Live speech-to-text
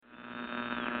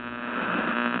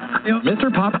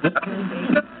Mr. Pop. The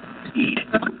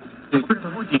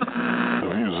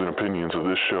views and opinions of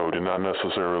this show do not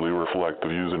necessarily reflect the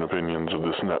views and opinions of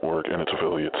this network and its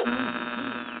affiliates.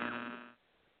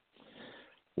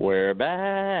 We're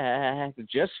back,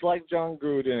 just like Jon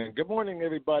Gruden. Good morning,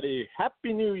 everybody.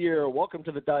 Happy New Year. Welcome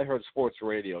to the Diehard Sports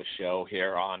Radio Show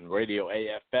here on Radio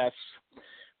AFS.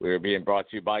 We're being brought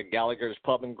to you by Gallagher's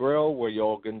Pub and Grill, where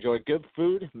you'll enjoy good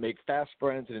food, make fast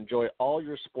friends, and enjoy all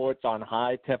your sports on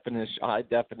high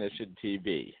definition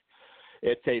TV.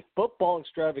 It's a football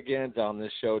extravaganza on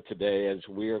this show today, as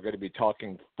we are going to be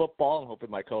talking football. I'm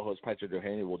hoping my co-host Patrick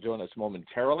Duhaney will join us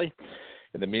momentarily.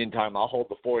 In the meantime, I'll hold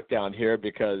the fort down here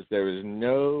because there is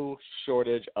no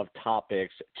shortage of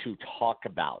topics to talk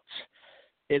about.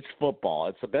 It's football.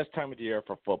 It's the best time of the year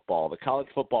for football. The college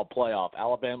football playoff,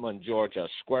 Alabama and Georgia,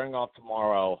 squaring off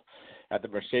tomorrow at the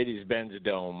Mercedes-Benz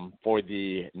Dome for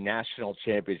the national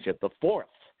championship, the fourth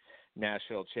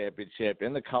national championship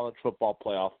in the college football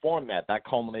playoff format. That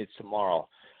culminates tomorrow.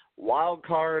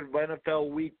 Wildcard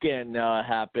NFL weekend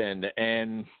happened,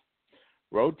 and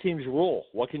road teams rule.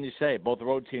 What can you say? Both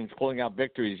road teams pulling out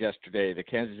victories yesterday. The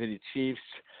Kansas City Chiefs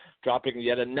dropping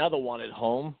yet another one at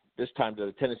home, this time to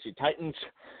the Tennessee Titans,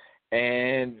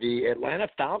 and the Atlanta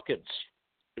Falcons,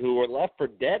 who were left for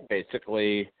dead,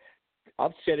 basically,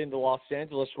 upsetting the Los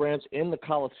Angeles Rams in the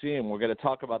Coliseum. We're going to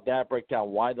talk about that, break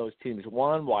down why those teams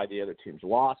won, why the other teams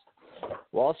lost.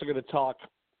 We're also going to talk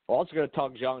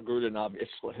Jon Gruden,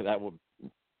 obviously. That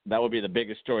would be the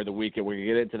biggest story of the week, and we can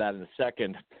get into that in a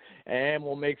second. And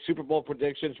we'll make Super Bowl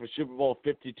predictions for Super Bowl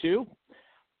 52,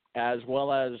 as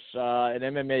well as an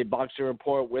MMA boxing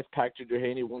report with Patrick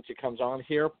Duhaney once he comes on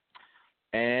here.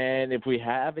 And if we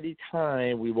have any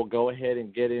time, we will go ahead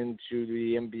and get into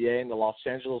the NBA and the Los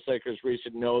Angeles Lakers'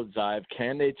 recent nosedive.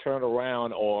 Can they turn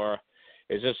around, or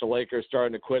is this the Lakers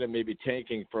starting to quit and maybe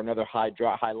tanking for another high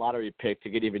lottery pick to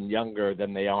get even younger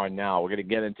than they are now? We're going to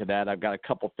get into that. I've got a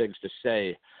couple things to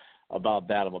say about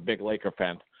that. I'm a big Laker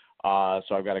fan. So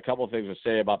I've got a couple of things to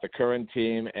say about the current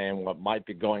team and what might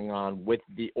be going on with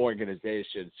the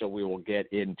organization, so we will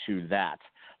get into that.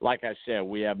 Like I said,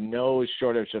 we have no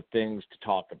shortage of things to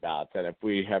talk about, and if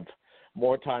we have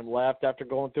more time left after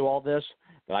going through all this,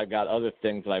 then I've got other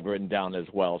things that I've written down as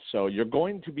well. So you're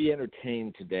going to be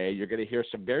entertained today. You're going to hear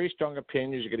some very strong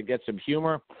opinions. You're going to get some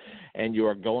humor, and you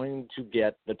are going to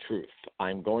get the truth.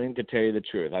 I'm going to tell you the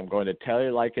truth. I'm going to tell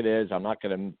you like it is. I'm not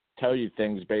going to tell you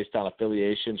things based on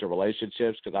affiliations or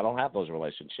relationships because I don't have those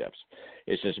relationships.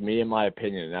 It's just me and my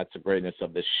opinion, and that's the greatness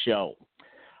of this show.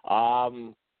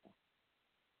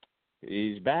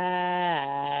 He's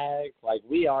back like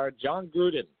we are. Jon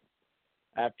Gruden,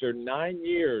 after 9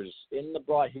 years in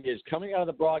he is coming out of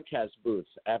the broadcast booth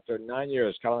after 9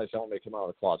 years. Kind of like someone may come out of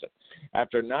the closet.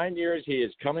 After 9 years, he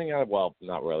is coming out of, well,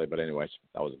 not really, but anyways,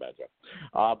 that was a bad joke.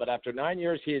 But after 9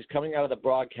 years, he is coming out of the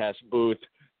broadcast booth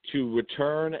to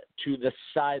return to the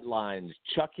sidelines.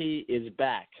 Chucky is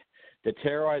back to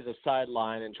terrorize the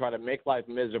sideline and try to make life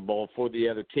miserable for the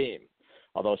other team.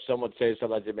 Although some would say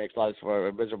sometimes it makes life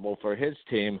miserable for his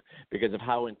team because of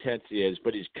how intense he is.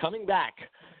 But he's coming back,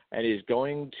 and he's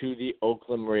going to the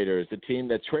Oakland Raiders, the team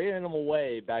that traded him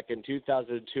away back in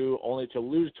 2002, only to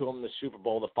lose to him in the Super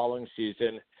Bowl the following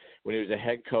season when he was a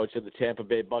head coach of the Tampa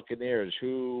Bay Buccaneers,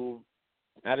 who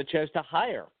had a chance to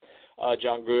hire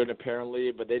Jon Gruden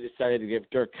apparently, but they decided to give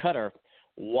Dirk Cutter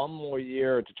one more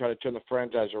year to try to turn the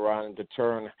franchise around and to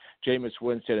turn Jameis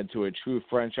Winston into a true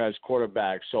franchise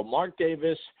quarterback. So Mark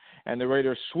Davis and the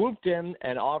Raiders swooped in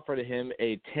and offered him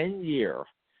a 10-year,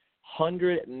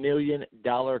 $100 million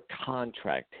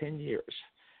contract. 10 years,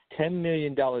 $10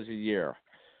 million a year,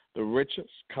 the richest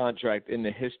contract in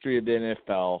the history of the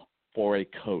NFL for a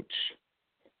coach.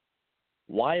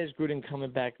 Why is Gruden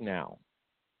coming back now?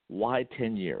 Why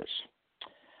 10 years?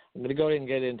 I'm going to go ahead and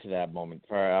get into that moment.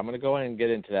 I'm going to go ahead and get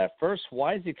into that. First,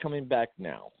 why is he coming back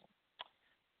now?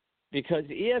 Because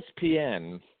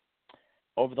ESPN,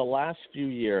 over the last few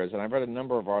years, and I've read a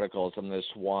number of articles on this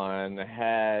one,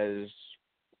 has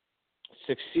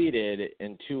succeeded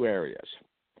in two areas.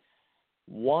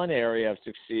 One area of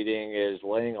succeeding is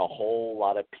laying a whole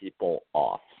lot of people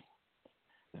off.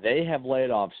 They have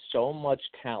laid off so much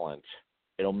talent,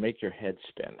 it'll make your head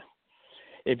spin.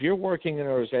 If you're working in an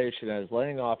organization that is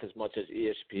laying off as much as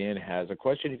ESPN has, the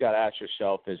question you got to ask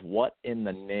yourself is what in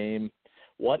the name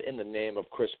of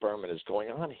Chris Berman is going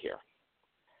on here?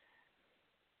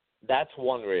 That's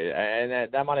one reason,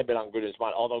 and that might have been on Gruden's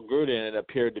mind. Although Gruden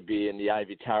appeared to be in the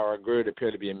Ivy Tower, Gruden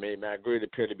appeared to be in Maymac, Gruden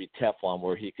appeared to be Teflon,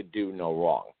 where he could do no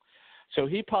wrong. So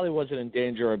he probably wasn't in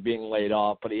danger of being laid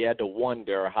off, but he had to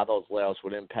wonder how those layoffs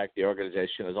would impact the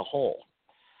organization as a whole.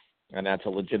 And that's a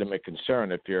legitimate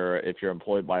concern if you're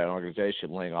employed by an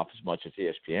organization laying off as much as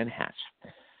ESPN has.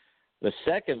 The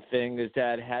second thing is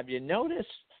that, have you noticed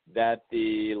that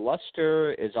the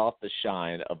luster is off the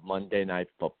shine of Monday Night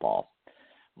Football?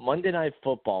 Monday Night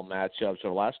Football matchups over the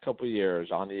last couple of years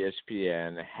on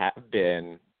ESPN have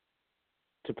been,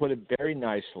 to put it very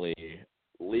nicely,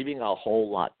 leaving a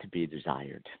whole lot to be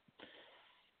desired.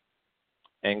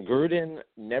 And Gruden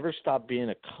never stopped being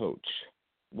a coach.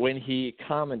 When he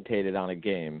commentated on a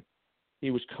game,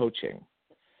 he was coaching.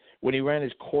 When he ran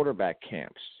his quarterback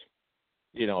camps,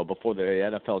 before the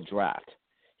NFL draft,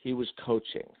 he was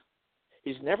coaching.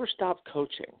 He's never stopped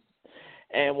coaching.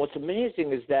 And what's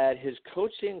amazing is that his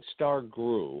coaching star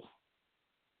grew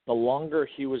the longer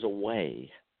he was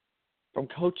away from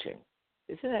coaching.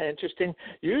 Isn't that interesting?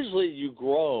 Usually you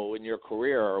grow in your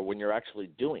career when you're actually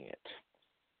doing it.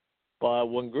 But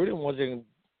when Gruden wasn't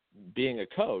being a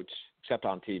coach, except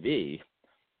on TV,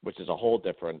 which is a whole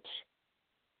different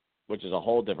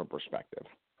perspective,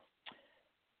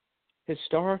 his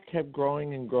star kept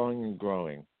growing and growing and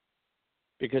growing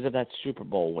because of that Super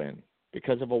Bowl win,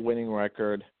 because of a winning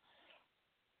record,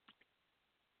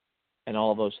 and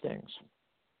all of those things.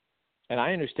 And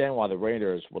I understand why the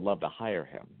Raiders would love to hire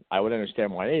him. I would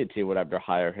understand why any team would have to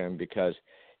hire him because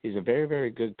he's a very, very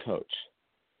good coach.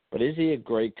 But is he a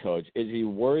great coach? Is he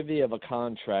worthy of a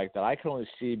contract that I can only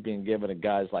see being given to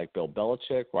guys like Bill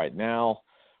Belichick right now,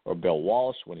 or Bill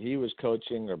Walsh when he was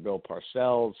coaching, or Bill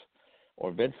Parcells,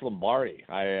 or Vince Lombardi?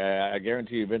 I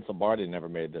guarantee you Vince Lombardi never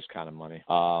made this kind of money.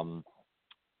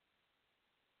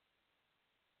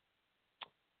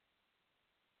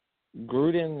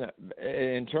 Gruden,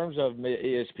 in terms of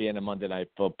ESPN and Monday Night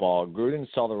Football, Gruden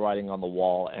saw the writing on the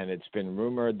wall, and it's been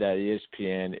rumored that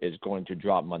ESPN is going to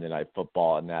drop Monday Night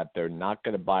Football and that they're not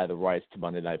going to buy the rights to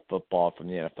Monday Night Football from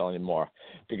the NFL anymore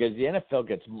because the NFL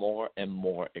gets more and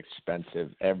more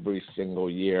expensive every single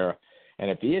year.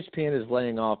 And if ESPN is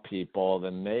laying off people,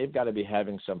 then they've got to be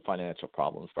having some financial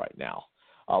problems right now.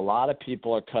 A lot of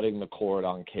people are cutting the cord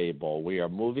on cable. We are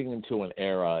moving into an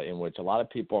era in which a lot of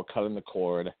people are cutting the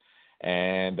cord,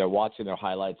 and they're watching their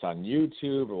highlights on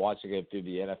YouTube or watching it through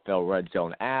the NFL Red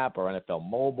Zone app or NFL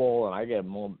Mobile. And I get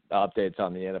updates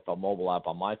on the NFL Mobile app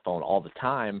on my phone all the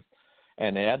time.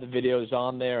 And they have the videos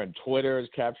on there, and Twitter is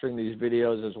capturing these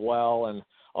videos as well. And,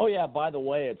 oh, yeah, by the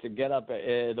way, it's a get-up.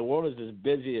 The world is as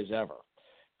busy as ever.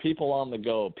 People on the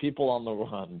go, people on the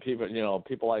run, people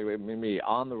like me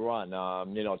on the run,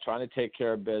 trying to take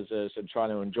care of business and trying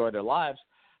to enjoy their lives,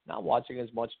 not watching as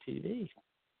much TV.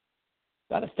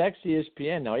 That affects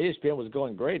ESPN. Now, ESPN was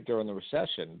going great during the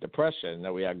depression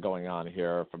that we had going on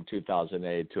here from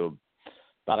 2008 to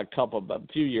about a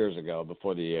few years ago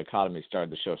before the economy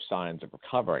started to show signs of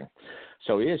recovering.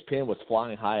 So ESPN was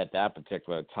flying high at that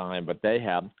particular time, but they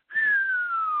have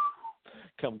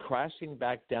come crashing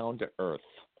back down to earth.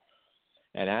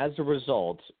 And as a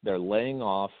result, they're laying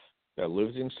off, they're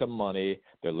losing some money,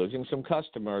 they're losing some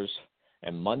customers,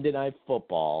 and Monday Night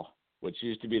Football, which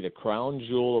used to be the crown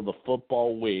jewel of the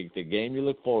football week, the game you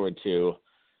look forward to,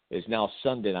 is now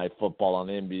Sunday Night Football on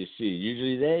NBC.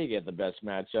 Usually they get the best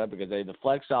matchup because they have the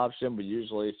flex option, but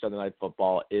usually Sunday Night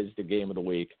Football is the game of the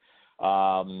week,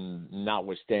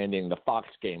 notwithstanding the Fox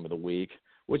game of the week,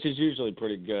 which is usually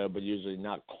pretty good, but usually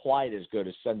not quite as good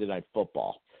as Sunday Night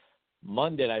Football.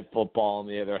 Monday Night Football, on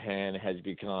the other hand, has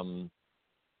become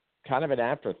kind of an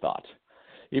afterthought.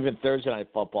 Even Thursday Night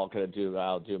Football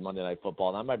I'll do Monday Night Football,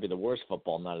 and that might be the worst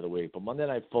football night of the week. But Monday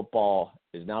Night Football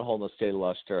is not holding the state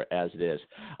luster as it is.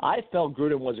 I felt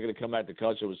Gruden wasn't going to come back to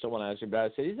coach. It was someone asked me about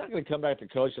it. I said he's not going to come back to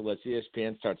coach unless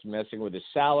ESPN starts messing with his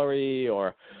salary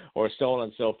or so on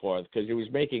and so forth, because he was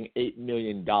making $8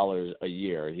 million a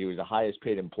year. He was the highest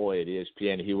paid employee at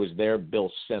ESPN. He was their Bill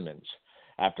Simmons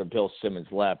after Bill Simmons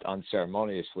left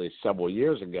unceremoniously several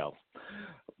years ago.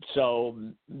 So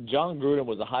Jon Gruden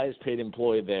was the highest paid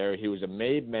employee there. He was a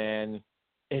made man,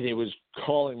 and he was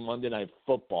calling Monday Night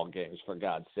Football games, for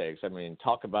God's sakes. I mean,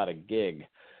 talk about a gig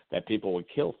that people would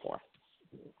kill for.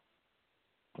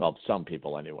 Well, some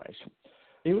people anyways.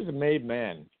 He was a made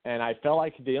man, and I felt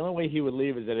like the only way he would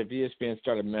leave is that if ESPN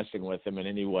started messing with him in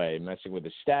any way, messing with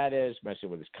his status, messing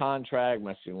with his contract,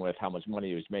 messing with how much money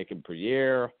he was making per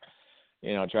year,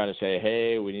 trying to say,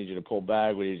 hey, we need you to pull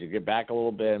back, we need you to get back a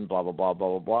little bit, and blah, blah, blah, blah,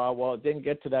 blah, blah. Well, it didn't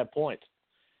get to that point.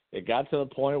 It got to the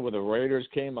point where the Raiders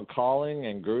came a-calling,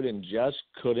 and Gruden just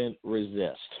couldn't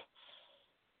resist.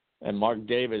 And Mark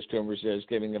Davis couldn't resist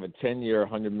giving him a 10-year,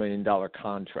 $100 million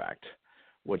contract,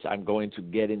 which I'm going to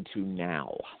get into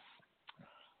now.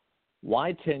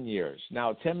 Why 10 years?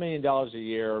 Now, $10 million a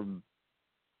year,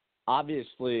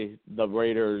 obviously the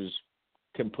Raiders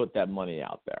can put that money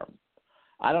out there.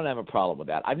 I don't have a problem with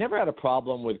that. I've never had a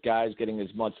problem with guys getting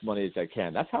as much money as they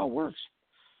can. That's how it works.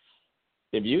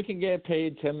 If you can get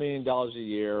paid $10 million a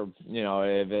year,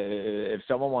 if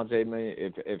someone wants $8 million,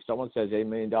 if someone says $8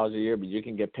 million a year, but you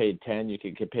can get paid 10, you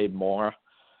can get paid more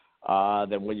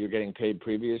than what you're getting paid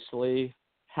previously,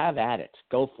 have at it.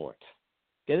 Go for it.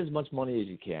 Get as much money as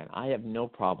you can. I have no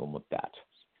problem with that.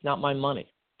 It's not my money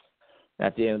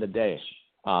at the end of the day.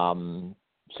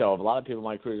 So a lot of people in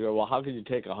my career go, well, how could you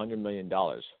take $100 million?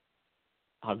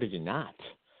 How could you not?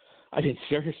 I mean,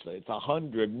 seriously, it's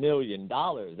 $100 million.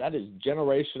 That is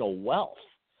generational wealth.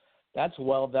 That's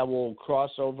wealth that will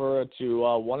cross over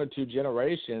to one or two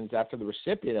generations after the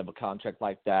recipient of a contract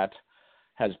like that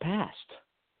has passed.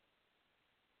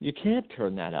 You can't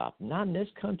turn that up. Not in this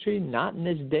country, not in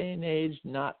this day and age,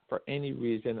 not for any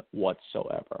reason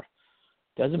whatsoever.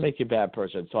 Doesn't make you a bad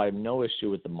person, so I have no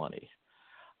issue with the money.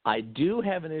 I do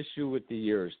have an issue with the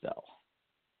years, though,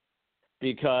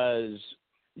 because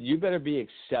you better be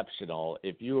exceptional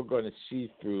if you are going to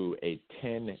see through a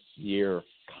 10-year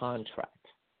contract.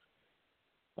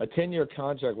 A 10-year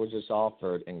contract was just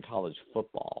offered in college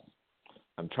football.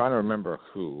 I'm trying to remember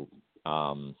who.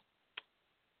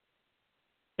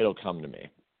 It'll come to me.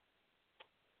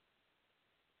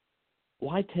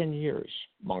 Why 10 years,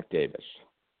 Mark Davis?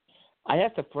 I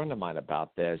asked a friend of mine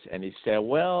about this, and he said,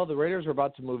 well, the Raiders are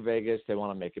about to move Vegas. They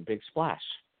want to make a big splash.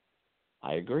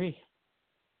 I agree.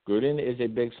 Gruden is a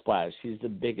big splash. He's the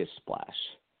biggest splash.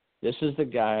 This is the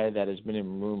guy that has been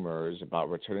in rumors about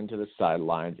returning to the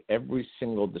sidelines every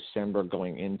single December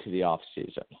going into the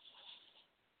offseason.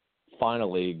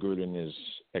 Finally, Gruden has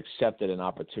accepted an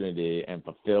opportunity and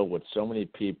fulfilled what so many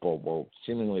people were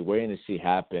seemingly waiting to see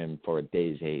happen for a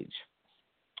day's age.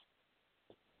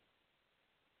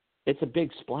 It's a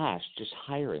big splash just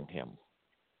hiring him,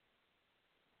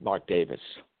 Mark Davis.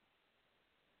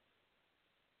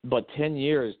 But 10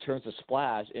 years turns a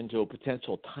splash into a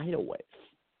potential tidal wave.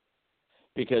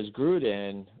 Because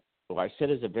Gruden, who I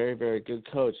said is a very, very good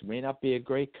coach, may not be a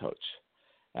great coach.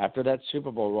 After that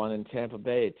Super Bowl run in Tampa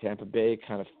Bay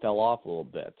kind of fell off a little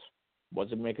bit.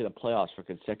 Wasn't making the playoffs for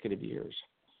consecutive years.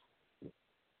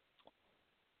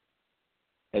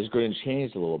 Has Gruden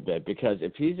changed a little bit? Because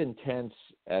if he's intense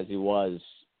as he was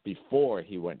before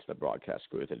he went to the broadcast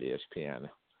booth at ESPN,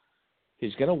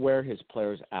 he's going to wear his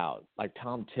players out, like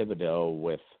Tom Thibodeau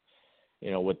with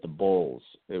the Bulls.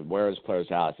 Wear his players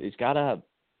out. He's got to.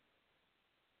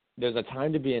 There's a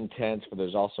time to be intense, but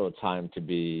there's also a time to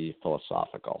be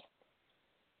philosophical.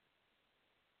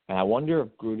 And I wonder if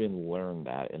Gruden learned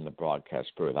that in the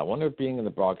broadcast booth. I wonder if being in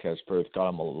the broadcast booth got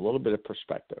him a little bit of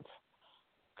perspective.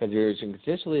 Because he was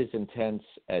consistently as intense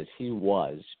as he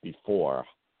was before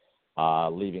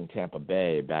leaving Tampa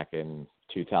Bay back in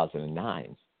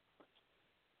 2009.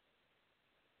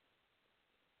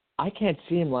 I can't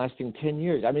see him lasting 10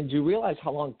 years. I mean, do you realize how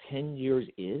long 10 years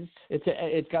is?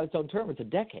 It's got its own term. It's a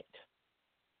decade.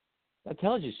 That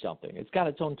tells you something. It's got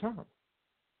its own term.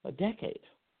 A decade.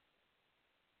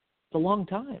 It's a long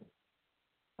time.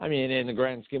 I mean, in the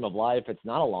grand scheme of life, it's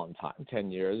not a long time,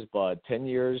 10 years, but 10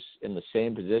 years in the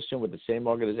same position with the same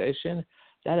organization,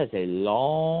 that is a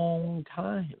long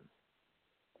time.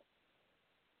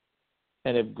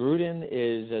 And if Gruden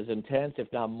is as intense,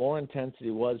 if not more intense than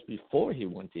he was before he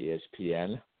went to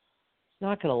ESPN, it's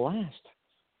not going to last.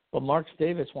 But Mark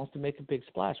Davis wants to make a big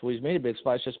splash. Well, he's made a big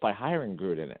splash just by hiring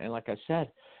Gruden. And like I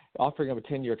said, offering him a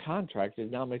 10-year contract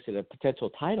now makes it a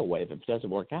potential tidal wave if it doesn't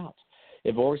work out.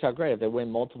 If it works out, great. If they win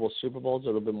multiple Super Bowls,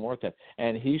 it'll be worth it.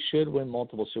 And he should win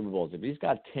multiple Super Bowls. If he's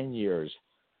got 10 years,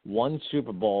 one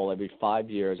Super Bowl every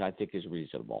 5 years, I think is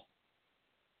reasonable.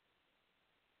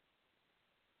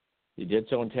 He did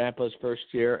so in Tampa his first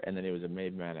year, and then he was a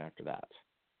made man after that.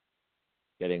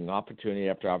 Getting opportunity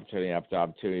after opportunity after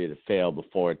opportunity to fail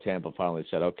before Tampa finally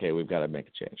said, okay, we've got to make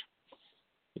a change.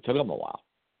 It took them a while,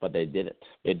 but they did it.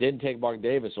 It didn't take Mark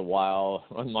Davis a while.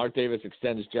 When Mark Davis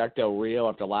extends Jack Del Rio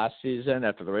after last season,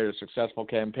 after the Raiders' successful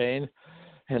campaign,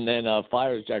 and then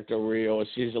fires Jack Del Rio a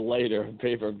season later in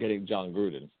favor of getting Jon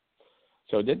Gruden.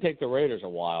 So it did take the Raiders a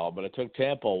while, but it took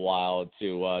Tampa a while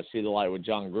to see the light with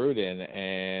Jon Gruden,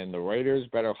 and the Raiders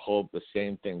better hope the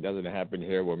same thing doesn't happen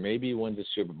here, where maybe he wins the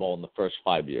Super Bowl in the first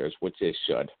 5 years, which they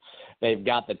should. They've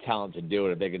got the talent to do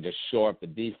it if they can just shore up the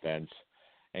defense,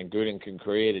 and Gruden can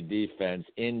create a defense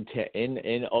in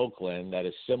Oakland that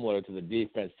is similar to the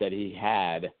defense that he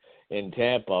had in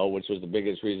Tampa, which was the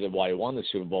biggest reason why he won the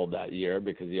Super Bowl that year,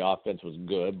 because the offense was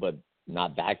good, but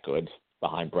not that good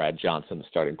behind Brad Johnson, the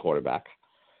starting quarterback.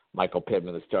 Michael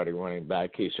Pittman, the starting running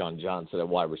back, Keyshawn Johnson, a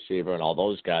wide receiver, and all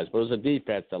those guys. But it was a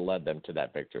defense that led them to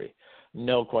that victory.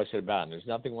 No question about it. There's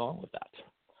nothing wrong with that.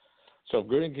 So if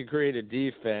Gruden can create a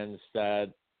defense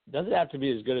that doesn't have to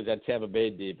be as good as that Tampa Bay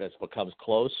defense, but comes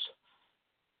close,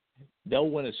 they'll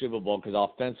win a Super Bowl because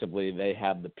offensively they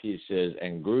have the pieces.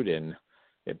 And Gruden,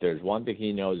 if there's one thing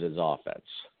he knows, is offense.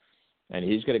 And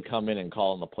he's going to come in and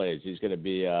call in the plays. He's going to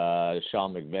be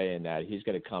Sean McVay in that. He's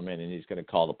going to come in and he's going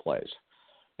to call the plays.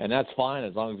 And that's fine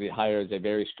as long as he hires a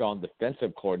very strong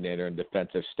defensive coordinator and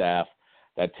defensive staff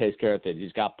that takes care of things.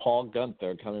 He's got Paul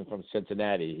Gunther coming from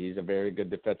Cincinnati. He's a very good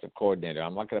defensive coordinator.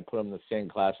 I'm not going to put him in the same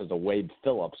class as a Wade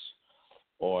Phillips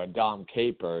or Dom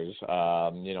Capers,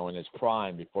 in his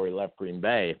prime before he left Green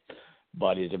Bay.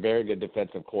 But he's a very good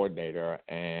defensive coordinator,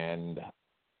 and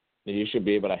you should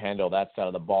be able to handle that side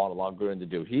of the ball and allow Gruden to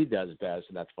do he does best,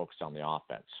 and that's focus on the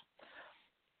offense.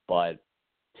 But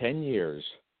 10 years,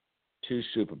 2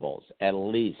 Super Bowls, at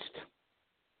least,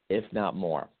 if not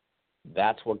more.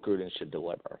 That's what Gruden should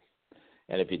deliver.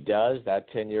 And if he does,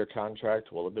 that 10-year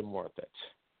contract will have been worth it.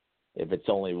 If it's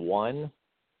only one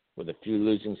with a few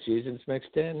losing seasons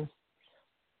mixed in,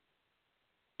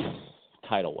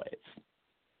 tidal wave.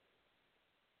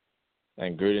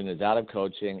 And Gruden is out of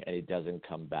coaching, and he doesn't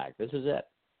come back. This is it.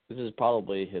 This is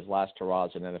probably his last hurrah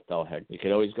as an NFL head. You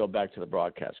could always go back to the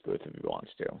broadcast booth if he wants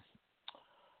to.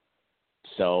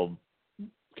 So,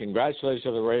 congratulations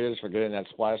to the Raiders for getting that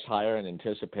splash hire in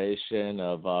anticipation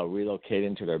of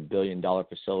relocating to their billion-dollar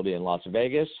facility in Las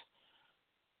Vegas.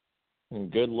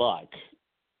 And good luck,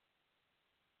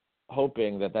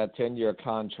 hoping that 10-year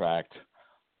contract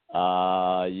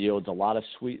yields a lot of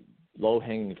sweet,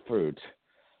 low-hanging fruit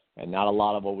and not a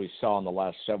lot of what we saw in the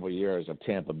last several years of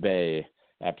Tampa Bay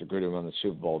after Gruden won the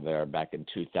Super Bowl there back in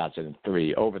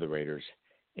 2003 over the Raiders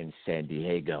in San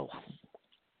Diego.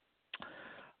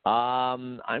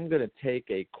 I'm going to take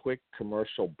a quick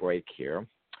commercial break here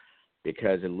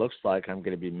because it looks like I'm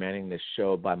going to be manning this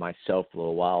show by myself a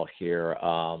little while here.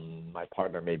 My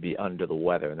partner may be under the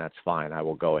weather, and that's fine. I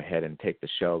will go ahead and take the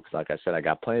show because, like I said, I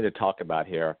got plenty to talk about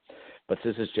here. But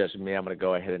since it's just me, I'm going to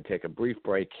go ahead and take a brief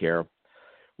break here.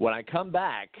 When I come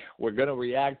back, we're going to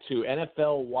react to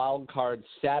NFL Wildcard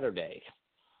Saturday.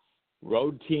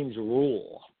 Road teams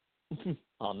rule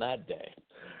on that day.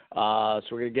 So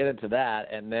we're going to get into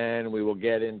that, and then we will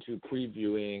get into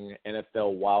previewing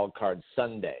NFL Wildcard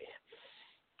Sunday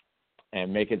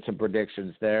and making some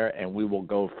predictions there, and we will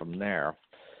go from there.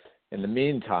 In the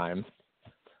meantime,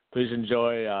 please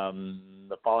enjoy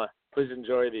the following. Please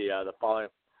enjoy the following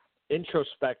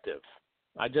introspective.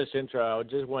 I just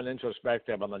went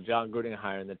introspective on the Jon Gruden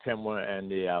hire and the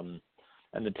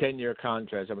 10-year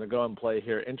contract. I'm going to go and play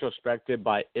here introspective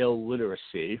by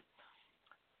illiteracy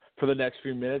for the next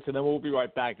few minutes, and then we'll be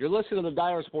right back. You're listening to the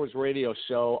Diehard Sports Radio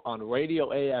Show on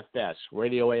Radio AFS,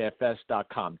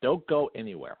 radioafs.com. Don't go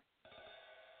anywhere.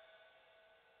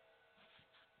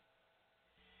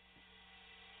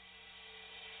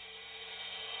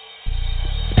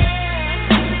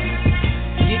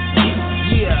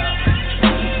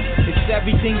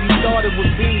 Everything you thought it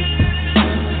would be.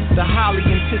 The highly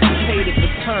anticipated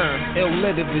return,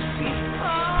 illiteracy.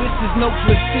 This is no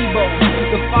placebo.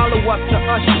 The follow-up to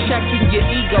us checking your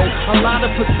ego. A lot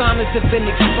of personas have been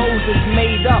exposed as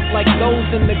made up, like those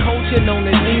in the culture known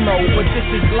as emo. But this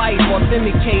is life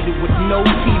authenticated with no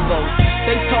TiVo.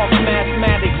 They talk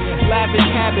mathematics, lavish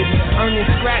habits, earning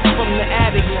scratch from the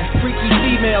attic. Freaky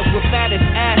females with fattest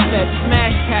assets,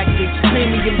 smash tactics,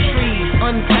 premium trees,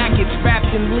 unpackaged, wrapped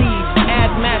in leaves,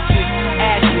 add matches,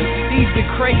 ashes. These are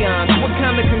crayons. What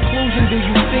kind of conclusion do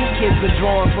you think kids are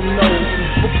drawing from those?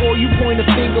 Before you point a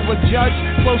finger at a judge,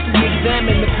 closely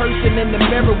examine the person in the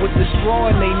mirror with the straw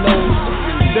in their nose.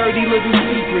 Dirty little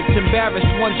secrets, embarrassed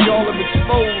once y'all are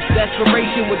exposed.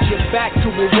 Desperation with your back to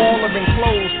a wall or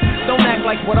enclosed. Don't act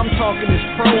like what I'm talking is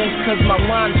prose, cause my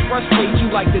lines frustrate you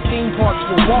like the theme parks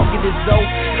for walking as though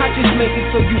I just make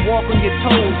it so you walk on your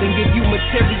toes and give you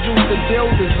materials to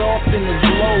build as often as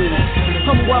lows.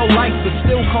 I'm well liked but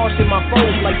still caution my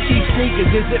foes like cheap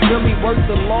sneakers. Is it really worth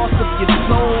the loss of your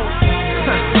soul?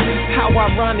 How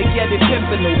ironic yet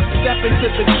epiphanical. Step into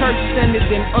the church centered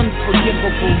and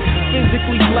unforgivable.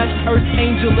 Physically blessed earth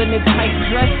angel in a tight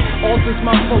dress alters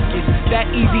my focus, that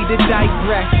easy to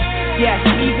digress. Yes,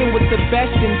 even with the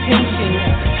best intentions,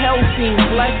 hell seems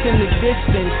less in the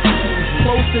distance.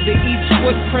 Closer to each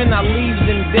footprint I leave's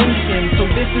invention. So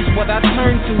this is what I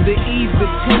turn to ease the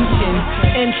tension.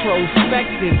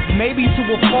 Introspective, maybe to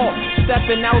a fault.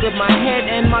 Stepping out of my head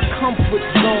and my comfort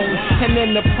zone. And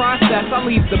in the process I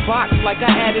leave the box like I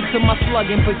added to my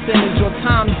slugging percentage. Or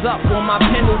time's up on my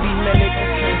penalty minute.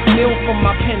 Kneel for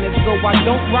my penance, so I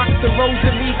don't rock the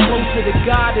rosary. Closer to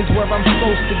God is where I'm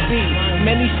supposed to be.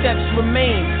 Many steps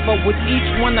remain, but with each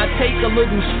one I take a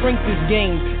little strength is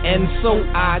gained. And so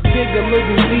I dig a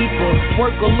little deeper,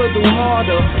 work a little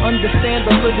harder, understand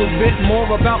a little bit more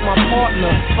about my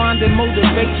partner, finding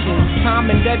motivation,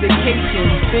 time and dedication,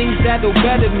 things that'll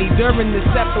better me during the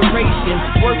separation,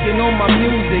 working on my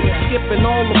music, skipping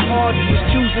all the parties,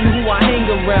 choosing who I hang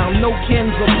around, no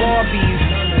Kens or Barbies,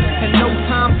 and no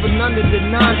time for none of the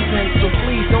nonsense, so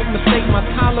please don't mistake my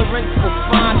tolerance for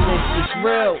fondness. It's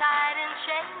real. Tied in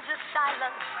chains of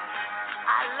silence,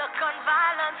 I look on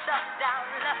violence up, down,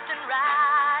 left and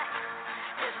right.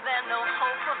 Is there no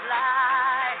hope of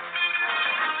life?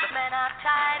 The men are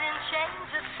tied in chains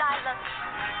of silence.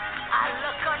 I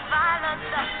look on violence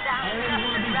up, down,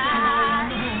 left and right.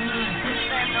 Is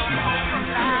there no hope of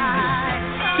life?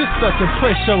 Just such a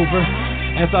pushover.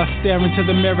 As I stare into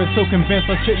the mirror, so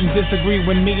convinced I shouldn't disagree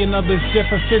when me and others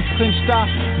differ. Fist clinched,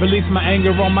 I release my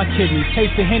anger on my kidneys.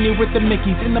 Taste the Henny with the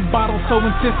Mickeys in the bottle, so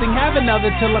insisting. Have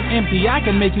another till I'm empty. I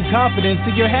can make you confident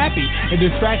so you're happy. It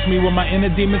distracts me when my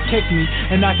inner demons kick me,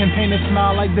 and I can paint a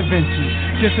smile like Da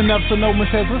Vinci. Just enough so no one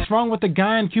says, what's wrong with the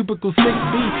guy in cubicle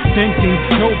 6B?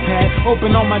 Venting, notepad,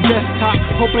 open on my desktop,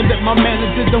 hoping that my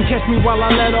manager don't catch me while I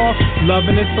let off. Love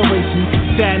and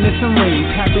inspiration, sadness and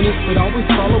rage, happiness, but always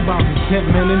followed by resentment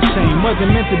and shame.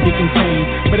 Wasn't meant to be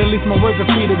contained, but at least my words are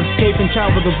free to escape and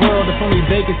travel the world. If only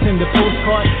they could send a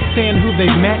postcard saying who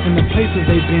they've met and the places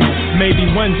they've been. Maybe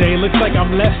one day, looks like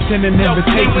I'm left sending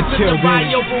invitations till then.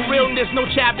 Bio for realness, no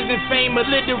chapters in fame or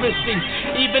literacy.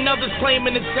 Even others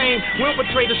claiming the same. We'll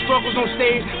portray the struggles on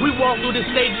stage. We walk through the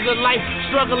stages of life,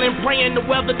 struggling, praying to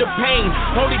weather the pain.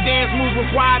 Holy dance moves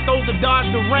required those to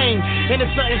dodge the rain.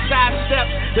 Innocent side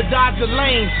steps to dodge the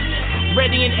lanes.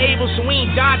 Ready and able, so we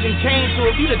ain't dodging canes. So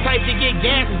if you the type to get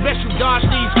gas, it's best you dodge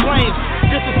these planes.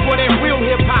 This is for that real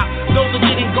hip-hop. Those that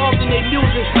get engulfed in their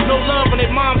music, no love for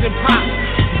their moms and pops.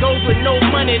 Those with no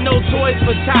money, no toys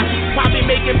for tots. Probably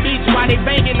making beats while they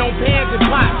banging on pans and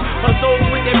pots. Or those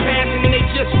with their passion and they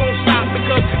just won't stop,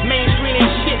 because mainstream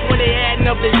ain't shit when they adding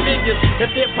up their figures.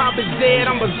 If hip-hop is dead,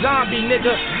 I'm a zombie,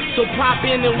 nigga. So pop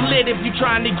in and lit if you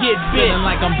trying to get bit. Feeling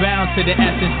like I'm bound to the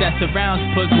essence that surrounds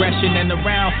progression, and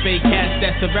around fake cats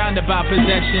that's surrounded by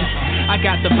possessions. I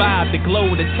got the vibe, the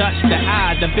glow, the touch, the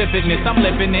eye, the vividness. I'm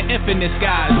living in infinite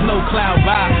skies, no cloud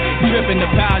vibe, dripping the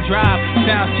power drive.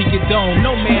 Sounds to your dome,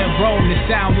 no man roam to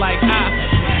sound like I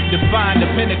define the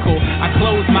pinnacle. I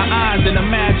close my eyes and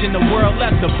imagine a world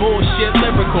less of bullshit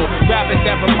lyrical. Rappers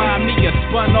that remind me of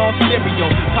spun off stereo.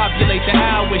 Populate the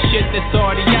hour with shit that's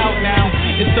already out now.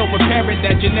 It's so apparent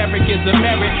that generic is a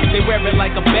merit. They wear it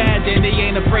like a badge and they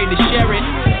ain't afraid to share it.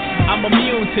 I'm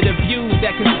immune to the views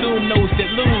that consume those that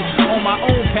lose. On my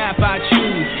own path I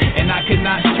choose, and I could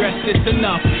not stress this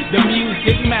enough. The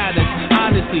music matters,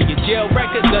 honestly. Your jail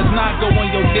record does not go on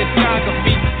your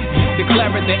discography.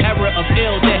 Declaring the era of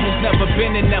ill that has never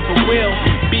been and never will.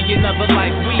 Be another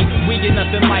like we are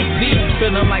nothing like thee.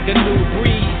 Feeling like a new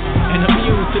breed, and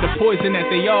immune to the poison that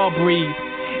they all breathe.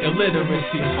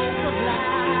 Illiteracy.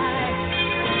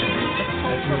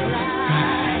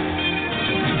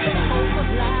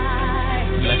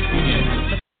 Let's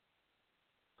begin.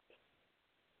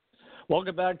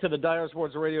 Welcome back to the Diehard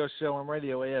Sports Radio Show on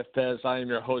Radio AFS. I am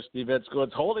your host, Steve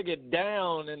Etzkowitz, holding it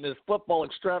down in this football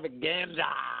extravaganza.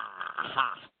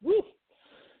 Woo!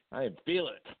 I feel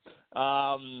it.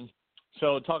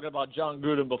 So talking about Jon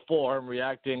Gruden before, I'm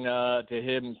reacting to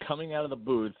him coming out of the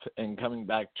booth and coming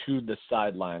back to the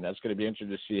sideline. That's going to be interesting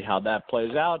to see how that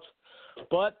plays out.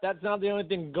 But that's not the only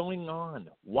thing going on.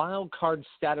 Wildcard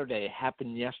Saturday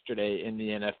happened yesterday in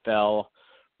the NFL.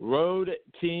 Road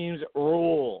teams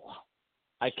rule.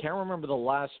 I can't remember the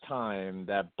last time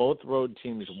that both road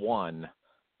teams won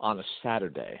on a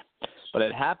Saturday, but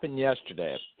it happened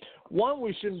yesterday. One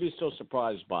we shouldn't be so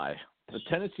surprised by, the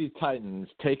Tennessee Titans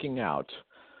taking out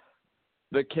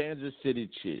the Kansas City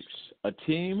Chiefs, a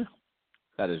team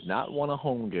that has not won a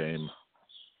home game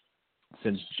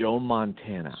since Joe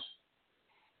Montana,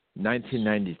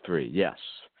 1993. Yes,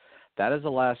 that is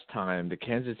the last time the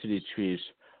Kansas City Chiefs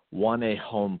won a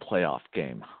home playoff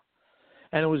game.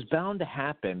 And it was bound to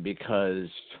happen because,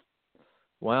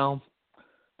 well,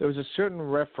 there was a certain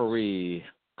referee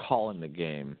calling the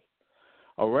game.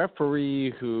 A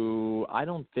referee who I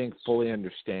don't think fully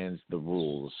understands the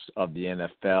rules of the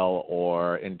NFL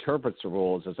or interprets the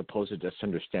rules as opposed to just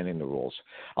understanding the rules.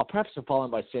 I'll preface the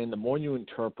following by saying the more you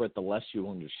interpret, the less you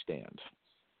understand.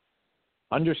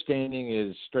 Understanding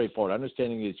is straightforward.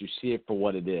 Understanding is you see it for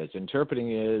what it is.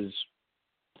 Interpreting is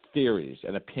theories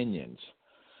and opinions.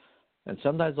 And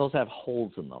sometimes those have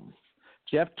holes in them.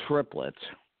 Jeff Triplett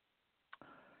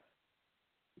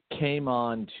came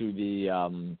on to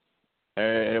the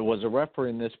It was a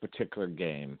referee in this particular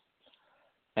game,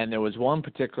 and there was one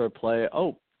particular play.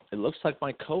 Oh, it looks like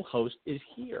my co-host is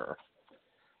here.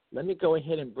 Let me go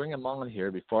ahead and bring him on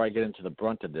here before I get into the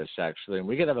brunt of this, actually. And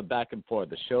we can have a back and forth.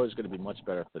 The show is going to be much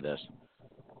better for this.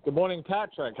 Good morning,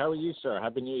 Patrick. How are you, sir?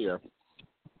 Happy New Year.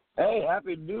 Hey,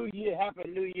 Happy New Year. Happy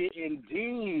New Year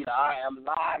indeed. I am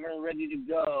live and ready to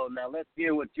go. Now, let's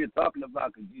hear what you're talking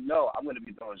about, because you know I'm going to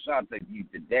be throwing shots at you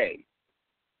today.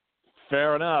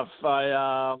 Fair enough. I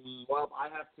have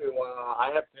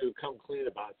to come clean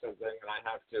about something, and I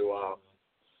have to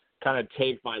kind of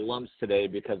take my lumps today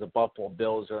because the Buffalo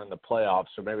Bills are in the playoffs,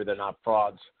 so maybe they're not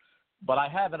frauds. But I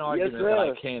have an argument that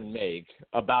I can make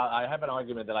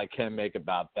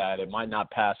about that. It might not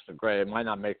pass the grade, it might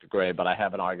not make the grade, but I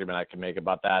have an argument I can make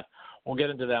about that. We'll get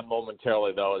into that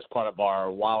momentarily, though, as part of our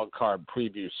Wildcard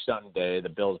Preview Sunday. The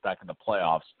Bills back in the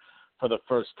playoffs for the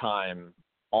first time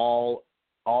all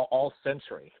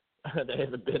century. They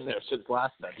haven't been there since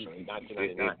last century,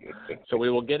 1999. So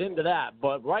we will get into that.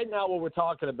 But right now what we're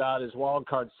talking about is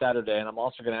Wildcard Saturday, and I'm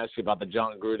also going to ask you about the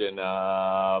Jon Gruden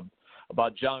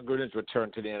about Jon Gruden's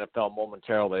return to the NFL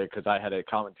momentarily, because I had a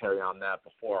commentary on that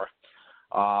before,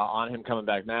 on him coming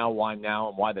back now,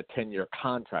 and why the 10-year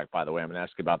contract, by the way. I'm going to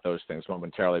ask you about those things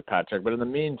momentarily, Patrick. But in the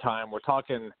meantime, we're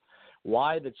talking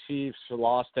why the Chiefs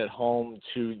lost at home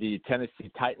to the Tennessee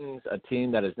Titans, a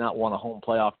team that has not won a home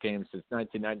playoff game since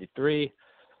 1993,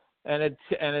 and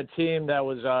a team that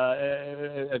was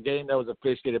a game that was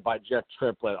officiated by Jeff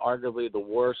Triplett, arguably the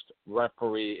worst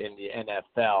referee in the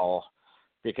NFL,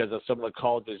 because of some of the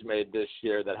calls he's made this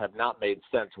year that have not made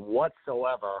sense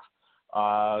whatsoever.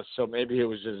 So maybe it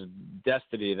was just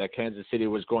destiny that Kansas City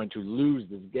was going to lose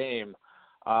this game.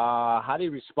 How do you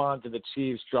respond to the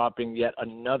Chiefs dropping yet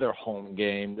another home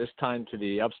game, this time to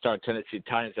the upstart Tennessee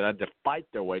Titans that had to fight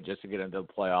their way just to get into the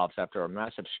playoffs after a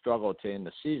massive struggle to end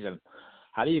the season?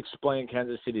 How do you explain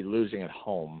Kansas City losing at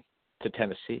home to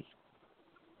Tennessee?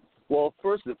 Well,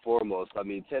 first and foremost, I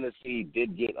mean, Tennessee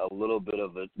did get a little bit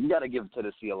of you got to give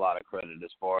Tennessee a lot of credit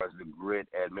as far as the grit,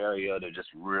 and Mariota just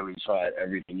really tried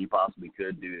everything he possibly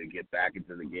could do to get back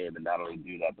into the game, and not only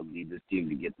do that, but lead this team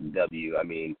to get the W. I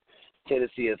mean,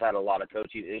 Tennessee has had a lot of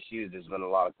coaching issues. There's been a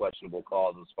lot of questionable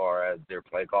calls as far as their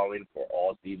play calling for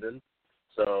all season.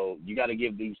 So you got to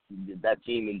give that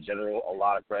team in general a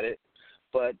lot of credit.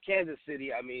 But Kansas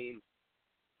City, I mean,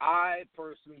 I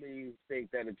personally think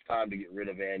that it's time to get rid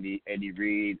of Andy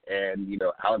Reid, and, you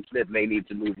know, Alex Smith may need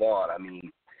to move on. I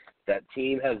mean, that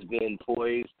team has been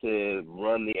poised to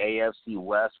run the AFC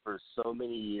West for so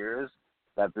many years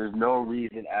that there's no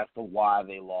reason as to why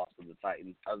they lost to the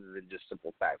Titans other than just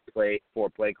simple fact, poor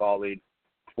play calling,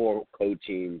 poor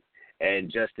coaching,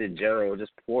 and just in general,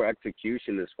 just poor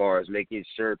execution as far as making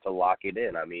sure to lock it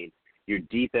in. I mean, your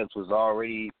defense was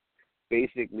already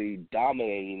basically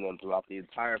dominating them throughout the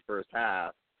entire first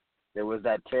half. There was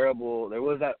that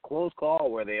close call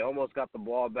where they almost got the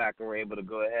ball back and were able to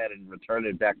go ahead and return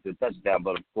it back to the touchdown.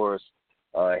 But of course,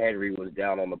 Henry was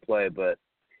down on the play. But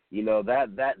you know,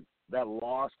 that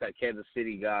loss that Kansas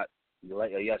City got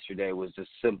yesterday was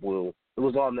just simple. It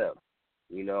was on them.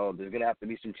 You know, there's gonna have to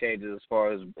be some changes as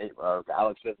far as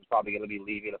Alex Smith is probably gonna be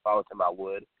leaving. If I was him, I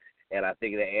would. And I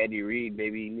think that Andy Reid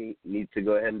maybe needs to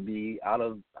go ahead and be out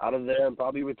of there and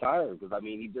probably retire, because, I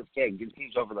mean, he just can't get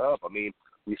teams over the hump. I mean,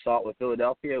 we saw it with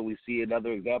Philadelphia. We see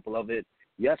another example of it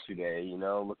yesterday, you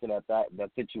know, looking at that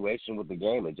situation with the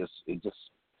game. It just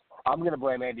I'm going to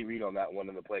blame Andy Reid on that one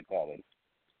in the play calling.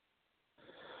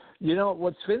 You know,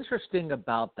 what's interesting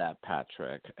about that,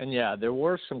 Patrick, and yeah, there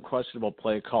were some questionable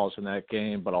play calls in that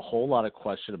game, but a whole lot of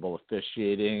questionable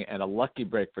officiating and a lucky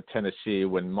break for Tennessee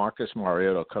when Marcus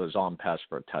Mariota caught his arm pass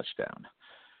for a touchdown.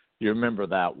 You remember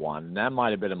that one. That might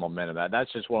have been a momentum.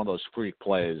 That's just one of those freak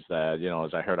plays that, you know,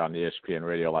 as I heard on the ESPN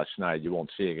radio last night, you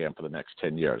won't see again for the next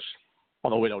 10 years.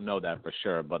 Although we don't know that for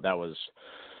sure, but that was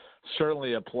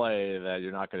certainly a play that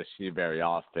you're not going to see very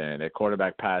often. A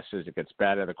quarterback passes, it gets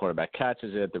batted, the quarterback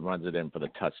catches it, then runs it in for the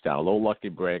touchdown. A little lucky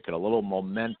break and a little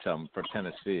momentum for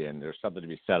Tennessee, and there's something to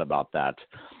be said about that.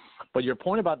 But your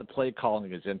point about the play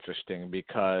calling is interesting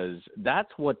because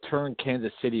that's what turned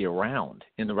Kansas City around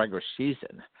in the regular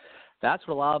season. That's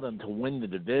what allowed them to win the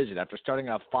division. After starting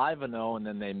out 5-0, and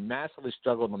then they massively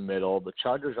struggled in the middle, the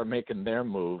Chargers are making their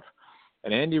move,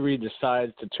 and Andy Reid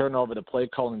decides to turn over the play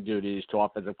calling duties to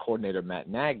offensive coordinator Matt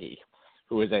Nagy,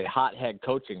 who is a hot head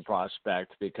coaching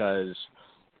prospect because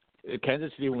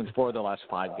Kansas City wins 4 of their last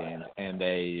 5 games, and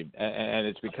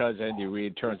it's because Andy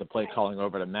Reid turns the play calling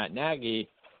over to Matt Nagy,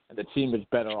 and the team is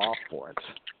better off for it.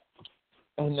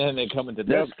 And then they come into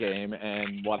this game,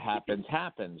 and what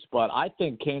happens. But I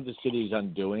think Kansas City's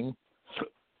undoing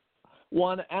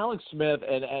One, Alex Smith,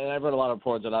 and I've read a lot of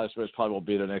reports that Alex Smith probably won't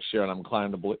be there next year, and I'm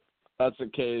inclined to believe that's the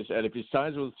case. And if he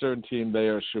signs with a certain team, they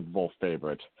are a Super Bowl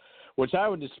favorite, which I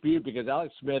would dispute because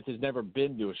Alex Smith has never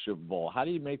been to a Super Bowl. How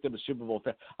do you make them a Super Bowl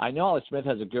favorite? I know Alex Smith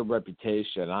has a good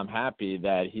reputation. I'm happy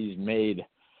that he's made,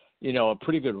 a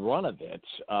pretty good run of it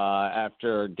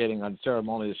after getting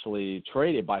unceremoniously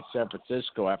traded by San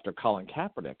Francisco after Colin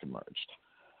Kaepernick emerged.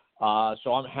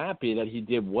 So I'm happy that he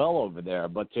did well over there.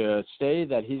 But to say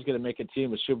that he's going to make a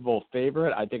team a Super Bowl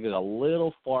favorite, I think is a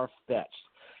little far-fetched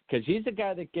because he's the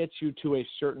guy that gets you to a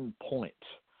certain point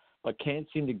but can't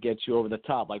seem to get you over the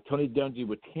top, like Tony Dungy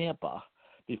with Tampa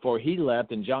before he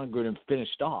left and Jon Gruden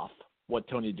finished off what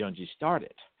Tony Dungy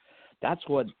started. That's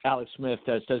what Alex Smith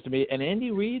says to me. And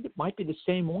Andy Reid might be the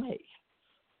same way.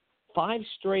 5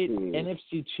 straight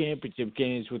NFC championship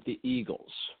games with the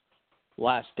Eagles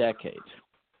last decade.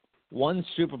 1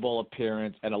 Super Bowl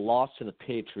appearance and a loss to the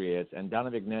Patriots and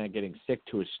Donovan McNabb getting sick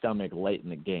to his stomach late in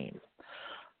the game.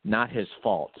 Not his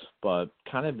fault, but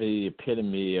kind of the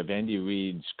epitome of Andy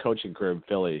Reid's coaching career in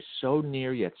Philly. So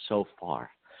near yet so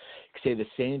far. You could say the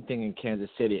same thing in Kansas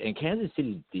City. And Kansas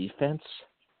City's defense,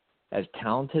 as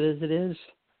talented as it is,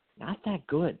 not that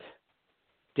good.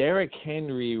 Derrick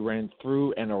Henry ran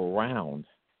through and around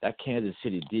that Kansas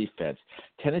City defense.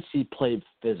 Tennessee played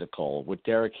physical with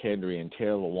Derrick Henry and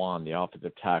Taylor Lewan, the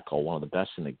offensive tackle, one of the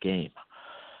best in the game.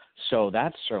 So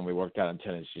that certainly worked out in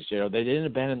Tennessee. They didn't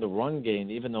abandon the run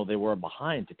game even though they were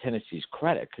behind, to Tennessee's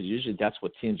credit, because usually that's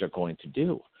what teams are going to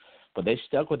do. But they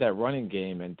stuck with that running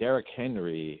game, and Derrick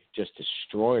Henry just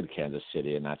destroyed Kansas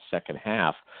City in that second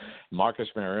half. Marcus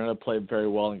Mariota played very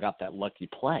well and got that lucky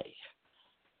play.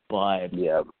 But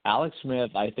Alex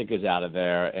Smith, I think, is out of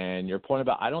there. And your point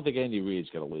about, I don't think Andy Reid's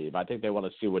going to leave. I think they want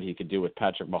to see what he could do with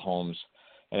Patrick Mahomes.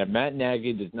 And if Matt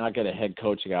Nagy does not get a head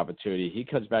coaching opportunity, he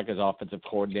comes back as offensive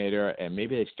coordinator, and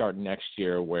maybe they start next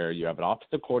year where you have an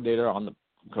offensive coordinator on the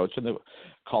coaching the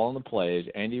calling the plays.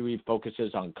 Andy Reid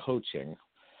focuses on coaching,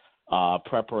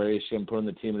 preparation, putting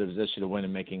the team in a position to win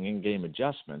and making in-game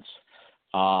adjustments.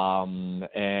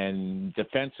 And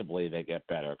defensively, they get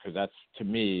better because that's, to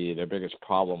me, their biggest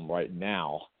problem right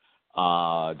now.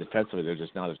 Defensively, they're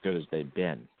just not as good as they've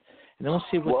been. And then we'll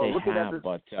see what they have.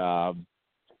 But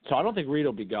so I don't think Reid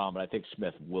will be gone, but I think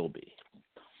Smith will be.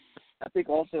 I think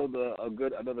also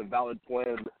another valid point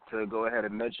to go ahead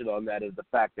and mention on that is the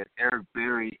fact that Eric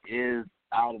Berry is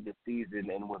out of the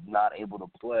season and was not able to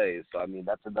play. So, I mean,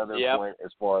 that's another point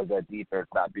as far as that defense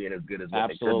not being as good as what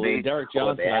it could be. Derek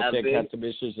Johnson, I think, had some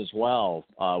issues as well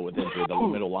with the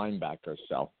middle linebacker.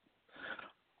 So.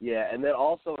 Yeah, and then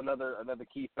also another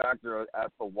key factor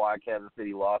as to why Kansas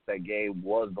City lost that game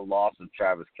was the loss of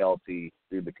Travis Kelce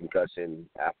through the concussion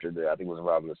after I think it was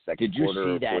around the second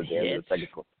quarter. Did you see that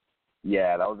hit?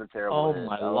 Yeah, that was a terrible hit. Oh,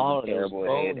 my Lord, it was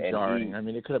bone-jarring. I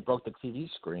mean, it could have broke the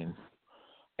TV screen.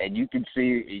 And you can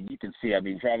see, I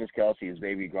mean, Travis Kelce is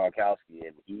baby Gronkowski,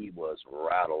 and he was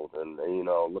rattled. And,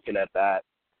 looking at that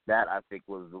I think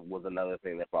was another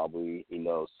thing that probably,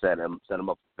 set him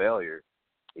up for failure.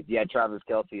 If you had Travis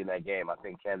Kelce in that game, I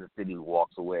think Kansas City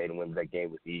walks away and wins that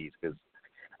game with ease because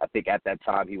I think at that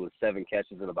time he was 7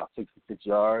 catches and about 66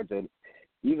 yards. And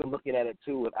even looking at it,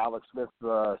 too, with Alex Smith's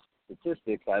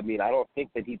statistics, I mean, I don't think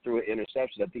that he threw an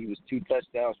interception. I think he was 2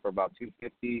 touchdowns for about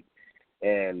 250,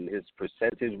 and his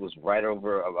percentage was right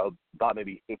over about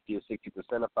maybe 50 or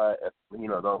 60%.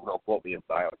 Don't quote me if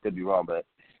I could be wrong, but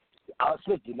Alex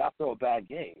Smith did not throw a bad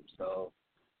game. So,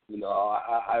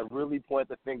 I really point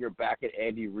the finger back at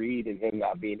Andy Reid and him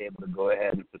not being able to go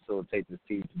ahead and facilitate this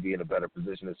team to be in a better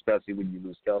position, especially when you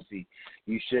lose Kelce.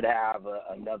 You should have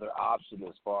another option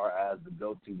as far as the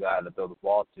go-to guy to throw the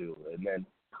ball to. And then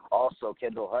also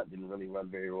Kendall Hunt didn't really run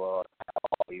very well at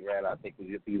all. He ran, I think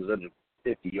he was under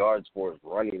 50 yards for his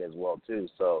running as well, too.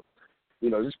 So,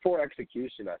 just poor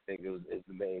execution, I think, is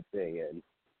the main thing. And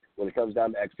when it comes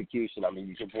down to execution, I mean,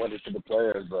 you can point it to the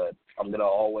players, but I'm going to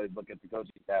always look at the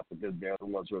coaching staff because they're the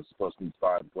ones who are supposed to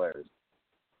inspire the players.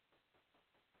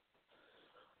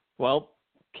 Well,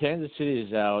 Kansas City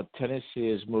is out. Tennessee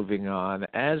is moving on,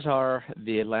 as are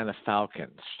the Atlanta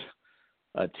Falcons,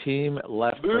 a team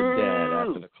left for dead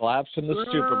after the collapse in the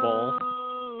Super Bowl.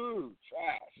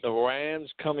 The Rams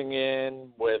coming in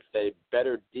with a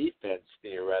better defense,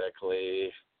 theoretically,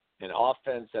 an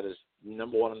offense that is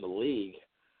number 1 in the league,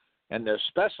 and their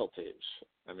special teams.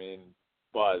 I mean,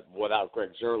 but without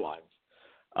Greg Zuerlein.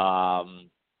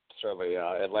 Certainly,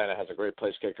 Atlanta has a great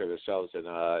place kicker themselves in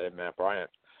Matt Bryant.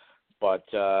 But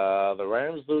the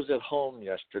Rams lose at home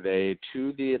yesterday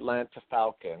to the Atlanta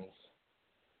Falcons,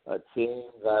 a team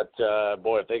that,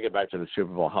 if they get back to the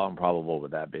Super Bowl, how improbable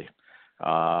would that be?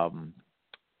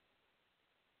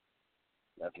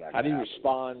 That's not. How do you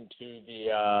respond to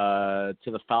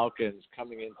the Falcons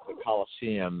coming into the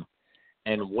Coliseum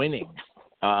and winning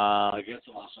against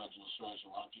the Los Angeles Rams? A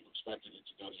lot of people expected it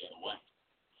to go the other way.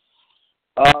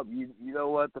 You know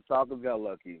what? The Falcons got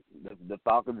lucky. The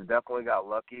Falcons definitely got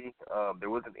lucky. There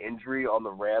was an injury on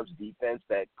the Rams defense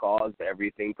that caused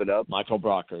everything put up. Michael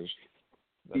Brockers.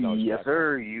 Yes,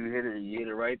 sir. You hit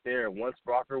it right there. Once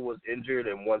Brocker was injured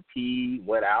and once he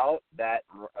went out, that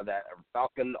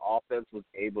Falcon offense was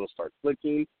able to start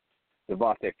clicking.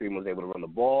 Devontae Freeman was able to run the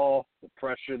ball. The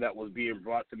pressure that was being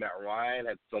brought to Matt Ryan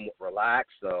had somewhat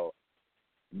relaxed. So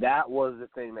that was the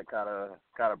thing that kind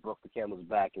of broke the camel's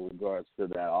back in regards to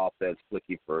that offense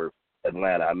clicking for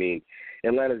Atlanta. I mean,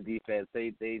 Atlanta's defense,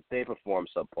 they performed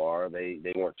subpar.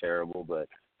 They weren't terrible, but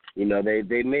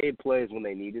they made plays when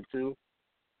they needed to.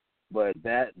 But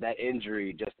that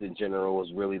injury, just in general,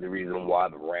 was really the reason why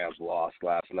the Rams lost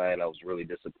last night. I was really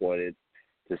disappointed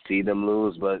to see them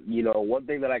lose. But, one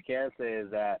thing that I can say is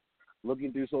that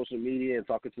looking through social media and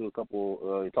talking to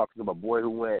talking to my boy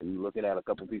who went and looking at a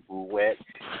couple people who went,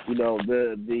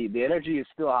 the energy is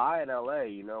still high in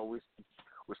L.A.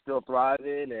 We're still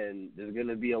thriving, and there's going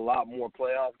to be a lot more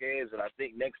playoff games. And I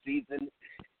think next season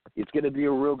it's going to be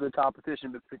a real good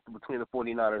competition between the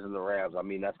 49ers and the Rams. I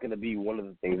mean, that's going to be one of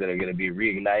the things that are going to be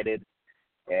reignited.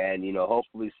 And,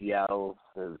 hopefully Seattle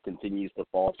continues to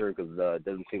falter because it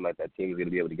doesn't seem like that team is going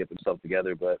to be able to get themselves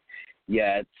together. But,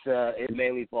 yeah, it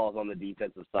mainly falls on the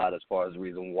defensive side as far as the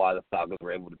reason why the Falcons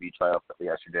were able to be triumphant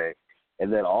yesterday.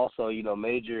 And then also,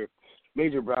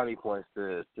 major brownie points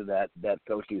to that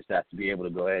coaching staff to be able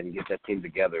to go ahead and get that team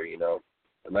together.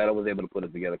 Atlanta was able to put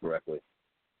it together correctly.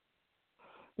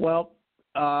 Well,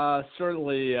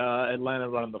 certainly Atlanta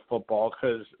running the football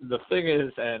because the thing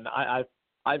is, and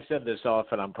I've said this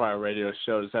often on prior radio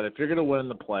shows, that if you're going to win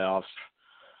the playoffs,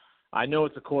 I know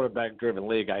it's a quarterback-driven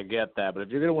league, I get that, but if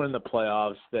you're going to win the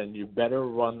playoffs, then you better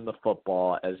run the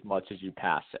football as much as you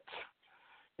pass it.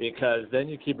 Because then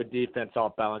you keep a defense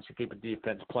off balance, you keep a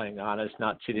defense playing honest,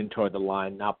 not cheating toward the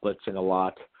line, not blitzing a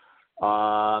lot.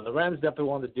 The Rams definitely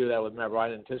wanted to do that with Matt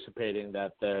Ryan, anticipating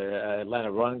that the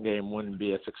Atlanta run game wouldn't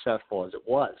be as successful as it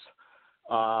was.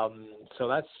 So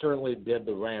that certainly did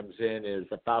the Rams in, is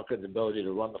the Falcons' ability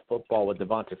to run the football with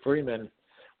Devontae Freeman,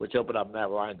 which opened up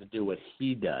Matt Ryan to do what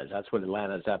he does. That's when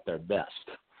Atlanta's at their best.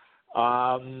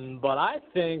 But I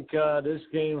think this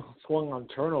game swung on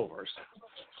turnovers,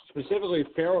 specifically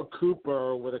Farrell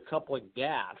Cooper with a couple of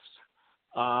gaffes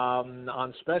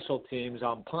on special teams,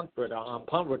 on punt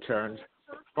returns,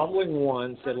 fumbling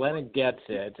once, Atlanta gets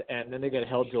it, and then they get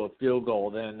held to a field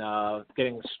goal, then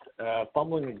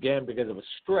fumbling again because of a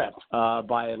strip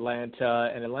by Atlanta,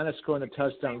 and Atlanta scoring a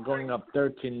touchdown, going up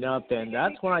 13-0.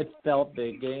 That's when I felt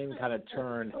the game kind of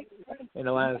turned in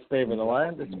Atlanta's favor. The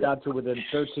Lions got to within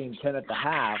 13-10 at the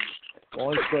half,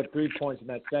 only scored 3 points in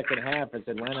that second half as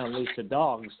Atlanta unleashed the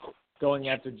dogs, going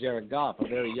after Jared Goff, a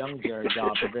very young Jared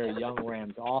Goff, a very young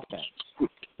Rams offense,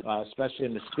 especially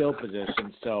in the skill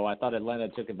position. So I thought Atlanta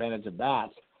took advantage of that.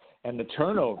 And the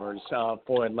turnovers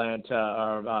for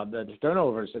Atlanta, the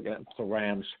turnovers against the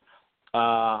Rams,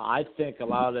 I think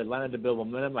allowed Atlanta to build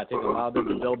momentum. I think allowed them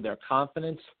to build their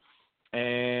confidence.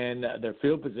 And their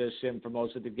field position for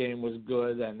most of the game was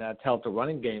good, and that helped the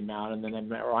running game out. And then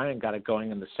Matt Ryan got it going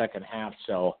in the second half.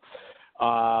 So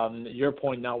your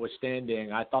point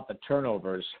notwithstanding, I thought the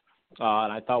turnovers,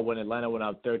 and I thought when Atlanta went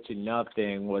out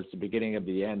 13-0 was the beginning of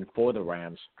the end for the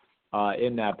Rams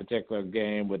in that particular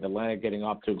game, with Atlanta getting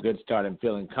off to a good start and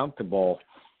feeling comfortable.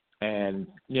 And,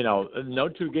 no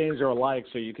two games are alike,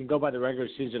 so you can go by the regular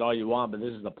season all you want, but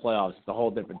this is the playoffs. It's a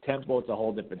whole different tempo. It's a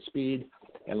whole different speed.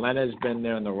 Atlanta has been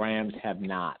there, and the Rams have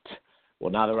not. Well,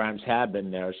 now the Rams have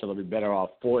been there, so they'll be better off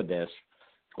for this.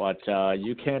 But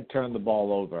you can't turn the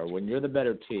ball over. When you're the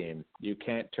better team, you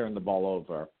can't turn the ball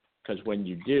over, because when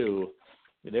you do,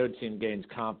 the other team gains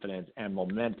confidence and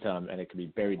momentum, and it can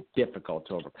be very difficult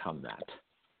to overcome that.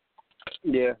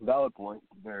 Yeah, valid point.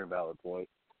 Very valid point.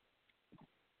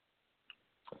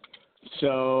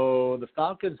 So the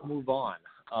Falcons move on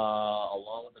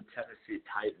along with the Tennessee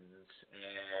Titans,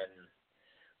 and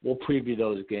we'll preview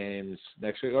those games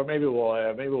next week, or maybe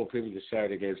we'll preview the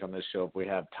Saturday games on this show if we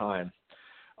have time.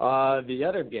 The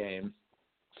other game,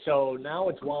 so now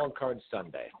it's Wildcard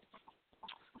Sunday.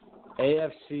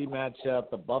 AFC matchup,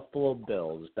 the Buffalo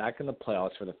Bills back in the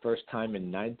playoffs for the first time since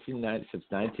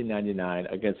 1999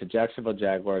 against the Jacksonville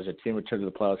Jaguars, a team returned to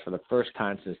the playoffs for the first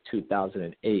time since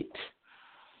 2008.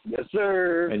 Yes,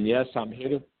 sir. And yes, I'm here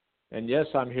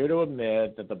to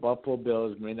admit that the Buffalo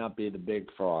Bills may not be the big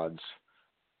frauds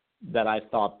that I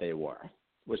thought they were.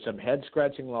 With some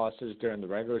head-scratching losses during the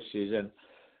regular season,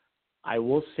 I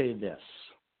will say this.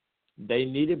 They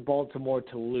needed Baltimore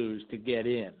to lose to get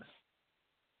in.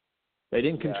 They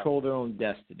didn't control their own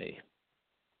destiny.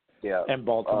 Yeah. And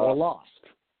Baltimore lost.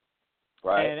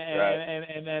 Right.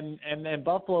 And then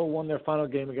Buffalo won their final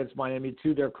game against Miami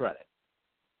to their credit.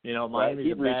 You know,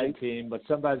 Miami's a bad team, but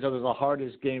sometimes those are the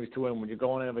hardest games to win when you're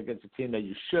going up against a team that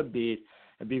you should beat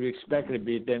and be expected to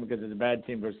beat them because it's a bad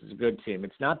team versus a good team.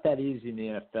 It's not that easy in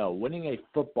the NFL. Winning a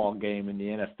football game in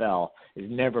the NFL is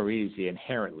never easy,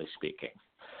 inherently speaking.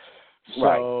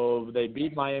 So they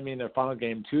beat Miami in their final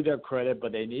game to their credit,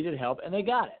 but they needed help, and they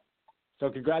got it. So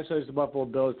congratulations to Buffalo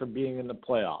Bills for being in the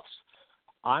playoffs.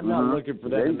 I'm not looking for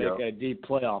them to make a deep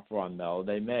playoff run, though.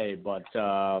 They may, but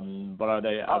are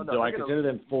they? Do I consider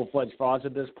them full-fledged frauds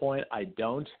at this point? I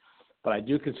don't, but I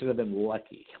do consider them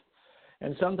lucky.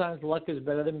 And sometimes luck is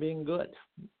better than being good.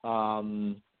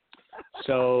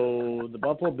 So the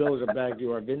Buffalo Bills are back.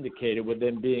 You are vindicated with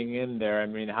them being in there. I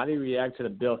mean, how do you react to the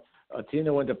Bills? A team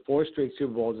that went to 4 straight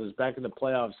Super Bowls is back in the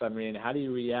playoffs. I mean, how do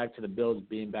you react to the Bills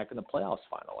being back in the playoffs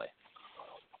finally?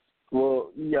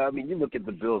 Well, yeah, I mean, you look at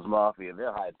the Bills Mafia,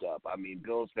 they're hyped up. I mean,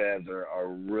 Bills fans are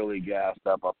really gassed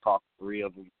up. I've talked to 3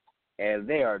 of them, and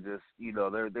they are just, you know,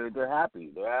 they're happy.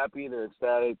 They're happy, they're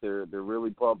ecstatic, they're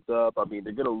really pumped up. I mean,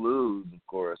 they're going to lose, of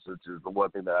course, which is the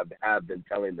one thing that I have been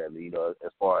telling them, you know,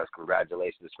 as far as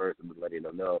congratulations first and letting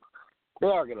them know. They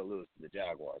are going to lose to the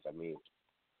Jaguars. I mean,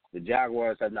 the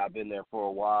Jaguars have not been there for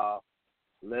a while.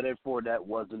 Leonard Fournette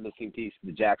was the missing piece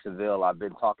to Jacksonville. I've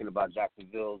been talking about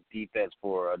Jacksonville's defense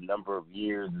for a number of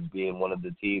years as being one of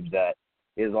the teams that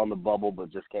is on the bubble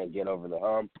but just can't get over the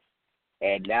hump.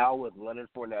 And now with Leonard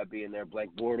Fournette being there,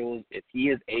 Blake Bortles, if he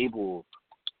is able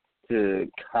to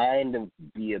kind of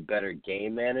be a better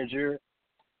game manager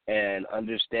and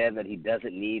understand that he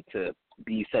doesn't need to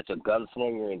be such a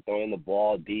gunslinger and throwing the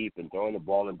ball deep and throwing the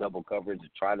ball in double coverage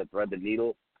and trying to thread the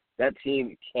needle, that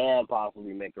team can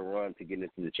possibly make a run to get into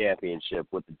the championship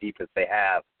with the defense they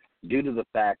have due to the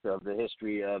fact of the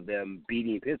history of them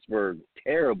beating Pittsburgh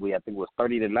terribly. I think it was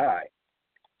 30-9.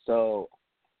 So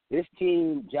this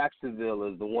team, Jacksonville,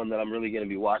 is the one that I'm really going to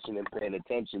be watching and paying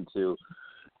attention to.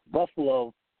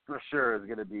 Buffalo, for sure, is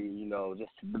going to be, you know,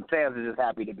 just the fans are just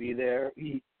happy to be there.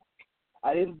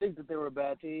 I didn't think that they were a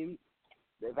bad team.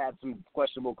 They've had some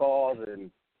questionable calls and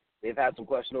they've had some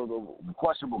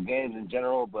questionable games in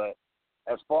general, but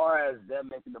as far as them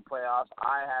making the playoffs,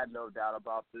 I had no doubt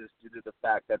about this due to the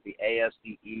fact that the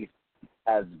AFC East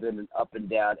has been an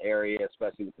up-and-down area,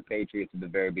 especially with the Patriots at the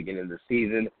very beginning of the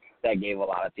season. That gave a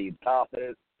lot of teams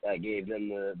confidence. That gave them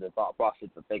the thought process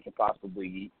that they could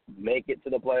possibly make it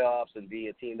to the playoffs and be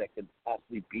a team that could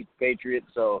possibly beat the Patriots.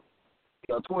 So,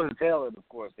 you know, towards the tail end, of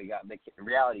course,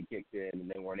 reality kicked in,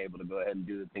 and they weren't able to go ahead and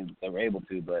do the things that they were able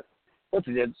to. But once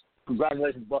again,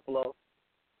 congratulations, Buffalo.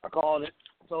 I called it.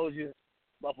 I told you.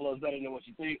 Buffalo's better than what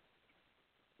you think.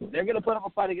 They're going to put up a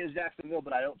fight against Jacksonville,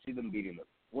 but I don't see them beating them.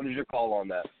 What is your call on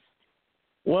that?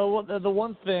 Well, the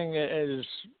one thing is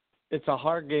it's a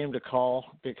hard game to call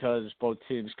because both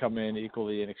teams come in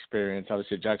equally inexperienced.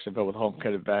 Obviously, Jacksonville with home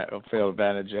field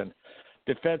advantage, and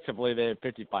defensively they had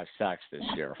 55 sacks this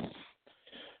year.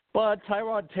 But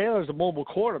Tyrod Taylor's a mobile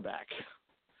quarterback.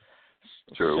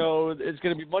 True. So it's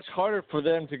going to be much harder for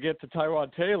them to get to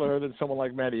Tyrod Taylor than someone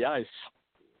like Matty Ice,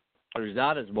 who's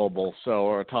not as mobile,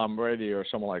 or Tom Brady or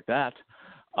someone like that.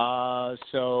 But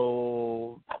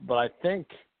I think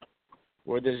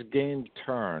where this game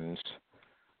turns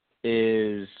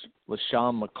is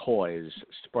LaShawn McCoy's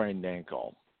sprained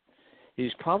ankle.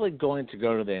 He's probably going to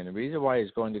go today, and the reason why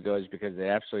he's going to go is because they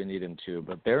absolutely need him to,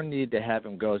 but their need to have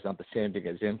him go is not the same thing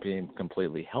as him being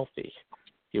completely healthy.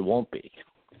 He won't be.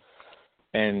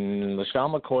 And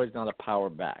LaShawn McCoy is not a power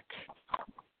back.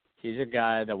 He's a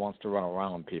guy that wants to run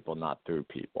around people, not through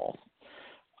people.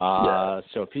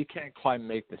 So if he can't quite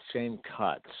make the same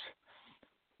cuts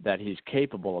that he's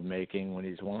capable of making when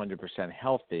he's 100%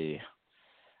 healthy,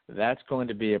 that's going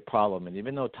to be a problem. And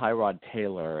even though Tyrod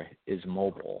Taylor is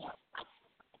mobile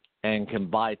and can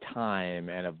buy time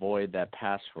and avoid that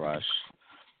pass rush,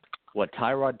 what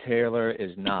Tyrod Taylor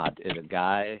is not is a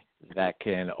guy that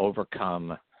can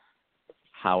overcome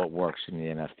how it works in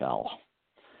the NFL.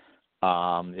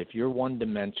 If you're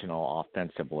one-dimensional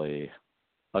offensively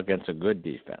against a good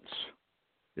defense,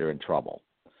 you're in trouble.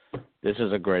 This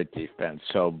is a great defense.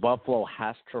 So Buffalo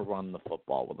has to run the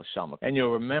football with LaShawn McCoy. And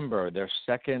you'll remember their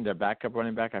backup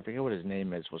running back, I forget what his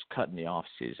name is, was cut in the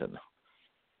offseason.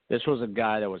 This was a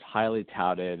guy that was highly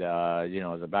touted,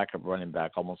 as a backup running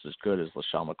back, almost as good as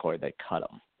LaShawn McCoy. They cut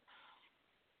him,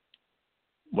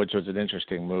 which was an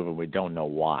interesting move, and we don't know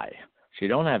why. So you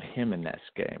don't have him in this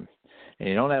game, and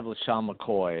you don't have LaShawn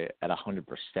McCoy at 100%.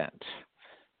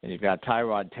 and you've got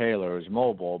Tyrod Taylor who's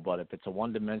mobile, but if it's a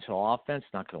one-dimensional offense,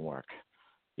 it's not going to work.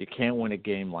 You can't win a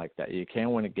game like that. You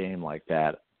can't win a game like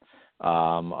that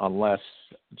unless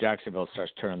Jacksonville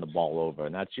starts turning the ball over.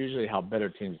 And that's usually how better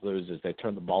teams lose is they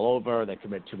turn the ball over, they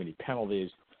commit too many penalties,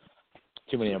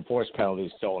 too many enforced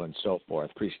penalties, so on and so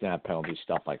forth, pre-snap penalties,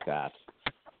 stuff like that.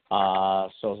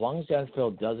 So as long as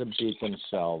Jacksonville doesn't beat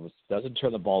themselves, doesn't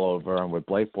turn the ball over, and with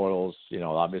Blake Bortles,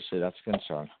 obviously that's a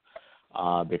concern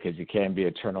because he can be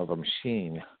a turnover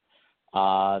machine.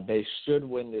 They should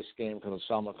win this game because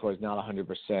Osama Core is not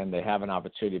 100%. They have an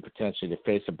opportunity potentially to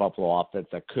face a Buffalo offense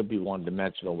that could be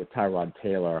one-dimensional with Tyrod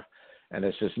Taylor, and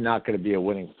it's just not going to be a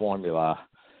winning formula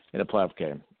in a playoff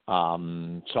game.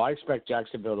 So I expect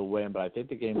Jacksonville to win, but I think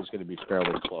the game is going to be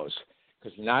fairly close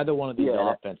because neither one of these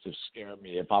offenses scare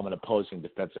me if I'm an opposing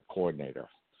defensive coordinator.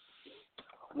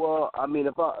 Well, I mean,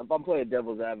 if I'm playing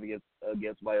devil's advocate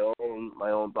against my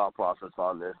own thought process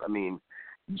on this, I mean,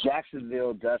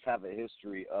 Jacksonville does have a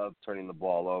history of turning the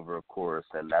ball over, of course,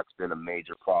 and that's been a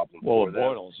major problem for them.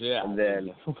 Bortles, yeah.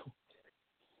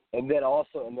 And then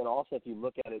also, if you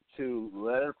look at it too,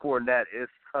 Leonard Fournette is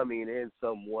coming in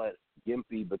somewhat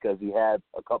gimpy because he had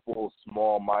a couple of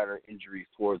small minor injuries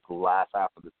towards the last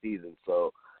half of the season.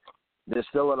 So there's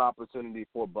still an opportunity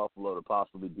for Buffalo to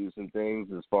possibly do some things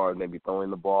as far as maybe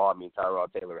throwing the ball. I mean,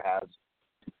 Tyrod Taylor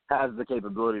has the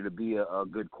capability to be a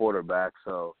good quarterback.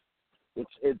 So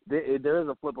there is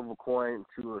a flip of a coin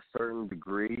to a certain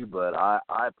degree, but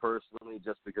I personally,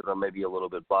 just because I'm maybe a little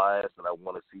bit biased and I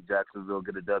want to see Jacksonville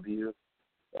get a W,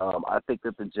 I think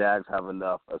that the Jags have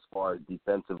enough as far as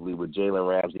defensively with Jalen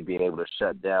Ramsey being able to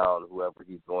shut down whoever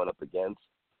he's going up against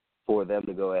for them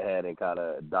to go ahead and kind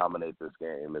of dominate this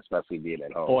game, especially being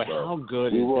at home. Boy, how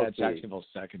good is that Jacksonville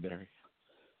secondary?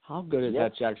 How good is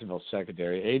that Jacksonville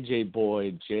secondary? A.J.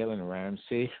 Boyd, Jalen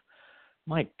Ramsey.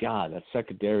 My God, that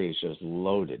secondary is just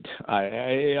loaded.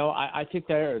 I think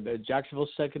the Jacksonville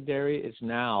secondary is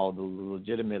now the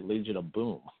legitimate Legion of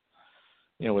Boom.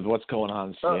 With what's going on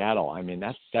in Seattle, I mean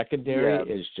that secondary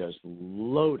is just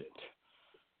loaded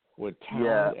with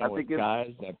talent and with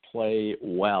guys that play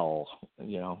well.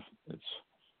 It's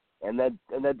and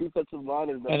that defensive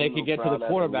line is. And they can get to the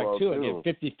quarterback too and get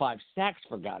 55 sacks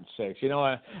for God's sakes. And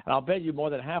I'll bet you more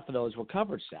than half of those were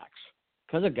covered sacks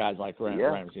because of guys like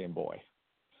Ramsey and Boyd.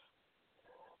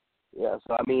 Yeah,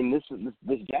 so I mean,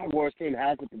 this Jaguars team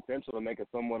has the potential to make it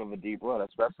somewhat of a deep run,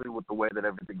 especially with the way that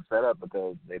everything's set up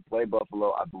because they play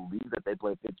Buffalo. I believe that they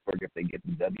play Pittsburgh if they get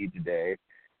the W today,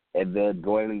 and then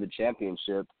going into the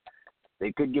championship,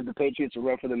 they could give the Patriots a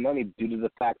run for their money due to the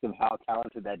fact of how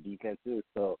talented that defense is.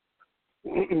 So,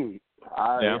 I'm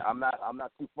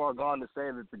not too far gone to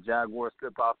say that the Jaguars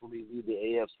could possibly be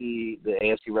the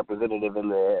AFC representative in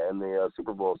the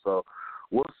Super Bowl. So.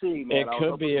 We'll see, man. It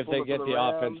could be if they get the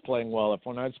offense playing well. If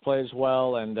Fournette plays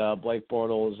well and Blake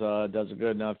Bortles does a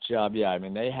good enough job, I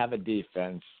mean, they have a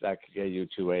defense that could get you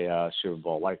to a Super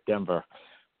Bowl like Denver.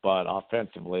 But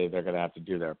offensively, they're going to have to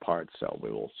do their part, so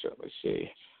we will certainly see.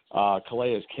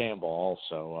 Calais Campbell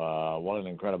also, what an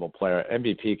incredible player.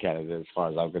 MVP candidate as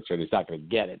far as I'm concerned. He's not going to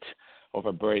get it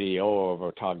over Brady or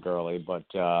over Todd Gurley, but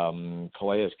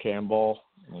Calais Campbell,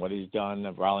 what he's done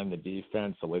of rallying the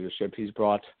defense, the leadership he's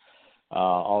brought,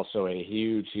 also a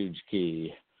huge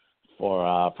key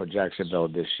for Jacksonville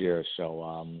this year.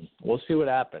 So we'll see what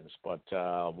happens. But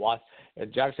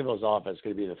Jacksonville's offense is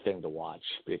going to be the thing to watch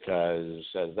because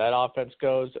as that offense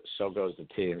goes, so goes the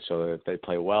team. So if they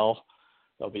play well,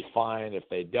 they'll be fine. If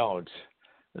they don't,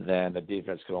 then the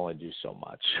defense can only do so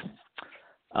much.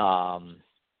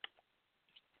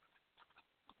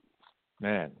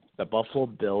 Man, the Buffalo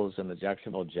Bills and the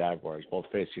Jacksonville Jaguars both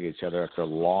facing each other after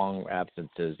long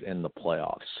absences in the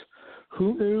playoffs.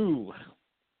 Who knew?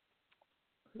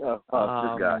 This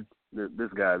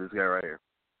guy right here.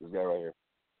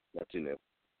 That's who knew.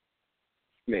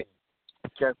 Me.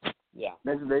 Okay. Yeah.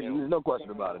 There's no question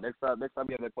about it. Next time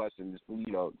you have a question, just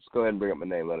go ahead and bring up my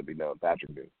name. Let it be known.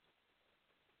 Patrick Duhaney.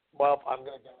 Well, I'm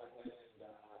going to go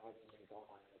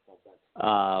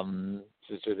ahead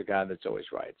since you're the guy that's always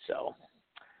right. So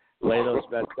lay those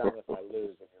bets down. If I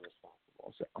lose, then you're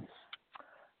responsible. So,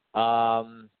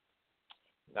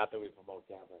 not that we promote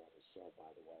gambling on this show,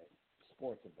 by the way.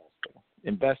 Sports investing.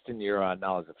 Invest in your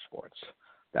knowledge of sports.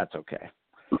 That's okay.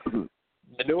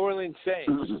 The New Orleans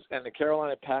Saints and the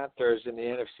Carolina Panthers in the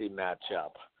NFC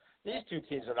matchup. These two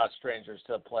teams are not strangers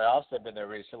to the playoffs. They've been there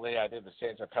recently. I think the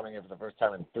Saints are coming in for the first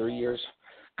time in 3 years.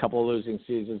 A couple of losing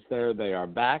seasons there. They are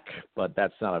back, but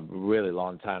that's not a really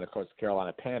long time. Of course, the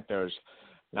Carolina Panthers,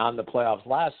 not in the playoffs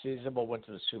last season, but went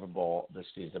to the Super Bowl the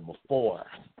season before.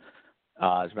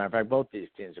 As a matter of fact, both these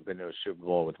teams have been to a Super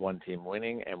Bowl with one team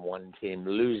winning and one team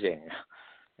losing.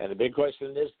 And the big question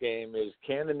in this game is,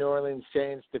 can the New Orleans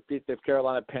Saints defeat the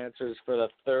Carolina Panthers for the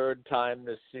third time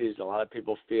this season? A lot of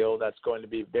people feel that's going to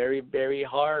be very, very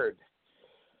hard,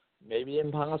 maybe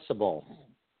impossible.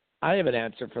 I have an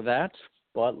answer for that,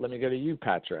 but let me go to you,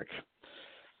 Patrick.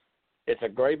 It's a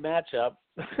great matchup.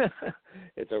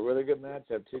 It's a really good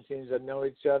matchup. Two teams that know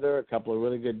each other, a couple of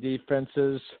really good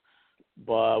defenses,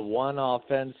 but one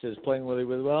offense is playing really,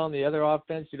 really well, and the other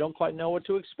offense, you don't quite know what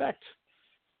to expect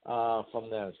from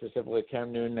them, specifically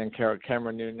Cameron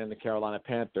Newton and the Carolina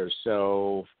Panthers.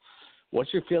 So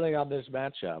what's your feeling on this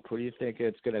matchup? Who do you think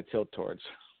it's going to tilt towards?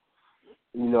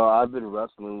 You know, I've been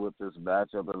wrestling with this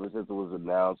matchup ever since it was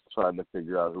announced, trying to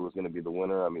figure out who was going to be the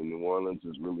winner. I mean, New Orleans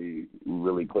is really,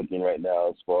 really clicking right now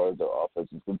as far as their offense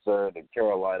is concerned. And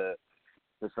Carolina,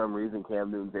 for some reason,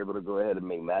 Cam Newton's able to go ahead and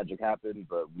make magic happen,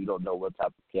 but we don't know what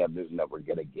type of Cam Newton that we're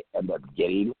going to end up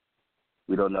getting.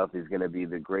 We don't know if he's going to be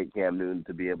the great Cam Newton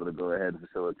to be able to go ahead and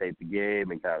facilitate the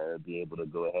game and kind of be able to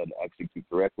go ahead and execute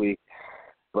correctly.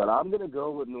 But I'm going to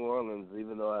go with New Orleans,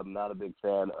 even though I'm not a big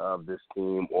fan of this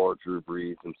team or Drew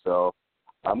Brees himself.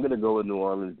 I'm going to go with New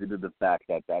Orleans due to the fact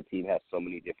that that team has so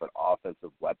many different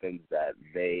offensive weapons that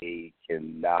they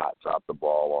cannot drop the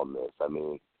ball on this. I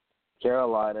mean,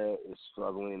 Carolina is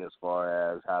struggling as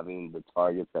far as having the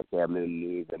targets that Cam Newton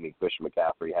needs. I mean, Christian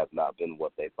McCaffrey has not been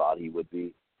what they thought he would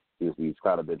be. He's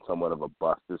kind of been somewhat of a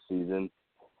bust this season.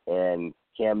 And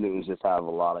Cam Newton's just have a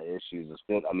lot of issues.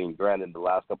 I mean, granted, the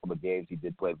last couple of games he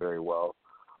did play very well,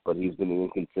 but he's been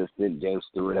inconsistent. James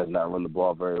Stewart has not run the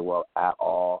ball very well at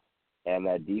all, and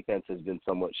that defense has been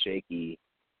somewhat shaky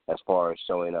as far as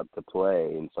showing up to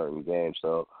play in certain games.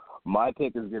 So my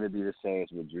pick is going to be the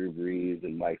Saints with Drew Brees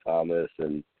and Mike Thomas,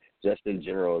 and just in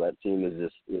general, that team is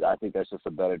just – I think that's just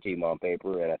a better team on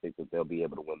paper, and I think that they'll be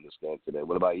able to win this game today.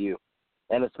 What about you?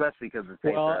 And especially because the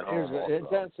Saints are at home.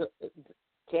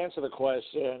 To answer the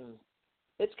question,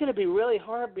 it's going to be really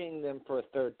hard being them for a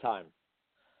third time.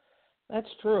 That's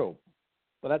true,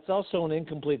 but that's also an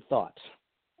incomplete thought.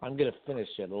 I'm going to finish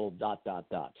it, a little ...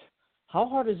 How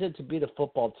hard is it to beat a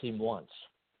football team once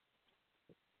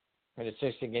in a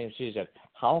 16-game season?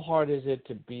 How hard is it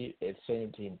to beat a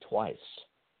same team twice,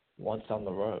 once on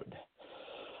the road?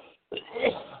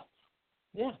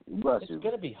 Yeah, it's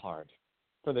going to be hard.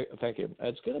 Thank you.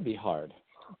 It's going to be hard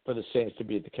for the Saints to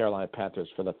beat the Carolina Panthers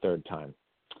for the third time.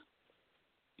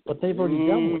 But they've already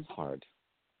done what's hard.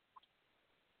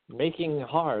 Making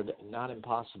hard, not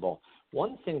impossible.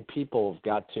 One thing people have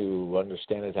got to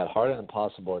understand is that hard and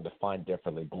impossible are defined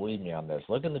differently. Believe me on this.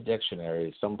 Look in the dictionary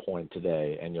at some point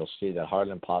today, and you'll see that hard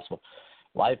and impossible.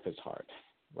 Life is hard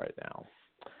right now.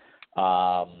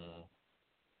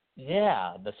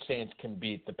 Yeah, the Saints can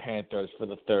beat the Panthers for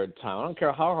the third time. I don't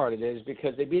care how hard it is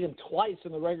because they beat them twice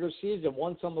in the regular season,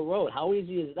 once on the road. How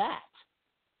easy is that?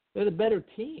 They're the better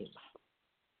team.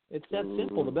 It's that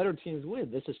simple. The better teams win.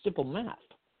 This is simple math.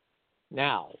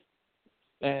 Now,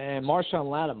 and Marshawn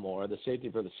Lattimore, the safety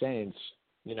for the Saints,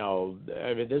 you know,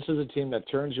 I mean, this is a team that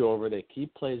turns you over. They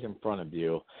keep plays in front of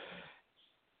you.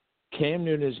 Cam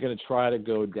Newton is going to try to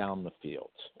go down the field.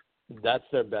 That's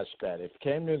their best bet. If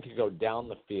Cam Newton can go down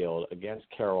the field against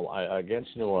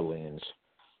New Orleans,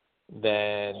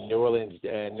 then New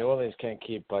Orleans can't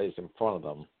keep plays in front of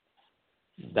them.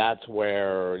 That's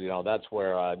where New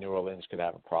Orleans could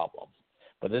have a problem.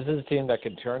 But this is a team that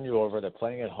can turn you over. They're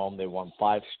playing at home. They won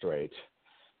 5 straight.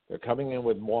 They're coming in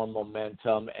with more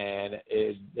momentum, and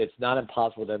it's not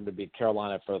impossible for them to beat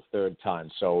Carolina for a third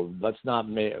time. So let's not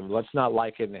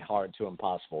liken it hard to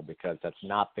impossible because that's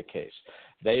not the case.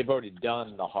 They've already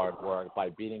done the hard work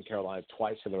by beating Carolina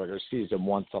twice in the regular season,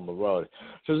 once on the road.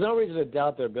 So there's no reason to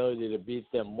doubt their ability to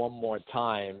beat them one more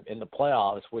time in the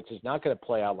playoffs, which is not going to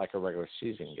play out like a regular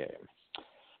season game.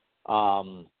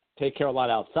 Take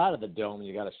Carolina outside of the dome,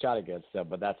 you got a shot against them,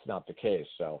 but that's not the case.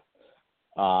 So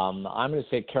I'm going to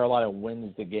say Carolina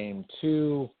wins the game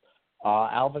too.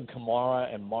 Alvin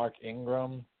Kamara and Mark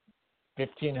Ingram,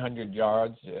 1,500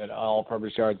 yards and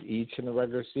all-purpose yards each in the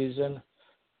regular season.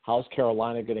 How's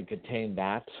Carolina going to contain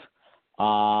that?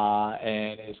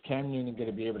 And is Cam Newton going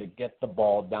to be able to get the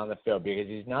ball down the field? Because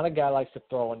he's not a guy who likes to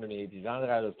throw underneath. He's not a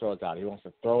guy that throws out. He wants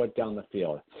to throw it down the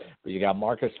field. But you got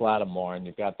Marcus Lattimore, and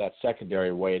you've got that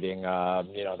secondary waiting,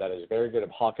 that is very good at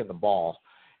hawking the ball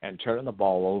and turning the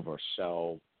ball over.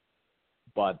 So,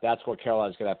 but that's what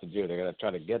Carolina's going to have to do. They're going to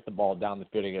try to get the ball down the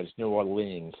field against New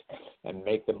Orleans and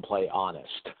make them play honest,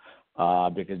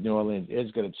 because New Orleans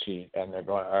is going to cheat, and they're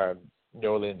going to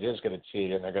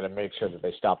cheat, and they're going to make sure that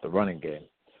they stop the running game.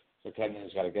 So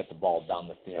Kenyan's got to get the ball down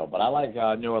the field. But I like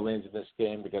New Orleans in this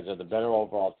game because they're the better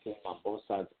overall team on both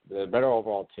sides. They're the better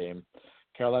overall team.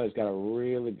 Carolina's got a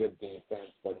really good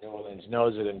defense, but New Orleans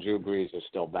knows it, and Drew Brees is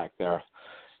still back there.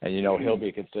 And, you know, he'll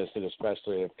be consistent,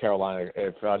 especially if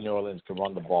New Orleans can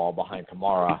run the ball behind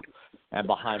Kamara and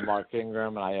behind Mark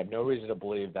Ingram. And I have no reason to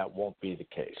believe that won't be the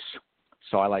case.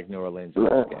 So I like New Orleans in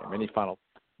this game. Any final?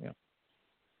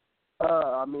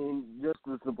 I mean, just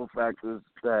the simple fact is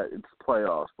that it's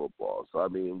playoffs football. So, I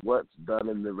mean, what's done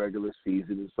in the regular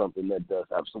season is something that does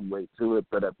have some weight to it.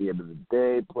 But at the end of the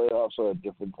day, playoffs are a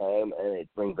different time, and it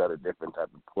brings out a different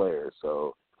type of player.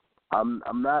 So, I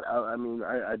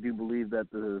do believe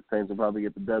that the Saints will probably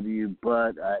get the W,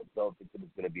 but I don't think that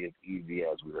it's going to be as easy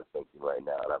as we are thinking right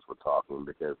now. That's what we're talking,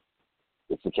 because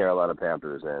it's the Carolina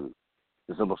Panthers, and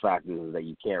the simple fact is that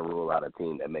you can't rule out a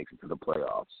team that makes it to the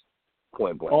playoffs.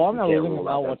 Point blank. Oh, I'm not ruling them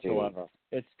out whatsoever.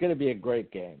 It's going to be a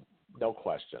great game, no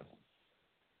question.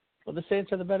 Well, the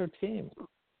Saints are the better team.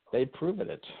 They've proven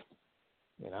it,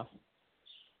 you know?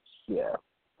 Yeah.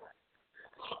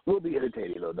 We'll be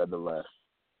entertaining, though, nonetheless.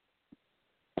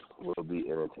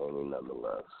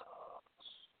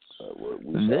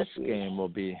 This game will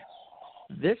be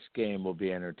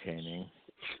entertaining.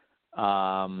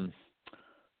 But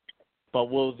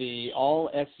will the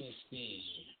all-SEC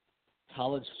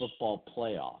college football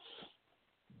playoff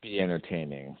be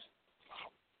entertaining?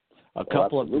 A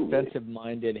couple of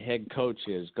defensive-minded head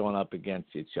coaches going up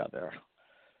against each other.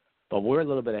 But we're a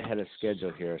little bit ahead of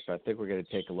schedule here, so I think we're going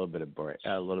to take a little bit of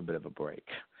a break.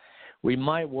 We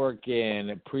might work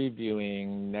in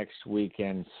previewing next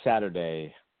weekend,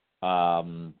 Saturday,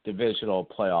 divisional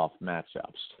playoff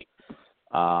matchups.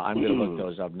 I'm going to look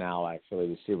those up now, actually,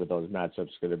 to see what those matchups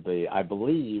are going to be. I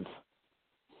believe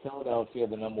Philadelphia,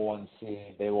 the number 1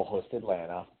 seed, they will host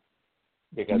Atlanta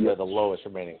because they're the lowest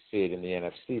remaining seed in the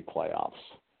NFC playoffs.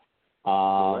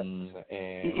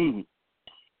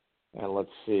 And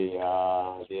let's see,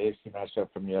 the AC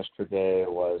matchup from yesterday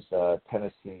was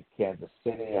Tennessee, Kansas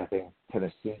City. I think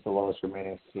Tennessee's the lowest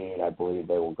remaining seed. I believe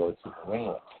they will go to New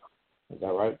England. Is that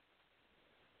right?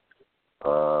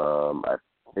 I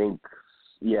think,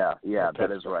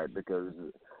 that is right, because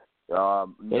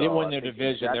they didn't win their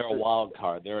division. They're a wild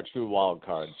card. They're a true wild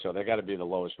card, so they got to be the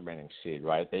lowest remaining seed,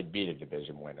 right? They beat a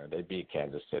division winner. They beat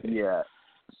Kansas City. Yeah.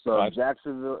 So right?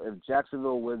 If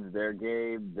Jacksonville wins their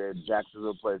game, then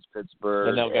Jacksonville plays Pittsburgh.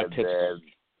 Then they'll get Pittsburgh.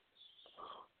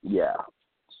 Yeah.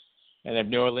 And if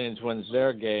New Orleans wins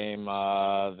their game,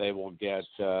 they will get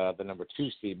the number 2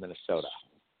 seed, Minnesota.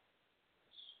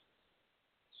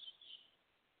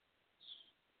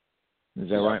 Is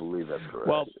that right? I believe that's correct.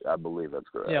 Well, I believe that's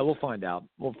correct. Yeah, we'll find out.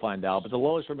 But the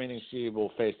lowest remaining seed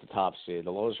will face the top seed.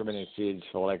 The lowest remaining seeds,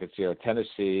 from what I can see, are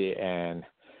Tennessee and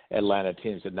Atlanta,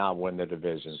 teams that not win their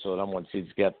division. So the number 1 seeds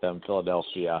get them,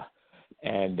 Philadelphia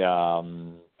and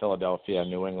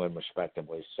New England,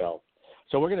 respectively. So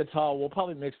we're going to talk. We'll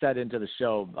probably mix that into the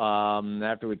show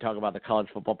after we talk about the college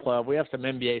football playoff. We have some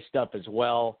NBA stuff as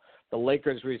well. The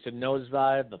Lakers' recent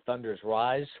nosedive, the Thunder's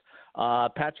rise.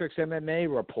 Patrick's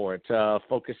MMA report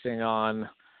focusing on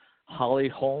Holly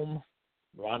Holm,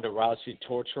 Ronda Rousey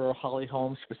torturer Holly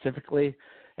Holm specifically,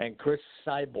 and Cris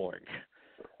Cyborg.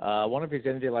 I wonder if he's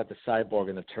anything like the Cyborg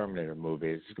in the Terminator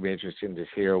movies. It's going to be interesting to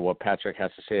hear what Patrick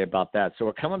has to say about that. So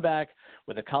we're coming back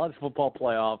with the college football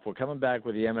playoff. We're coming back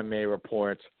with the MMA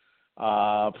report.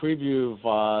 Preview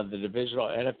of the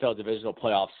NFL divisional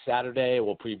playoff Saturday.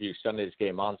 We'll preview Sunday's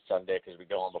game on Sunday because we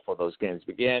go on before those games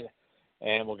begin.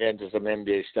 And we'll get into some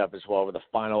NBA stuff as well with the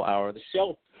final hour of the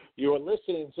show. You are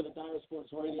listening to the Diehard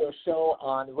Sports Radio Show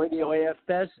on Radio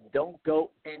AFS. Don't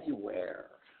go anywhere.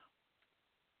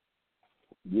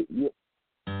 Yeah.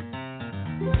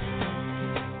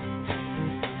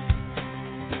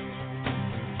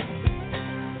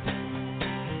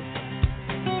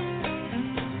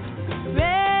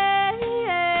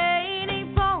 Rain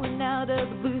ain't falling out of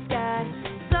the blue sky.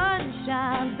 Sun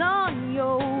shines on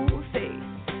your face.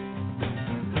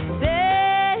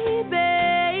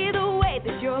 Baby, the way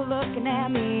that you're looking at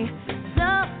me,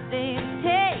 something's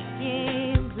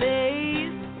taking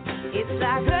place. It's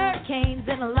like hurricanes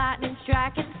and a lightning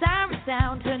striking, siren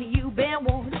sound, honey, you've been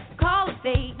warned. Call it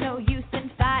fate, no use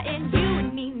in fighting. You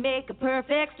and me make a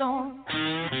perfect storm. I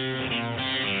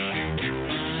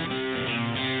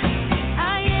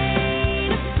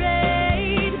ain't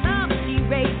afraid, mama, she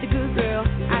raised a good girl.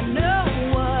 I know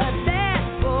what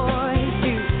bad boys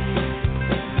do.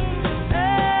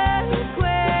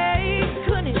 Earthquake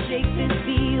couldn't shake this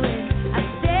feeling. I'm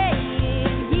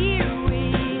staying here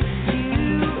with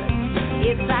you.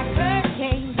 It's like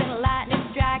hurricanes and a lightning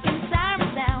striking,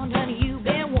 siren sound, honey, you've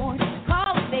been warned.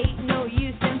 Call it fate, no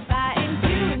use in fighting.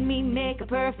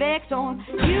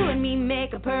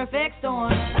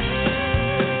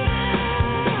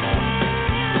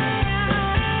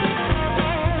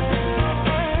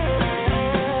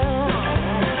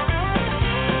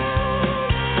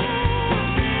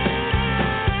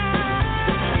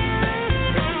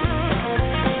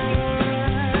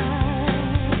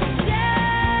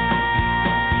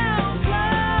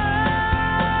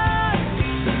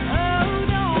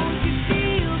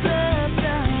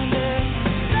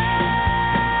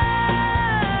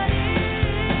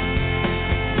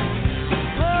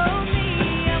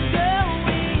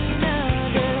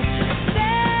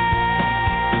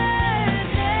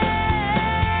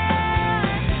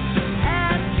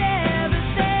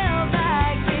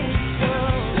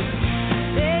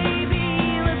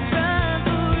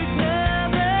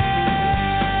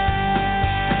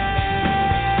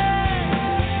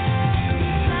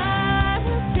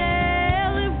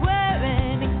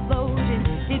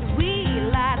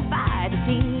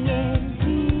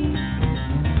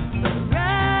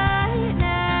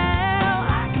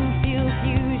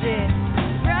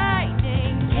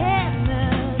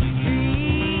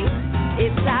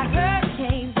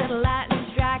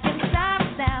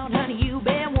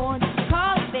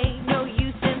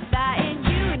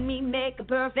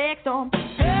 perfect storm.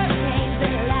 Hurricanes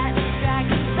and lightning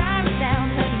striking, sirens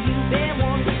sound, honey, you've been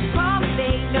warned. Promise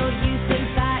ain't no use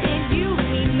in fighting, you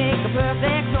and me make a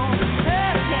perfect storm.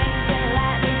 Hurricanes and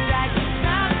lightning striking,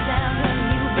 sirens sound, honey,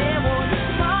 you've been warned.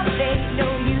 Promise ain't no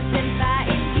use in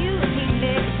fighting, you and me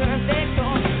make a perfect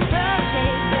storm.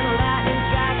 Hurricanes and lightning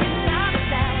striking, sirens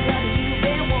sound, honey, you've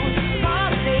been warned.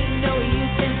 Promise ain't no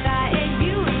use in fighting,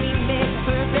 you and me make a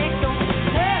perfect storm.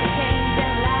 Hurricanes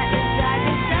and lightning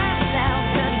striking, sirens sound,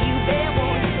 honey, you've been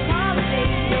warned. Promise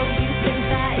ain't no use in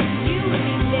fighting, you and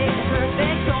me make a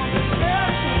perfect storm.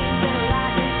 Hurricanes and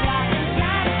lightning striking,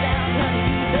 sirens sound,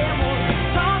 honey, you've been warned.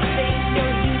 Promise ain't no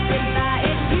use in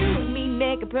fighting, you and me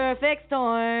make a perfect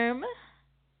storm.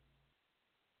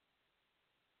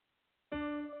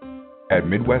 At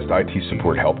Midwest IT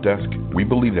Support Help Desk, we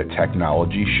believe that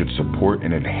technology should support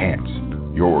and enhance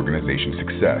your organization's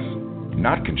success,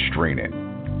 not constrain it.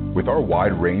 With our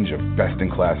wide range of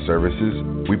best-in-class services,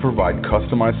 we provide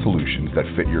customized solutions that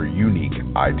fit your unique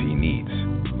IT needs.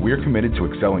 We are committed to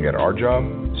excelling at our job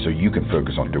so you can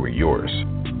focus on doing yours.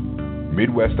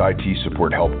 Midwest IT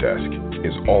Support Help Desk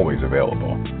is always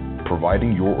available,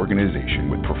 providing your organization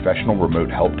with professional remote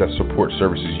help desk support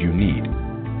services you need.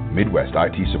 Midwest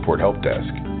IT Support Help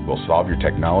Desk will solve your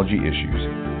technology issues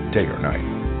day or night.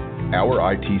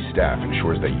 Our IT staff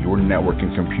ensures that your network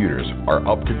and computers are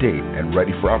up to date and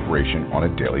ready for operation on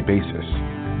a daily basis.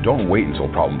 Don't wait until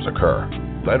problems occur.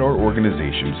 Let our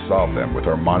organization solve them with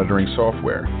our monitoring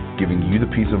software, giving you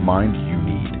the peace of mind you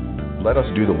need. Let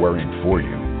us do the worrying for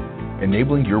you.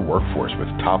 Enabling your workforce with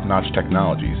top-notch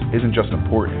technologies isn't just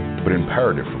important, but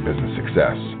imperative for business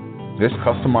success. This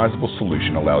customizable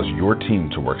solution allows your team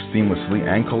to work seamlessly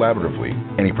and collaboratively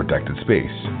in a protected space.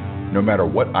 No matter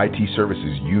what IT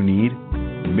services you need,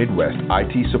 Midwest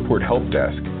IT Support Help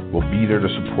Desk will be there to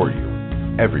support you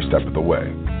every step of the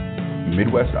way.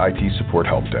 Midwest IT Support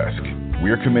Help Desk.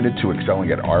 We are committed to excelling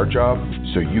at our job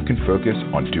so you can focus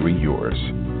on doing yours.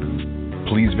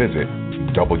 Please visit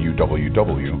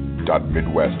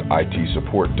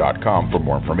www.midwestitsupport.com for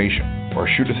more information, or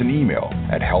shoot us an email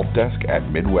at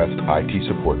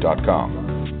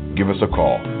helpdesk@midwestitsupport.com. Give us a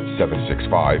call,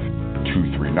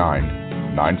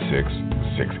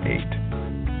 765-239-9668.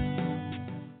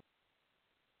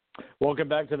 Welcome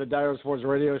back to the Diehard Sports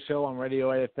Radio Show on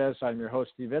Radio AFS. I'm your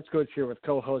host, Steve Itzkoch, here with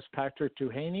co-host Patrick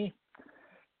Duhaney.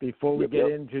 Before we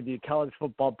get into the college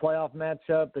football playoff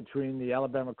matchup between the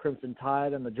Alabama Crimson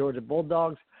Tide and the Georgia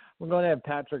Bulldogs, we're going to have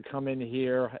Patrick come in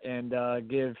here and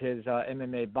give his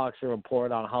MMA boxer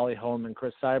report on Holly Holm and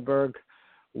Cris Cyborg.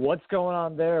 What's going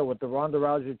on there with the Ronda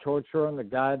Rousey torture and the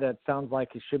guy that sounds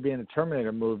like he should be in a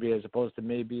Terminator movie as opposed to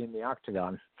maybe in the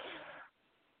Octagon?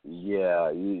 Yeah,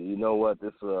 you know what?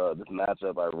 This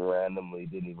matchup, I randomly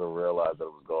didn't even realize that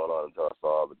it was going on until I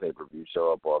saw the pay-per-view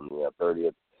show up on the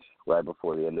 30th, right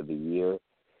before the end of the year.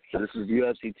 So this is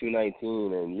UFC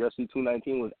 219, and UFC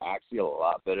 219 was actually a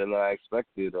lot better than I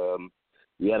expected.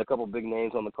 You had a couple big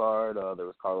names on the card. There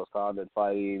was Carlos Condit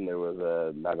fighting. There was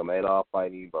Nurmagomedov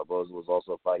fighting. Barboza was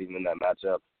also fighting in that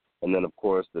matchup. And then, of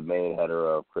course, the main header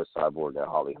of Cris Cyborg and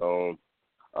Holly Holm.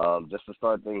 Just to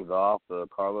start things off, the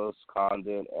Carlos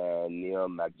Condit and Neil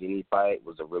McGinney fight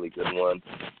was a really good one.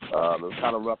 It was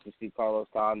kind of rough to see Carlos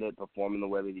Condit performing the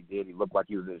way that he did. He looked like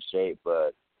he was in shape,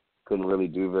 but couldn't really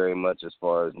do very much as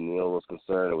far as Neil was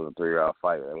concerned. It was a 3-round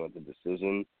fight. I went to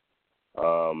decision.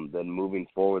 Then moving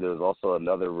forward, there was also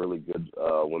another really good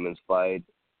women's fight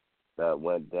that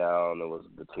went down. It was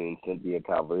between Cynthia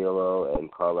Calvillo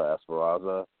and Carla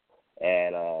Esparza.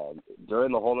 And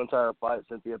during the whole entire fight,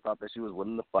 Cynthia thought that she was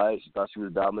winning the fight. She thought she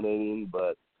was dominating,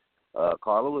 but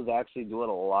Carla was actually doing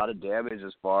a lot of damage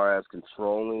as far as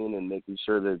controlling and making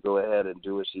sure to go ahead and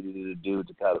do what she needed to do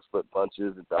to kind of split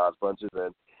punches and dodge punches.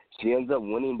 And she ends up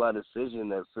winning by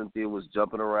decision as Cynthia was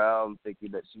jumping around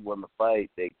thinking that she won the fight.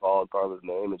 They called Carla's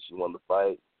name and she won the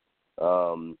fight.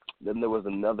 Then there was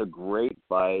another great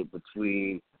fight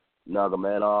between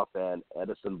Nurmagomedov and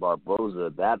Edson Barboza.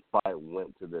 That fight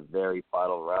went to the very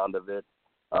final round of it.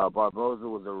 Barboza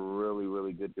was a really,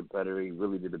 really good competitor. He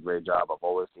really did a great job. I've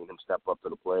always seen him step up to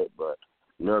the plate, but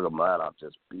Nurmagomedov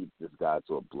just beat this guy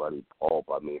to a bloody pulp.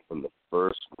 I mean, from the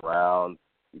first round,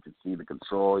 you could see the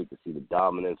control. You could see the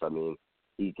dominance. I mean,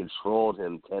 he controlled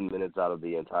him 10 minutes out of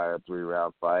the entire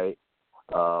 3-round fight.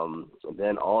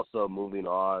 Then also moving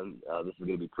on, this is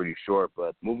going to be pretty short,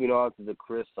 but moving on to the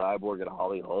Cris Cyborg and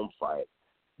Holly Holm fight.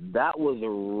 That was a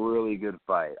really good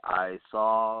fight. I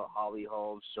saw Holly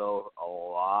Holm show a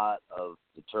lot of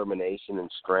determination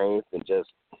and strength and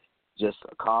just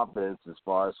confidence as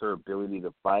far as her ability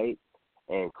to fight.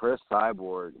 And Cris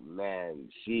Cyborg, man,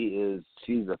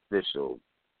 she's official.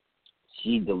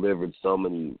 she delivered so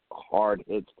many hard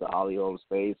hits to Holly Holm's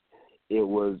face. It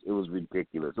was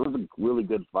ridiculous. It was a really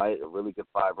good fight, a really good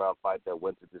 5-round fight that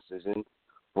went to decision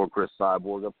for Cris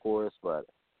Cyborg, of course, but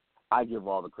I give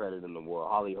all the credit in the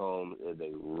world. Holly Holm is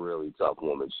a really tough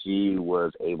woman. She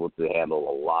was able to handle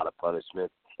a lot of punishment,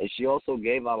 and she also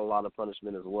gave out a lot of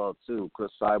punishment as well, too.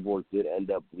 Cris Cyborg did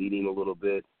end up bleeding a little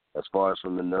bit as far as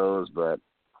from the nose, but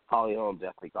Holly Holm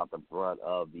definitely caught the brunt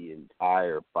of the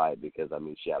entire fight because, I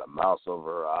mean, she had a mouse over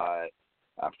her eye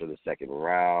after the second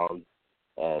round,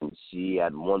 and she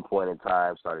at one point in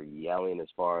time started yelling as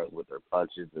far as with her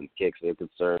punches and kicks are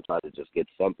concerned, trying to just get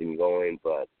something going.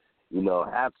 But, you know,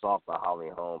 hats off to Holly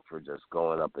Holm for just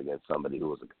going up against somebody who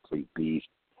was a complete beast.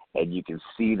 And you can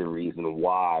see the reason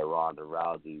why Ronda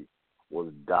Rousey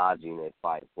was dodging a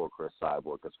fight for Cris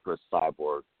Cyborg, because Cris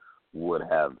Cyborg would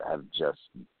have just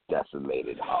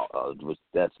decimated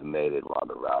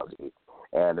Ronda Rousey.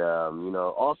 And, you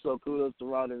know, also kudos to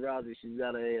Ronda Rousey. She's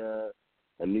got a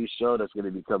new show that's going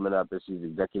to be coming up that she's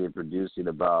executive producing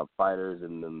about fighters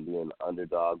and them being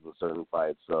underdogs in certain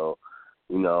fights. So,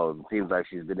 you know, it seems like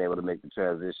she's been able to make the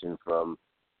transition from,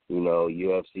 you know,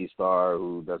 UFC star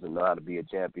who doesn't know how to be a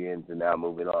champion to now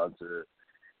moving on to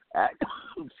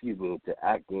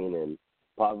acting and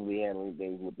possibly handling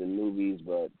things within movies.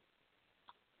 But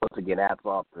once again, hats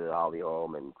off to Holly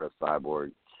Holm and Cris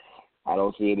Cyborg. I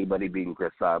don't see anybody beating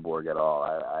Cris Cyborg at all.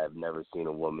 I've never seen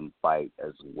a woman fight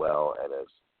as well and as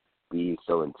be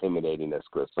so intimidating as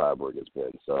Cris Cyborg has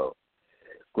been. So,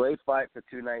 great fight for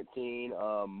 219.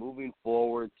 Moving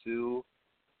forward to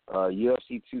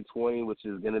UFC 220, which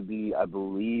is going to be, I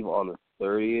believe, on the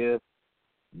 30th.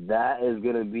 That is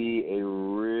going to be a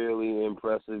really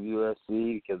impressive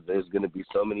UFC because there's going to be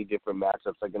so many different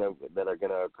matchups that are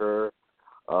going to occur.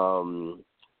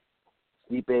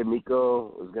 Stipe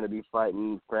Miko is going to be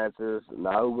fighting Francis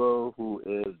Ngannou, who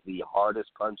is the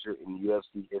hardest puncher in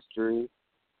UFC history.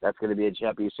 That's going to be a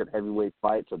championship heavyweight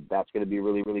fight, so that's going to be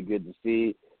really, really good to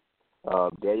see.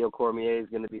 Daniel Cormier is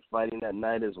going to be fighting that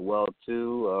night as well,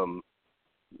 too.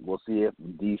 We'll see if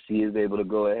DC is able to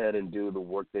go ahead and do the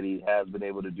work that he has been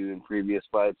able to do in previous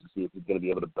fights to see if he's going to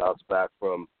be able to bounce back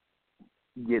from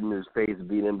getting his face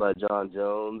beaten by John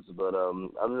Jones. But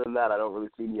other than that, I don't really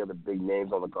see any other big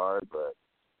names on the card. But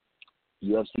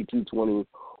UFC 220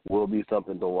 will be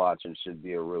something to watch and should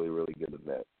be a really, really good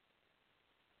event.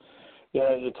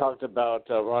 Yeah, you talked about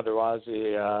Ronda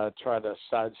Rousey trying to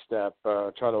sidestep,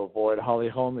 try to avoid Holly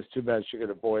Holm. It's too bad she could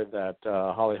avoid that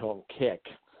Holly Holm kick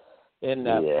in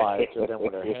that fight. And then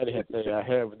when her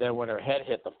head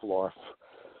hit the floor,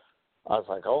 I was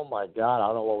like, oh my God, I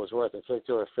don't know what was worse, the kick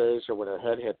to her face or when her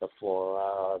head hit the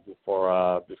floor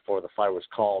before the fight was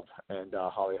called and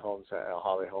Holly Holm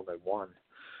had won.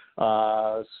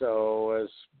 So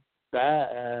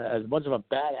as much of a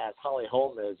badass Holly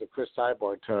Holm is, if Cris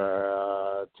Cyborg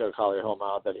took Holly Holm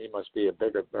out, then she must be a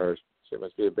bigger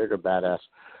badass.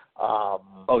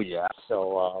 Oh yeah.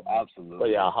 So absolutely. But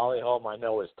yeah, Holly Holm I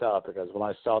know is tough because when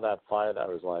I saw that fight, I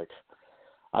was like,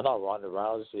 I thought Ronda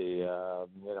Rousey,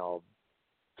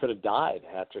 could have died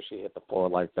after she hit the floor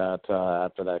like that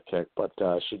after that kick, but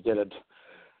she didn't.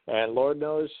 And Lord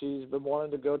knows she's been wanting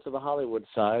to go to the Hollywood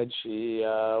side. She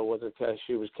was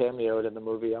cameoed in the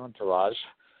movie Entourage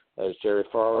as Jerry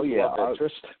Farrell's love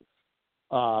interest.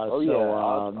 So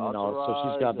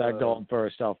she's got that going for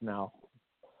herself now.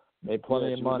 Made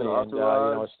plenty of money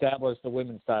and established the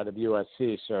women's side of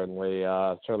UFC. Certainly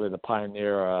the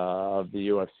pioneer of the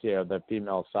UFC, or the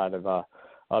female side of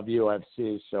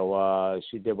UFC. So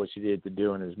she did what she needed to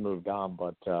do and has moved on,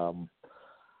 but.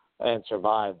 And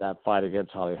survived that fight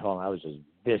against Holly Holm. I was just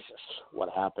vicious what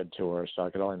happened to her, so I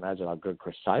can only imagine how good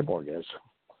Cris Cyborg is.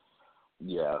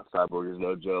 Yeah, Cyborg is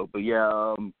no joke. But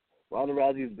yeah, Ronda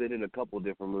Rousey's been in a couple of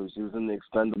different movies. She was in the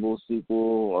Expendables sequel,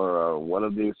 or one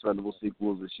of the Expendables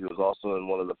sequels, and she was also in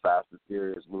one of the Fast and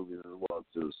Furious movies as well,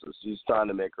 too. So she's trying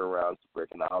to make her rounds to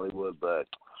break into Hollywood, but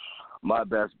my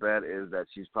best bet is that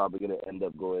she's probably going to end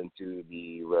up going to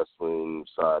the wrestling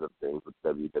side of things with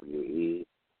WWE.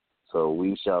 So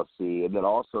we shall see. And then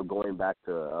also going back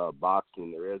to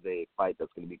boxing, there is a fight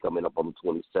that's going to be coming up on the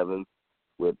 27th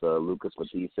with Lucas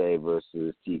Matisse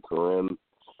versus T. Karim.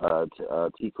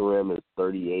 T. Karim is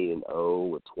 38-0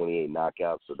 with 28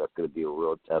 knockouts, so that's going to be a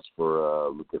real test for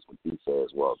Lucas Matisse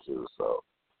as well, too. So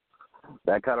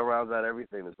that kind of rounds out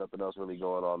everything. There's nothing else really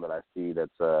going on that I see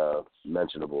that's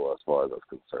mentionable as far as that's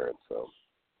concerned. So.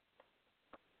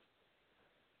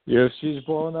 UFC's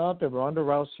blowing up, and Ronda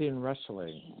Rousey in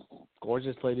wrestling.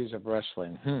 Gorgeous ladies of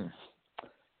wrestling.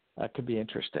 That could be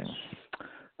interesting.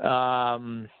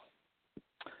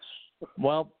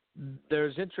 Well,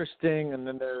 there's interesting, and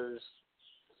then there's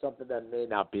something that may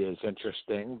not be as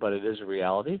interesting, but it is a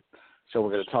reality. So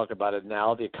we're going to talk about it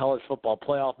now. The college football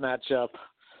playoff matchup,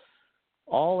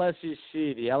 all SEC,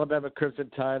 the Alabama Crimson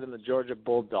Tide and the Georgia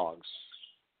Bulldogs.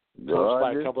 Coached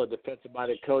by a couple of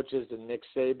defensive-minded coaches and Nick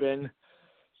Saban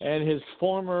and his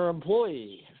former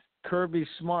employee, Kirby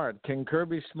Smart. Can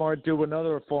Kirby Smart do what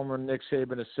another former Nick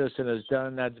Saban assistant has done,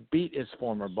 and that's beat his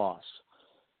former boss?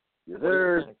 Yes,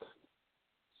 sir.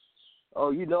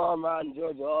 Oh, you know I'm riding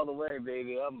Georgia all the way,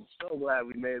 baby. I'm so glad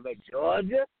we made it back.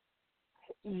 Georgia.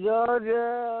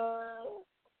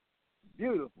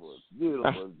 Beautiful.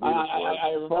 I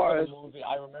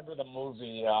remember the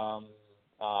movie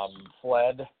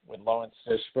Fled with Lawrence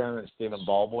Fishburne and Stephen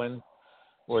Baldwin,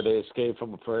 where they escape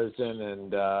from a prison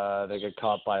and they get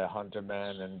caught by a hunter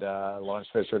man, and Lawrence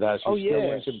Fishburne asks, still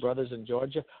lynching brothers in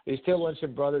Georgia? Are you still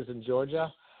lynching brothers in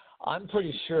Georgia? I'm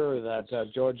pretty sure that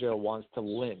Georgia wants to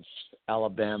lynch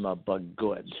Alabama, but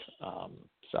good.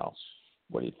 So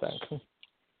what do you think?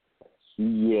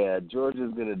 Yeah,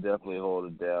 Georgia's going to definitely hold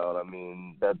it down. I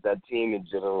mean, that team in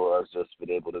general has just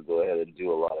been able to go ahead and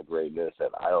do a lot of greatness,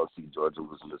 and I don't see Georgia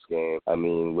losing this game. I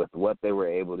mean, with what they were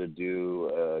able to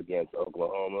do against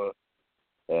Oklahoma,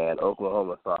 and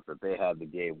Oklahoma thought that they had the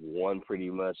game won pretty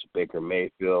much. Baker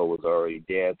Mayfield was already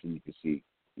dancing. You could see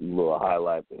a little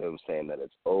highlight of him saying that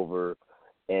it's over.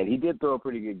 And he did throw a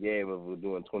pretty good game of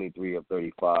doing 23 of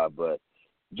 35, but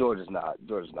Georgia's not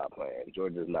playing.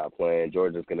 Georgia's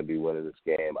going to be winning this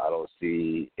game. I don't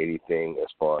see anything as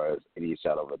far as any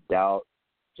shadow of a doubt.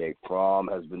 Jake Fromm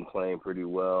has been playing pretty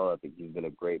well. I think he's been a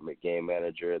great game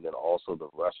manager. And then also the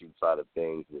rushing side of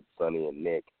things with Sonny and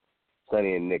Nick.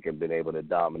 Sonny and Nick have been able to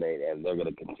dominate, and they're going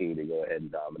to continue to go ahead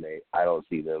and dominate. I don't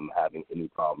see them having any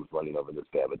problems running over this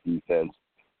Bama defense.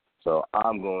 So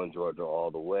I'm going Georgia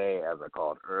all the way, as I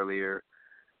called earlier.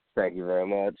 Thank you very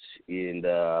much. And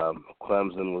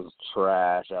Clemson was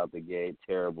trash out the gate.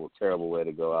 Terrible way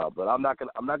to go out. But I'm not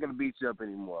gonna beat you up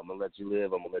anymore. I'm gonna let you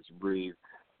live. I'm gonna let you breathe.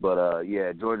 But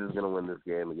yeah, Georgia's gonna win this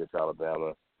game against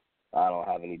Alabama. I don't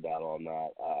have any doubt on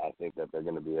that. I think that they're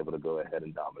gonna be able to go ahead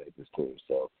and dominate this team.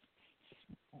 So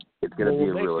it's gonna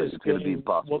be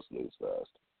possible snooze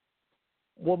fest.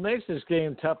 What makes this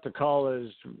game tough to call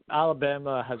is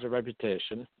Alabama has a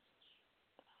reputation.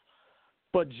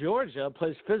 But Georgia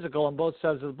plays physical on both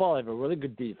sides of the ball. They have a really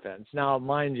good defense. Now,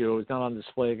 mind you, it was not on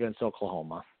display against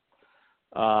Oklahoma.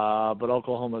 But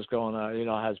Oklahoma's going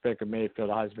has Baker Mayfield,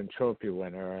 a Heisman Trophy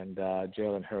winner, and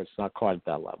Jalen Hurts not quite at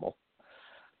that level.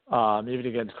 Even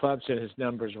against Clemson, his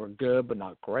numbers were good, but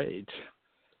not great.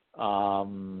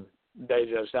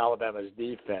 Alabama's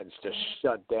defense just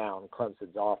shut down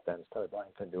Clemson's offense. Tony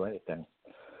Blank couldn't do anything.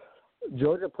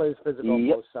 Georgia plays physical on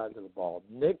both sides of the ball.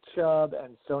 Nick Chubb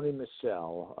and Sony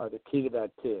Michel are the key to that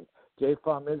team. Jay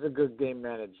Fromm is a good game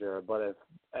manager, but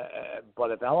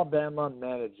if Alabama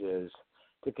manages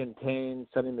to contain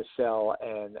Sony Michel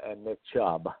and Nick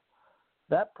Chubb,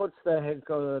 that puts the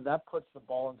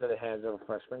ball into the hands of a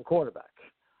freshman quarterback.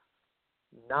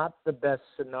 Not the best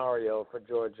scenario for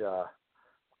Georgia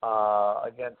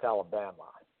against Alabama.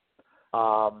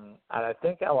 And I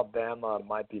think Alabama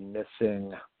might be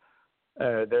missing.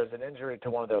 There's an injury to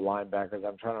one of their linebackers.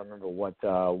 I'm trying to remember what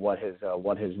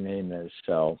his name is.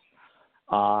 So,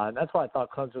 and that's why I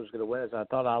thought Clemson was going to win. Is I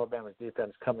thought Alabama's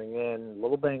defense coming in a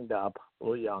little banged up, a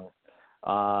little young.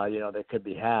 They could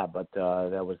be had, but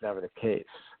that was never the case.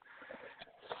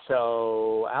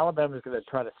 So Alabama's going to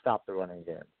try to stop the running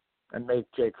game and make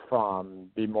Jake Fromm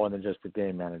be more than just a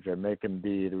game manager. Make him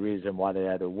be the reason why they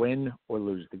either win or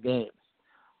lose the game.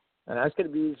 And that's going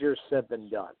to be easier said than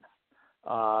done.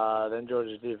 Then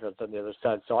Georgia's defense on the other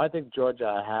side. So I think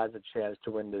Georgia has a chance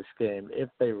to win this game if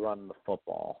they run the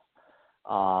football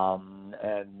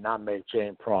and not make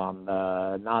Jake Fromm,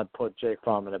 not put Jake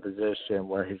Fromm in a position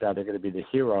where he's either going to be the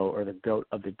hero or the GOAT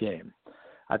of the game.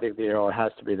 I think the hero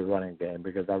has to be the running game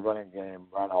because that running game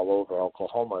ran all over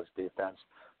Oklahoma's defense,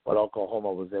 but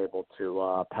Oklahoma was able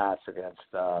to pass against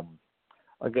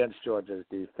Georgia's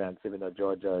defense, even though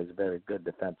Georgia is very good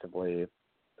defensively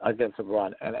against the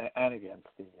run and against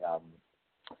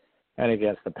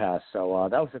the pass. So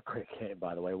that was a great game,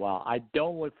 by the way. Wow, I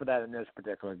don't look for that in this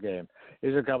particular game.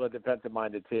 These are a couple of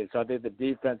defensive-minded teams. So I think the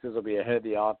defenses will be ahead of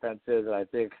the offenses, and I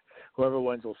think whoever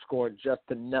wins will score just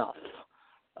enough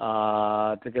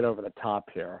to get over the top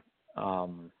here.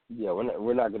 Yeah,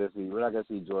 we're not going to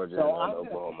see Georgia and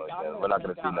Oklahoma again. We're not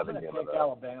going to see another game of that.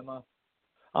 Alabama.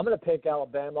 I'm going to pick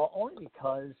Alabama only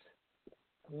because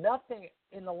nothing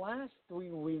in the last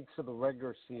 3 weeks of the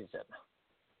regular season.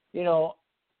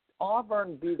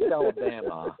 Auburn beats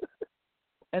Alabama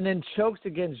and then chokes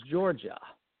against Georgia.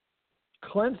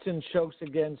 Clemson chokes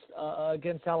against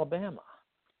Alabama.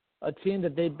 a team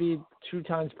that they beat 2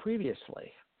 times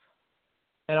previously.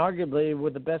 And arguably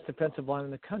with the best defensive line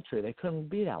in the country. They couldn't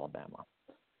beat Alabama.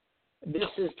 This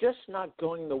is just not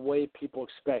going the way people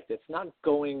expect. It's not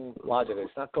going logically.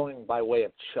 It's not going by way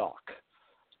of chalk.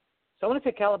 So I'm going to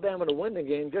pick Alabama to win the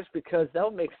game just because that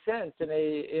would make sense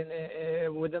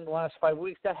within the last 5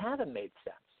 weeks that haven't made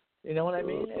sense. You know what I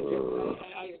mean?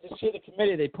 I just see the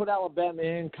committee. They put Alabama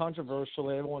in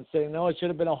controversially. Everyone's saying, no, it should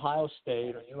have been Ohio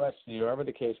State or USC or whatever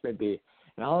the case may be.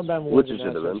 And Alabama wins the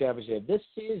national championship. This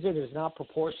season is not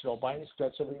proportional by any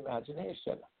stretch of the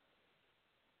imagination.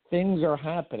 Things are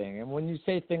happening. And when you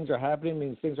say things are happening, it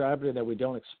means things are happening that we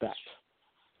don't expect.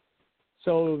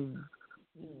 So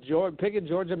picking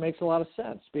Georgia makes a lot of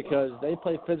sense because they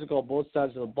play physical both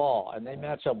sides of the ball, and they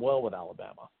match up well with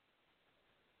Alabama.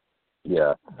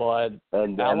 Yeah. But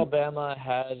Alabama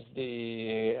has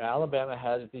the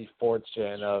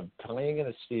fortune of playing in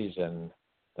a season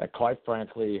that, quite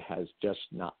frankly, has just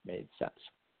not made sense.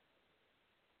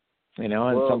 You know,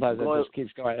 and sometimes it just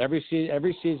keeps going. Every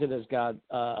season has got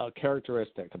a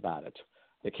characteristic about it.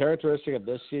 The characteristic of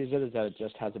this season is that it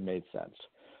just hasn't made sense,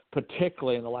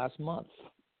 particularly in the last month.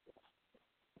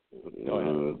 Go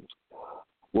ahead.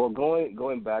 Well,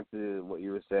 going back to what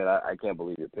you were saying, I can't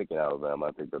believe you're picking Alabama.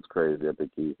 I think that's crazy. I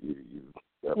think you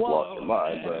lost your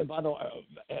mind. But by the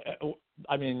way,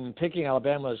 I mean, picking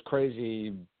Alabama is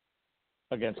crazy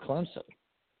against Clemson.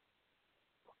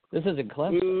 This isn't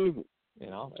Clemson. You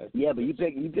know, but you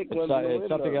pick Clemson.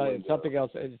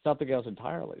 It's something else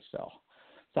entirely. So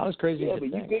it's not as crazy as you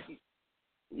think.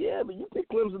 But you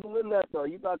picked Clemson to win that, though.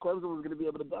 You thought Clemson was going to be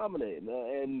able to dominate,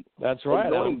 and that's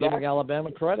right. I'm giving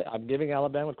Alabama credit.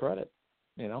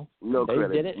 You know, they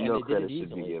did it, and they did it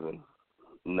easily. Given.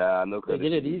 Nah, no credit. They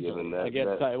did it easily.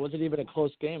 It wasn't even a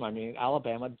close game. I mean,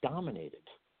 Alabama dominated.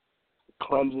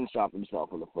 Clemson shot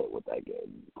himself in the foot with that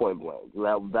game, point blank.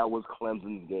 That was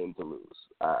Clemson's game to lose.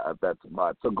 That's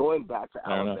mine. So going back to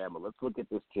Alabama, let's look at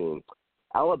this team.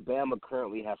 Alabama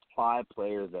currently has 5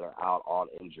 players that are out on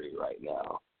injury right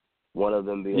now. One of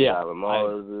them being Tyler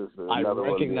Moses. I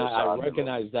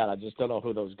recognize that. I just don't know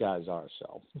who those guys are.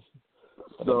 So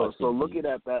looking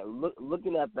at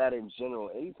that in general,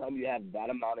 anytime you have that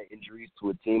amount of injuries to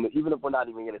a team, even if we're not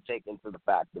even going to take into the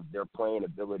fact of their playing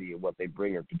ability and what they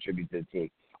bring or contribute to the team,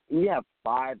 when you have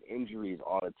 5 injuries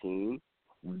on a team,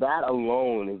 that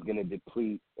alone is going to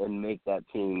deplete and make that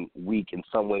team weak in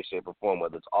some way, shape, or form,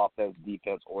 whether it's offense,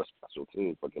 defense, or special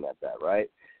teams, looking at that, right?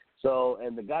 So,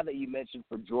 and the guy that you mentioned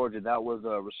for Georgia, that was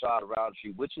Rashad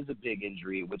Roundtree, which is a big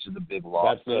injury, which is a big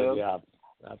loss.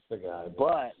 That's the guy.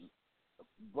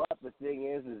 But the thing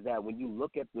is that when you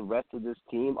look at the rest of this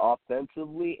team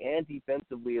offensively and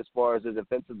defensively, as far as the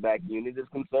defensive back unit is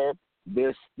concerned,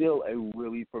 they're still a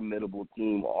really formidable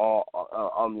team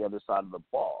on the other side of the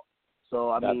ball. So,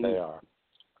 I mean, they are.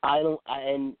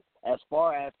 And as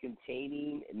far as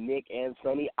containing Nick and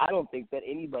Sonny, I don't think that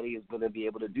anybody is going to be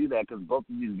able to do that because both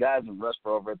of these guys have rushed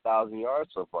for over 1,000 yards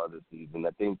so far this season.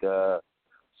 I think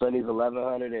Sonny's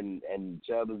 1,100 and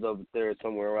Chubb is over there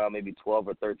somewhere around maybe 12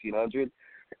 or 1,300.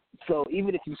 So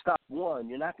even if you stop one,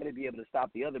 you're not going to be able to stop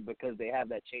the other because they have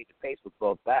that change of pace with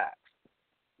both backs.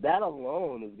 That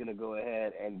alone is going to go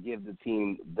ahead and give the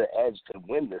team the edge to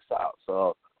win this out.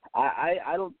 So I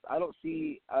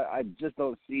just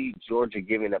don't see Georgia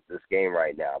giving up this game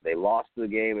right now. They lost the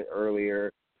game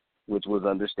earlier, which was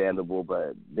understandable,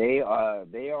 but they are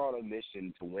on a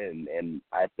mission to win, and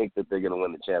I think that they're going to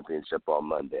win the championship on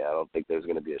Monday. I don't think there's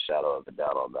going to be a shadow of a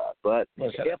doubt on that. But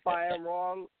if I am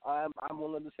wrong, I'm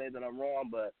willing to say that I'm wrong,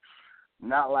 but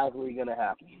not likely going to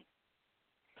happen.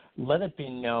 Let it be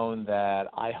known that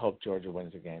I hope Georgia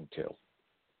wins the game too.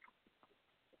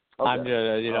 Okay.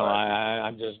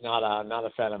 I'm just not a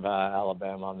fan of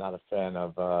Alabama. I'm not a fan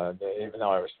of even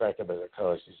though I respect him as a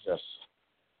coach, he's just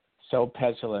so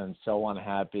petulant, so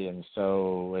unhappy, and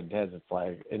so intense. It's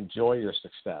like, enjoy your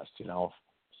success, you know.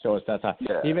 So it's that time.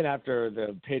 Yeah. Even after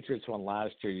the Patriots won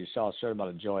last year, you saw a certain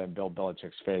amount of joy in Bill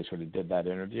Belichick's face when he did that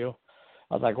interview.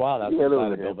 I was like, wow, that's the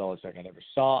side of Bill Belichick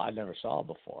I never saw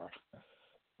before.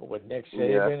 But with Nick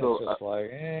Saban, it's just like,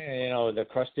 the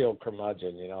crusty old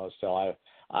curmudgeon, you know. So I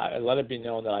let it be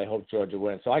known that I hope Georgia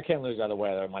wins. So I can't lose either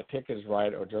way. My pick is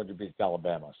right, or Georgia beats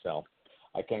Alabama. So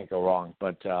I can't go wrong.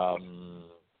 But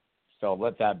so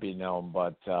let that be known.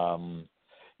 But I'm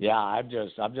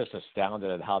just astounded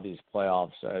at how these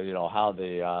playoffs, how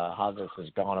this has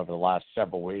gone over the last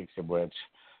several weeks, in which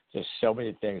just so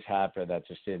many things happen that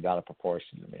just seemed out of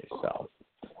proportion to me. So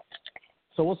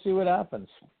we'll see what happens.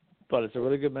 But it's a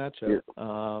really good matchup.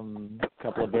 A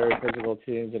couple of very physical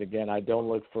teams, and again, I don't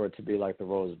look for it to be like the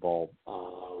Rose Bowl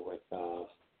with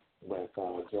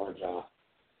Georgia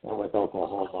and with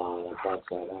Oklahoma and a bunch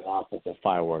of offensive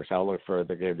fireworks. I look for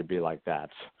the game to be like that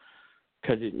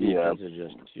because the defense is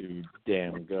just too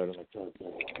damn good on the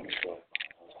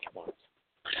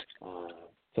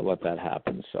to let that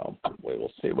happen. So we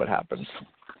will see what happens.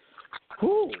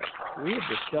 Whew, we have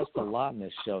discussed a lot in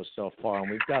this show so far,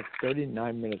 and we've got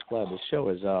 39 minutes left. The show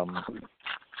is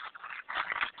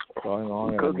going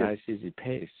along at a nice, easy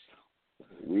pace.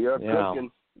 We are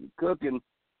cooking.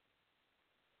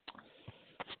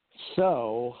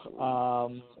 So,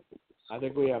 I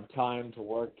think we have time to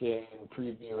work in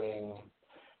previewing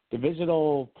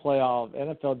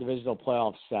NFL Divisional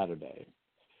Playoff Saturday.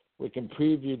 We can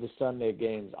preview the Sunday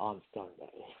games on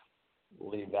Sunday.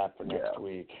 We'll leave that for next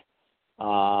week.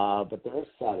 But there is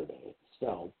Saturday.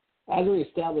 So, as we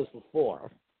established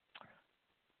before,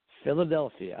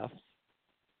 Philadelphia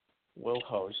will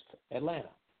host Atlanta.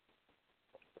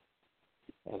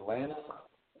 Atlanta,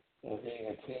 being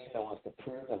a team that wants to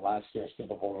prove that last year's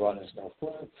Super Bowl run is no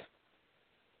fluke.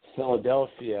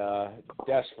 Philadelphia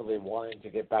desperately wanting to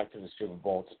get back to the Super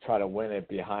Bowl to try to win it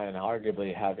behind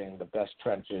arguably having the best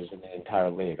trenches in the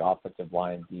entire league, offensive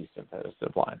line,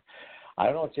 defensive line. I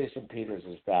don't know if Jason Peters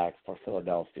is back for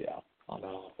Philadelphia on the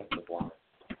offensive line.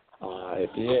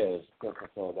 If he is, good for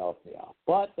Philadelphia.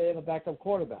 But they have a backup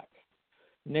quarterback,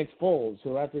 Nick Foles,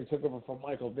 who after he took over from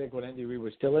Michael Vick when Andy Reid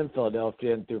was still in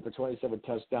Philadelphia and threw for 27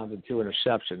 touchdowns and 2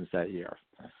 interceptions that year.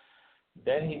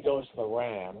 Then he goes to the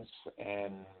Rams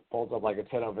and pulls up like a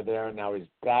 10 over there, and now he's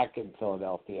back in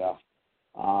Philadelphia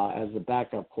as the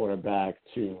backup quarterback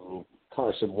to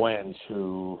Carson Wentz,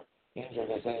 who injured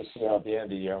his ACL at the end of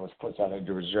the year and was put on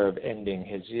into reserve ending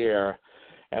his year.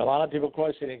 And a lot of people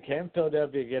questioning, can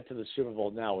Philadelphia get to the Super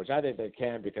Bowl now, which I think they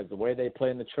can because the way they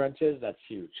play in the trenches, that's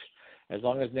huge. As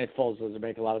long as Nick Foles doesn't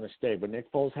make a lot of mistakes. But Nick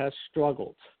Foles has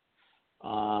struggled.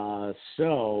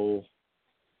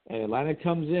 And Atlanta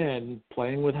comes in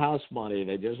playing with house money.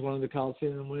 They just wanted the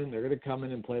Coliseum win. They're going to come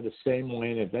in and play the same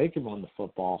way. And if they can run the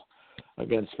football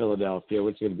against Philadelphia,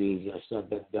 which is going to be easier said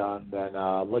than done, then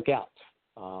look out.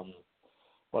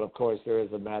 But, of course, there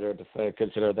is a matter to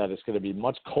consider that it's going to be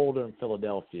much colder in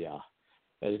Philadelphia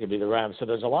than it's going to be the Rams. So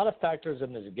there's a lot of factors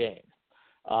in this game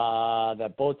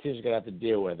that both teams are going to have to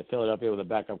deal with. The Philadelphia with a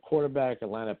backup quarterback,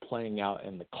 Atlanta playing out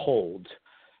in the cold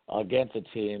against a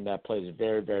team that plays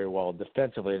very, very well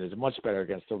defensively and is much better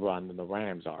against the run than the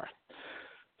Rams are.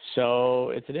 So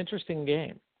it's an interesting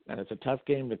game, and it's a tough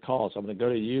game to call. So I'm going to go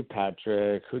to you,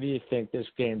 Patrick. Who do you think this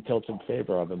game tilts in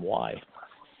favor of and why?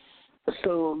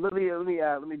 So let me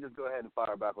just go ahead and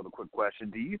fire back with a quick question.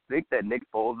 Do you think that Nick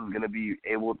Foles is going to be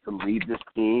able to lead this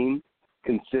team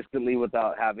consistently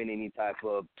without having any type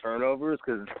of turnovers?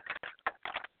 Because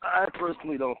I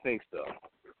personally don't think so.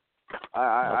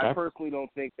 I personally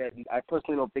don't think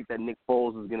that Nick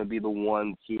Foles is going to be the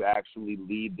one to actually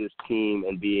lead this team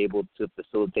and be able to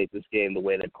facilitate this game the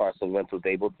way that Carson Wentz was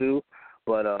able to.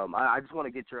 But I just want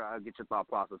to get your thought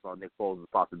process on Nick Foles'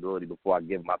 possibility before I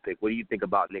give my pick. What do you think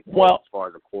about Nick Foles as far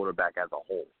as a quarterback as a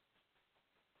whole?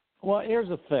 Well, here's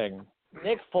the thing.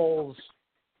 Nick Foles,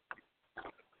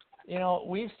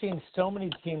 we've seen so many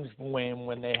teams win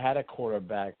when they had a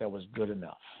quarterback that was good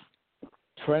enough.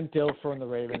 Trent Dilfer and the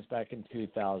Ravens back in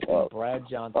 2000. Brad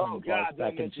Johnson and the Bucs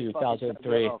back in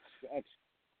 2003.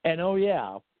 And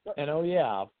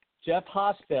Jeff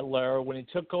Hostetler, when he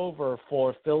took over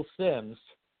for Phil Simms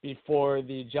before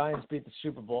the Giants beat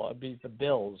the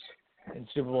Bills in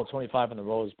Super Bowl 25 in the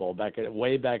Rose Bowl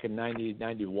way back in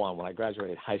 90-91 when I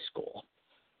graduated high school.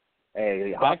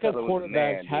 Hey, backup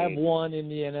quarterbacks have won in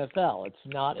the NFL. It's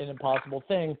not an impossible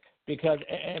thing because,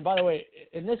 and by the way,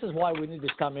 and this is why we need to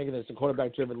stop making this a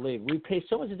quarterback-driven league. We pay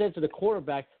so much attention to the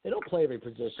quarterback, they don't play every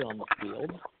position on the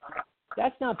field.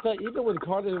 That's not fair. Even with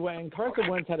Carson Wentz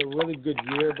had a really good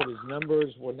year, but his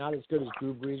numbers were not as good as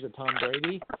Drew Brees or Tom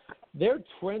Brady. Their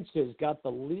trenches got the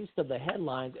least of the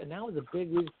headlines, and that was a big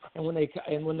reason. And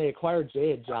when they acquired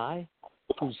Jay Ajayi,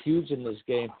 who's huge in this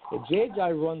game, if Jay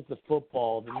Ajayi runs the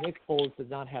football, then Nick Foles does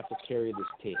not have to carry this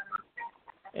team.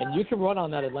 And you can run on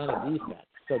that Atlanta defense.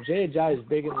 So Jay Ajayi is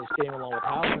big in this game along with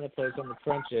how Atlanta plays on the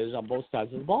trenches on both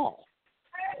sides of the ball.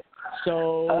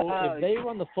 So if they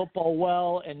run the football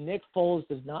well and Nick Foles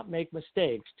does not make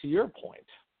mistakes, to your point,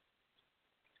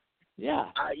 he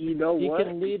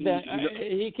can lead them.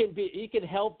 He can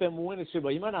help them win a Super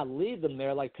Bowl. He might not lead them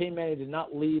there like Peyton Manning did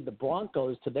not lead the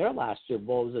Broncos to their last Super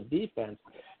Bowl as a defense.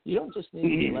 You don't just need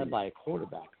to be led by a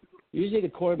quarterback. You just need a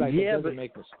quarterback that doesn't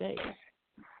make mistakes.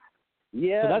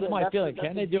 Yeah, so that's my feeling.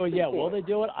 Can they do it? Yeah. Will they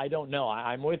do it? I don't know.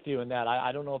 I'm with you in that.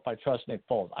 I don't know if I trust Nick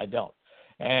Foles. I don't.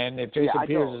 And if Jason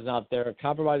Peters is not there,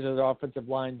 compromises their offensive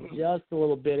line just a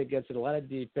little bit against an Atlanta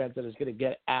defense that is going to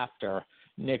get after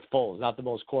Nick Foles, not the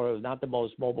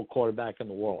most mobile quarterback in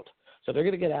the world. So they're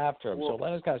going to get after him. So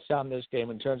Atlanta's got to sound this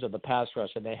game in terms of the pass rush,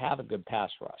 and they have a good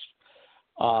pass rush.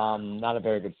 Not a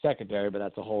very good secondary, but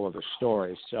that's a whole other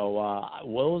story. So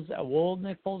will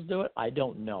Nick Foles do it? I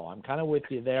don't know. I'm kind of with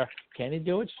you there. Can he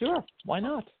do it? Sure. Why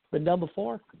not? Been done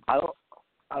before. I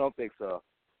don't think so.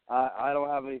 I don't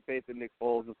have any faith in Nick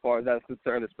Foles as far as that's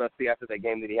concerned, especially after that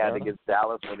game that he had against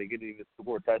Dallas where they couldn't even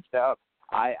score a touchdown.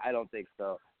 I don't think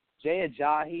so. Jay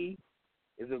Ajayi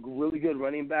is a really good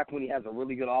running back when he has a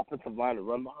really good offensive line to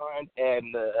run behind,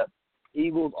 and the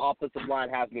Eagles' offensive line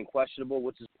has been questionable,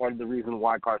 which is part of the reason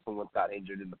why Carson Wentz got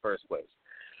injured in the first place.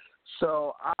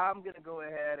 So I'm going to go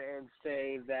ahead and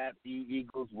say that the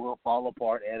Eagles will fall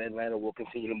apart and Atlanta will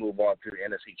continue to move on to the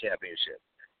NFC Championship.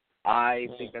 I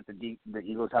think that the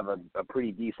Eagles have a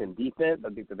pretty decent defense.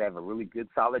 I think that they have a really good,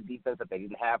 solid defense that they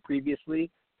didn't have previously.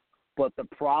 But the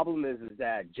problem is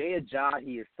that Jay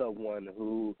Ajayi is someone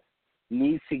who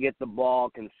needs to get the ball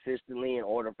consistently in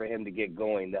order for him to get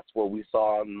going. That's what we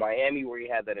saw in Miami, where he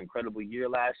had that incredible year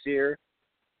last year.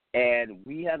 And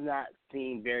we have not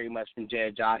seen very much from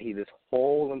Jay Ajayi this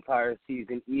whole entire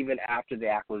season, even after the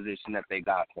acquisition that they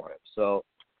got for him. So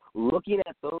looking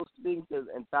at those things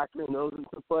and factoring those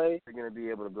into play, they're going to be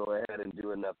able to go ahead and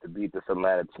do enough to beat this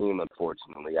Atlanta team,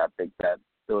 unfortunately. I think that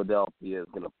Philadelphia is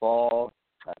going to fall.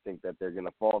 I think that they're going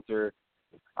to falter.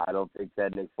 I don't think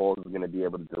that Nick Foles is going to be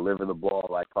able to deliver the ball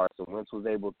like Carson Wentz was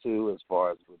able to, as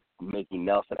far as making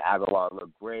Nelson Aguilar look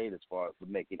great, as far as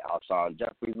making Alshon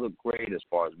Jeffries look great, as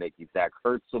far as making Zach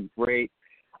Ertz look great.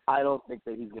 I don't think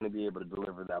that he's going to be able to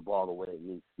deliver that ball the way it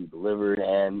needs to be delivered.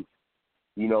 And,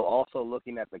 also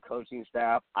looking at the coaching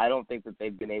staff, I don't think that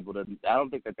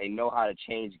they know how to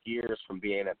change gears from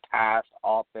being a pass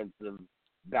offensive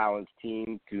balanced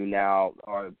team to now,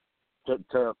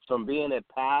 from being a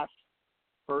pass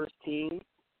first team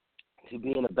to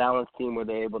being a balanced team where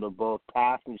they're able to both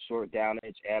pass and short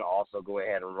downage and also go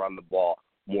ahead and run the ball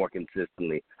more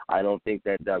consistently. I don't think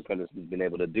that Doug Peterson has been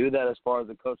able to do that as far as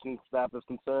the coaching staff is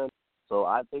concerned. So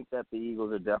I think that the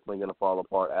Eagles are definitely going to fall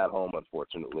apart at home,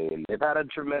 unfortunately. And they've had a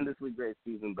tremendously great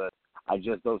season, but I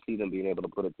just don't see them being able to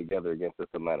put it together against this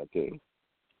Atlanta team.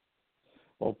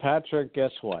 Well, Patrick,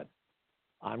 guess what?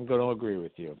 I'm going to agree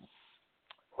with you.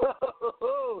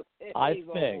 I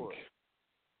think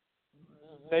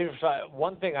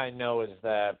one thing I know is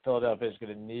that Philadelphia is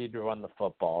going to need to run the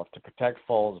football to protect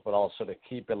Foles, but also to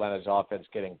keep Atlanta's offense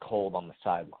getting cold on the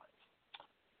sidelines.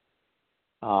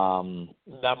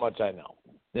 That much I know.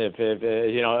 If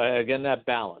again, that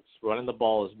balance, running the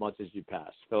ball as much as you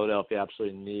pass. Philadelphia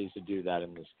absolutely needs to do that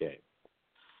in this game.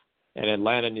 And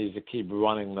Atlanta needs to keep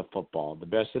running the football. The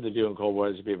best thing to do in cold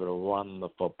weather is to be able to run the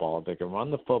football. If they can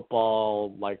run the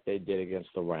football like they did against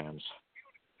the Rams,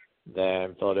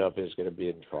 then Philadelphia is going to be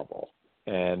in trouble.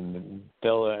 And they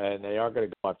are going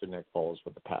to go after Nick Foles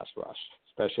with the pass rush,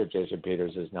 especially if Jason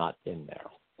Peters is not in there.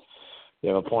 You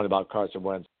have a point about Carson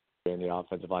Wentz in the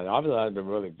offensive line. Obviously, that has been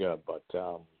really good, but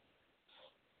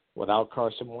without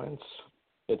Carson Wentz,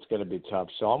 it's going to be tough.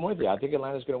 So I'm with you. I think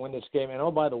Atlanta's going to win this game. And,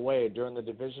 oh, by the way, during the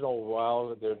divisional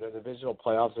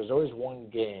playoffs, there's always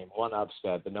one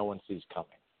upset that no one sees coming.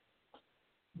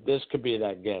 This could be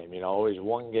that game. Always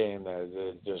one game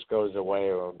that just goes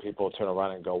away or people turn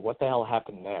around and go, what the hell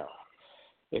happened there?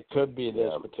 It could be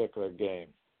this particular game.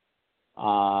 So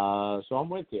I'm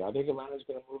with you. I think Atlanta's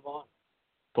going to move on.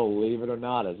 Believe it or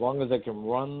not, as long as they can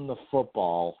run the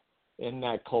football in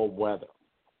that cold weather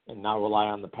and not rely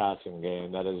on the passing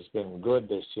game that has been good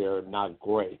this year, not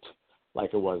great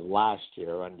like it was last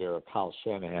year under Kyle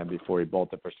Shanahan before he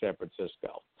bolted for San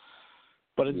Francisco.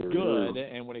 But it's good,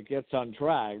 and when it gets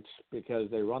untracked, because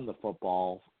they run the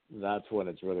football, that's when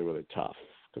it's really, really tough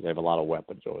because they have a lot of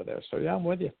weapons over there. So, yeah, I'm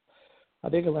with you. I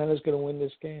think Atlanta's going to win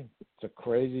this game. It's a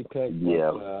crazy pick.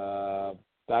 Yeah.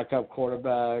 Backup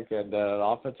quarterback and an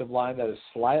offensive line that is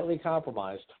slightly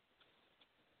compromised.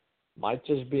 Might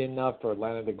just be enough for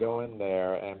Atlanta to go in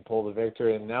there and pull the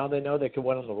victory. And now they know they can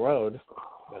win on the road.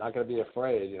 They're not going to be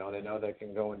afraid. They know they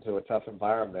can go into a tough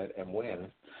environment and win.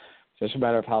 It's just a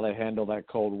matter of how they handle that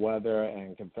cold weather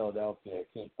and can Philadelphia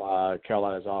keep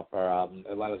Atlanta's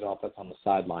offense on the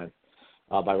sideline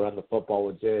by running the football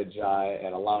with Jay Ajayi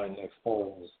and allowing Nick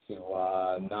Foles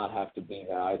to not have to be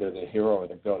either the hero or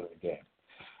the goat of the game.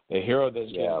 The hero of this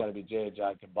game is going to be Jay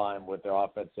Ajayi combined with their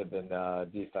offensive and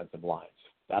defensive lines.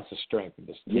 That's the strength of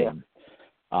this team.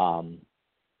 Yeah.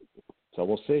 So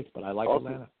we'll see, but I like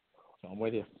Atlanta. So I'm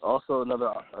with you. Also,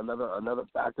 another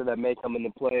factor that may come into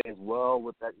play as well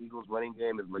with that Eagles running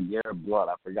game is LeGarrette Blount.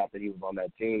 I forgot that he was on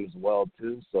that team as well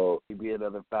too. So he'd be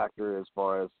another factor as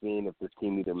far as seeing if this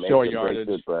team either makes short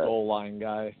yardage, goal line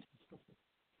guy.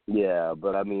 Yeah,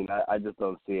 but I mean, I just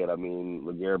don't see it. I mean,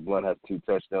 LeGarrette Blount has 2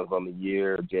 touchdowns on the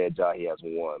year. Jay Ajayi has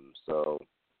 1. So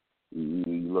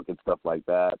you look at stuff like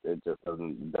that, it just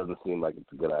doesn't seem like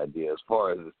it's a good idea as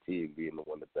far as this team being the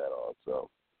one to bet on. So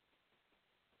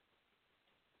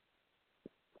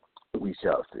we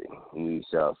shall see. We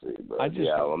shall see. But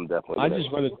I'm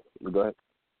definitely. Go ahead.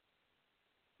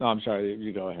 No, I'm sorry.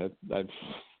 You go ahead. I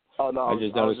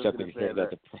just noticed something here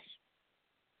that.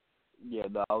 Yeah,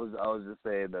 no, I was just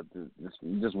saying that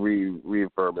just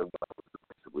reaffirming what I was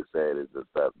basically saying is just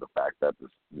that the fact that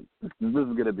this is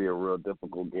going to be a real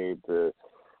difficult game to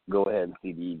go ahead and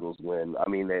see the Eagles win. I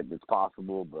mean, it's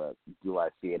possible, but do I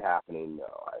see it happening? No,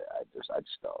 I just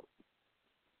don't.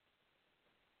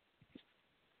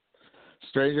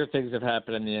 Stranger things have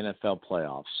happened in the NFL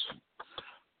playoffs,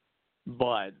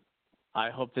 but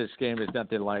I hope this game is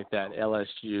nothing like that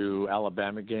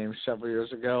LSU-Alabama game several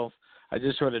years ago. I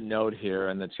just heard a note here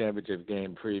in the championship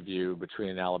game preview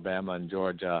between Alabama and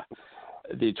Georgia.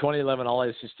 The 2011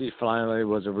 All-ACC finale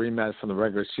was a rematch from the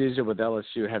regular season, with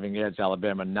LSU having edged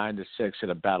Alabama 9-6 in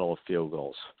a battle of field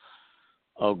goals.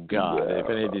 Oh, God. Yeah. If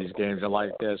any of these games are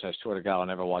like this, I swear to God I'll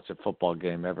never watch a football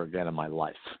game ever again in my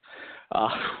life.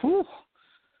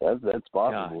 That's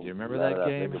possible. God, do you remember that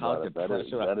game? How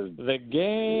depressing. The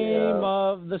game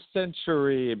of the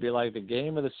century. It'd be like the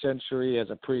game of the century as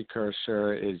a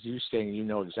precursor is you saying you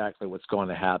know exactly what's going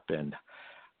to happen.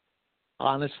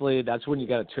 Honestly, that's when you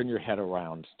got to turn your head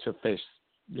around to face,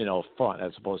 front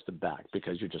as opposed to back,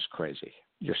 because you're just crazy.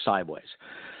 You're sideways.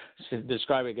 So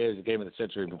describing it as a game of the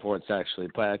century before it's actually.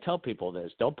 But I tell people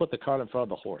this: don't put the cart in front of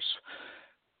the horse.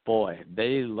 Boy,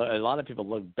 a lot of people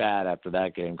look bad after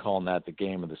that game, calling that the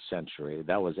game of the century.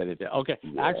 That was anything. Okay,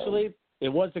 Actually, it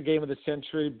was the game of the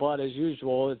century, but as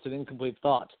usual, it's an incomplete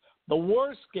thought. The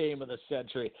worst game of the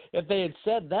century. If they had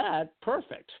said that,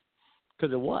 perfect,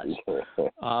 because it was.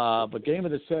 But game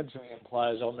of the century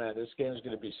implies, oh, man, this game is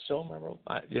going to be so memorable.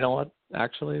 You know what?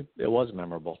 Actually, it was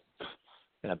memorable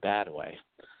in a bad way.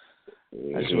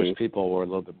 I just wish people were a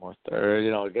little bit more thorough,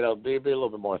 be a little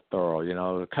bit more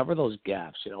thorough, cover those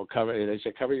gaps, they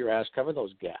say cover your ass, cover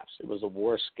those gaps. It was the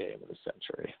worst game of the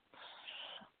century.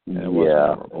 And it wasn't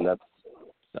memorable.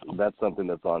 And that's something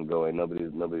that's ongoing.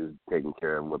 Nobody's taking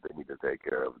care of what they need to take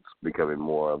care of. It's becoming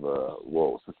more of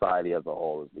society as a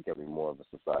whole is becoming more of a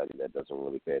society that doesn't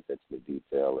really pay attention to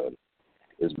detail and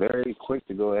is very quick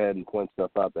to go ahead and point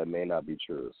stuff out that may not be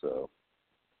true. So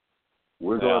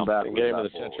we're going back. The game of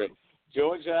the century.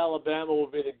 Georgia, Alabama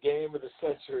will be the game of the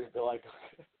century. They're like,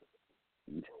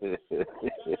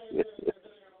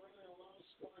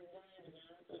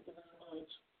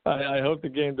 I hope the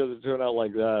game doesn't turn out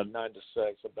like that,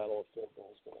 9-6, a battle of field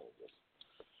goals.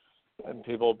 And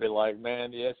people will be like,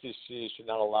 man, the SEC should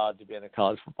not allow it to be in a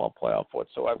college football playoff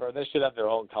whatsoever. They should have their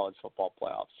own college football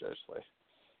playoff, seriously.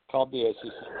 Call the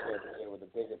SEC championship with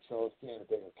a bigger trophy and a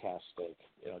bigger cash stake.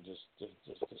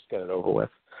 Just get it over with.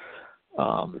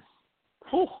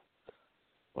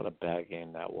 What a bad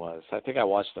game that was. I think I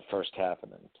watched the first half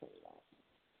and then turned it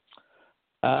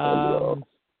off.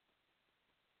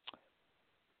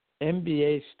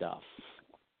 NBA stuff.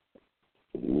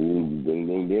 Ding,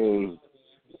 ding, ding.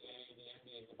 The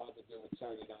NBA is about to do a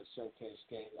Saturday night showcase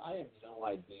game. I have no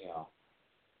idea.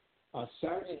 A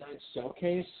Saturday night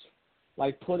showcase?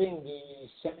 Like putting the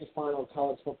semifinal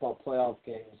college football playoff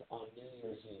games on New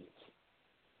Year's Eve.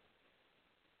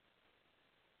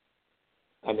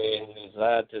 I mean, is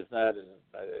that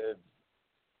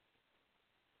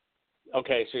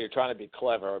okay, so you're trying to be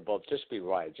clever, but just be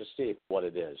right. Just see what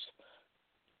it is.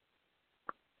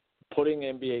 Putting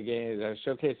NBA games,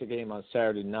 showcase a game on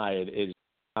Saturday night is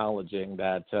acknowledging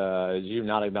that, you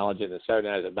not acknowledging that Saturday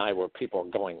night is a night where people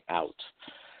are going out.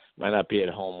 Might not be at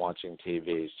home watching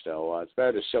TV. So it's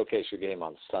better to showcase your game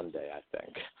on Sunday, I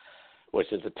think,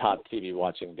 which is the top TV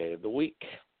watching day of the week,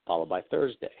 followed by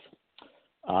Thursday.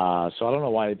 So I don't know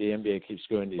why the NBA keeps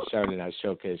doing these Saturday night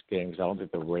showcase games. I don't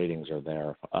think the ratings are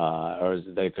there, or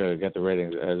they could get the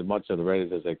ratings, as much of the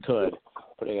ratings as they could,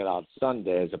 putting it on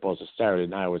Sunday as opposed to Saturday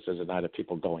night, which is a night of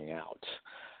people going out.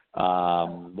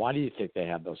 Why do you think they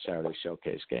have those Saturday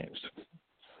showcase games?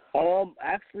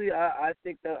 Actually, I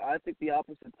think the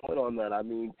opposite point on that. I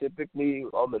mean, typically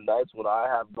on the nights when I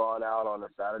have gone out on a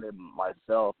Saturday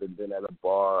myself and been at a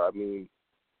bar, I mean,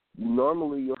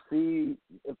 normally you'll see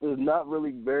if there's not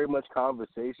really very much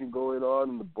conversation going on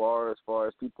in the bar as far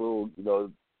as people,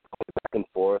 going back and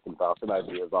forth and bouncing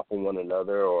ideas off of one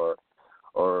another or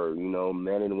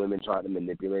men and women trying to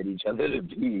manipulate each other to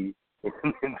be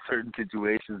in certain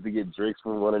situations to get drinks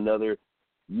from one another.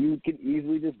 you can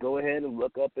easily just go ahead and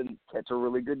look up and catch a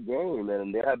really good game.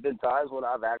 And there have been times when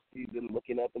I've actually been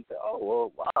looking up and say, oh,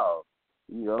 well, wow,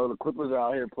 the Clippers are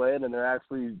out here playing and they're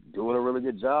actually doing a really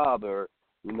good job, or,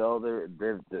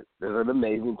 there's an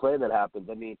amazing play that happens.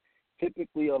 I mean,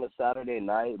 typically on a Saturday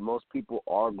night, most people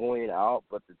are going out,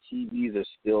 but the TVs are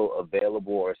still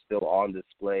available or still on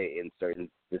display in certain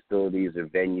facilities or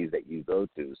venues that you go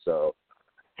to. So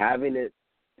having it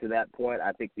to that point,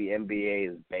 I think the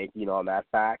NBA is banking on that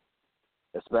fact,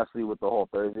 especially with the whole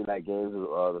Thursday night games,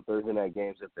 the Thursday night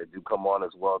games if they do come on as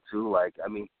well too.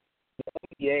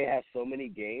 The NBA has so many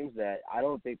games that I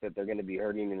don't think that they're going to be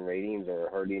hurting in ratings or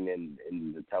hurting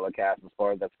in the telecast as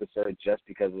far as that's concerned, just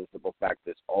because of the simple fact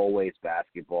there's always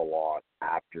basketball on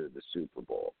after the Super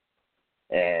Bowl.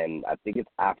 And I think it's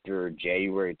after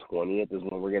January 20th is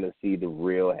when we're going to see the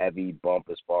real heavy bump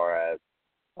as far as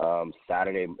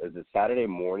Saturday. Is it Saturday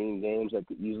morning games that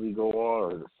usually go on,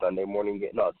 or is it Sunday morning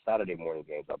games? No, it's Saturday morning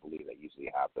games, I believe, that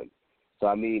usually happen. So,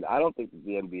 I mean, I don't think that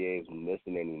the NBA is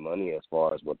missing any money as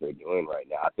far as what they're doing right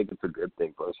now. I think it's a good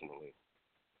thing personally.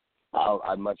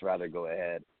 I'd much rather go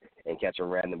ahead and catch a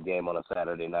random game on a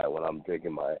Saturday night when I'm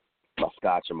drinking my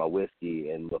scotch or my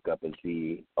whiskey and look up and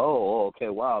see, okay,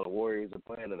 wow, the Warriors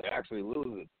are playing and they're actually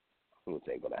losing. Which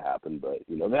ain't going to happen, but,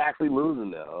 they're actually losing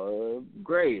now.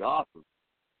 Great, awesome.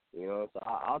 So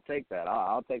I'll take that.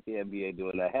 I'll take the NBA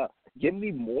doing that. Hell, give me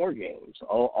more games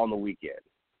on the weekend,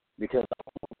 because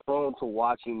I'm prone to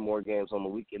watching more games on the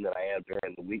weekend than I am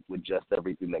during the week with just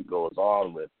everything that goes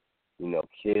on with,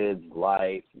 kids,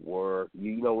 life, work.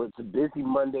 It's a busy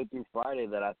Monday through Friday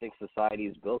that I think society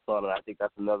is built on, and I think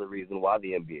that's another reason why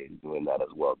the NBA is doing that as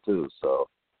well too. So,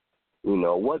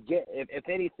 if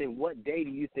anything, what day do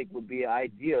you think would be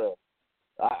ideal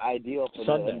for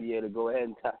Sunday. the NBA to go ahead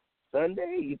and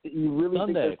Sunday? You really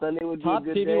Sunday. think that Sunday would be Top a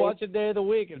good TV day? watching day of the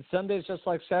week, and Sunday's just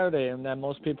like Saturday, and then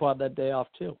most people have that day off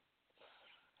too.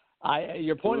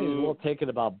 Your point is well taken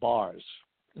about bars.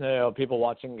 People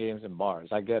watching games in bars.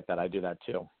 I get that. I do that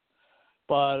too.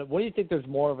 But what do you think there's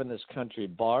more of in this country,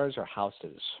 bars or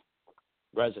houses,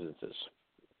 residences?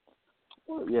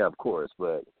 Well, yeah, of course,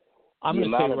 but I'm going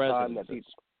to say residences.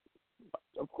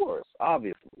 Of course,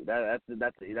 obviously, that's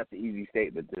an easy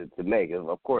statement to make.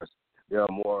 Of course, there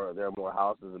are more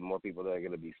houses and more people that are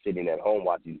going to be sitting at home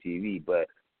watching TV. But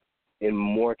in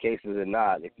more cases than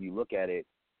not, if you look at it,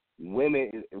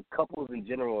 couples in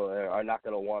general are not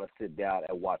going to want to sit down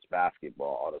and watch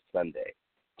basketball on a Sunday.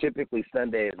 Typically,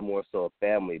 Sunday is more so a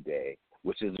family day,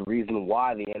 which is the reason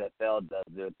why the NFL does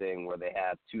their thing where they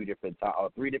have 3 different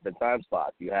time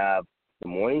slots. You have the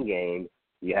morning game,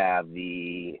 you have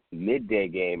the midday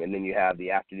game, and then you have the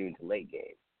afternoon to late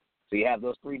game. So you have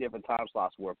those 3 different time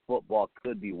slots where football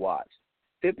could be watched.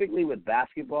 Typically with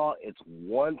basketball, it's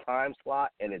one time slot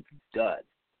and it's done.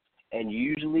 And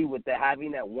usually with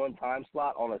having that one time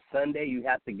slot on a Sunday, you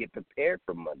have to get prepared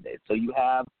for Monday. So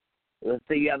let's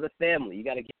say you have the family. You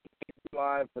got to get in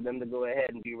line for them to go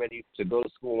ahead and be ready to go to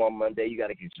school on Monday. You got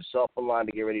to get yourself in line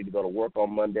to get ready to go to work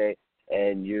on Monday.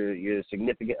 And your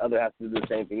significant other has to do the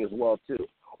same thing as well, too.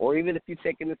 Or even if you're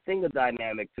taking the single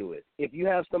dynamic to it. If you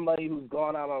have somebody who's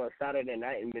gone out on a Saturday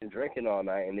night and been drinking all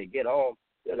night and they get home,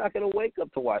 they're not going to wake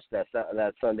up to watch that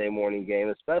Sunday morning game,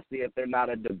 especially if they're not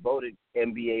a devoted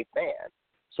NBA fan.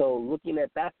 So looking at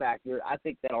that factor, I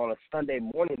think that on a Sunday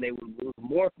morning they would lose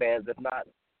more fans, if not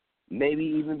maybe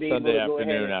even be Sunday able to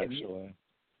go afternoon, ahead. Actually.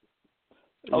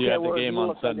 Okay, You have the game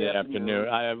on Sunday afternoon.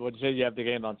 I would say you have the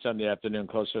game on Sunday afternoon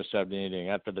closer to 7 evening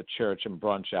after the church and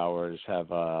brunch hours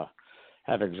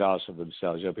have exhausted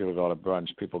themselves. People go to brunch,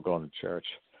 people go to church.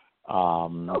 So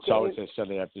I would say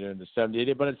Sunday afternoon to 7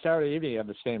 evening. But on Saturday evening, you have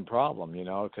the same problem,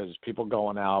 because people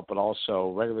going out, but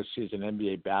also regular season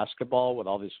NBA basketball with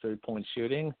all these 3-point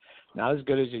shooting, not as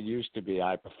good as it used to be.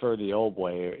 I prefer the old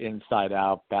way, inside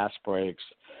out, fast breaks,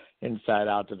 inside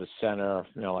out to the center,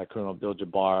 like Kareem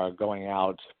Abdul-Jabbar going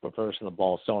out, reversing the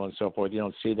ball, so on and so forth. You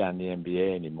don't see that in the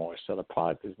NBA anymore, so the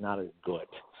product is not as good.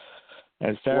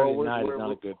 And Saturday night is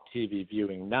not a good TV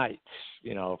viewing night,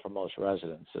 for most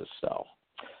residences. So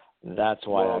that's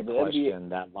why I question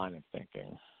that line of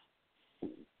thinking.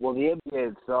 Well, the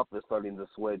NBA itself is starting to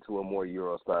sway to a more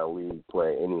Euro-style league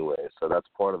play anyway, so that's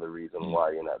part of the reason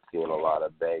why you're not seeing a lot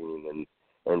of banging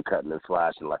and cutting and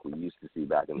slashing like we used to see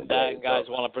back in the day. And guys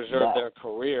want to preserve their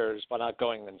careers by not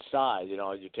going inside.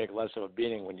 You take less of a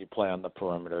beating when you play on the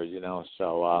perimeter.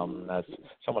 So that's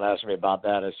someone asked me about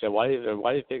that. I said, why do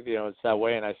you think it's that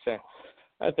way? And I think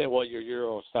your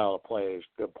Euro style of play is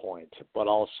a good point, but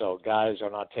also guys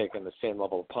are not taking the same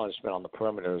level of punishment on the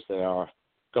perimeter as they are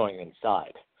going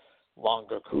inside.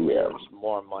 Longer careers,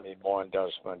 more money, more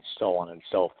endorsements, so on and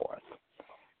so forth.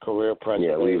 career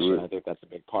preservation. I think that's a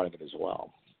big part of it as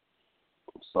well.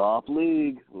 Soft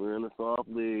league. We're in a soft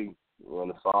league. We're in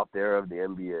the soft era of the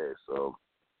NBA. So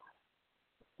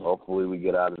hopefully we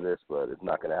get out of this, but it's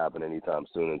not going to happen anytime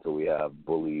soon until we have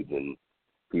bullies and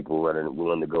people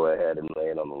willing to go ahead and lay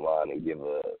it on the line and give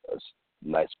a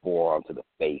nice forearm to the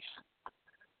face.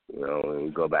 You know,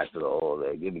 and go back to the old.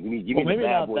 Give me maybe the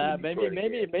bad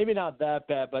boy. Maybe not that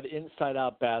bad, but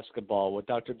inside-out basketball, what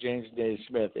Dr. James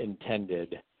Naismith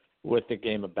intended with the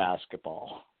game of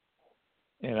basketball.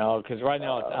 You know, because right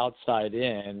now it's outside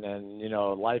in, and you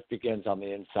know, life begins on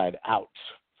the inside out.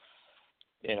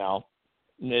 You know,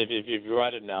 if you've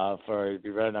read enough, or if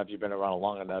you've read enough, you've been around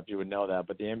long enough, you would know that.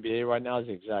 But the NBA right now is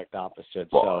the exact opposite.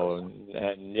 So,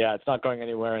 and yeah, it's not going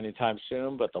anywhere anytime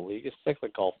soon. But the league is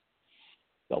cyclical.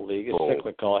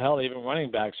 Hell, even running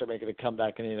backs are making a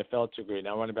comeback in the NFL to a degree.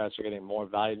 Now running backs are getting more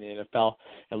value in the NFL.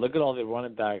 And look at all the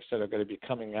running backs that are going to be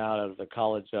coming out of the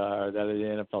college or that of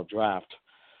the NFL draft.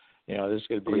 You know, this is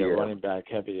going to be a running back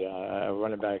heavy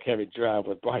draft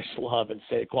with Bryce Love and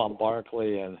Saquon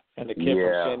Barkley and the kid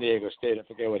from San Diego State. I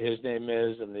forget what his name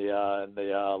is. And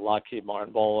the Lockheed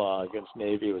Martin Bowl against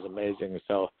Navy was amazing.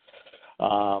 So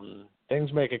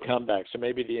things make a comeback. So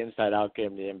maybe the inside-out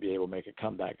game in the NBA will make a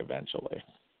comeback eventually.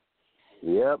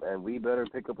 Yep, and we better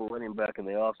pick up a running back in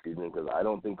the offseason because I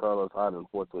don't think Carlos Hyde,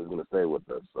 unfortunately, is going to stay with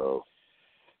us. So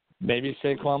maybe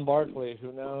Saquon Barkley,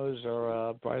 who knows,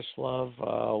 or Bryce Love,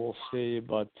 we'll see.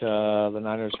 But the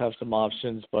Niners have some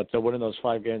options. But winning those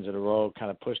 5 games in a row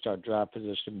kind of pushed our draft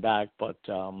position back. But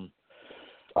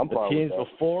the teams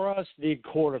before us need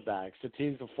quarterbacks. The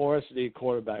teams before us need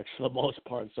quarterbacks for the most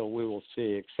part, so we will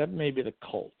see, except maybe the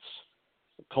Colts.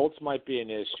 The Colts might be an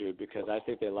issue because I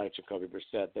think they like Jacoby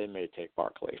Brissett. They may take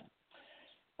Barkley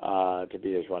to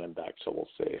be his running back, so we'll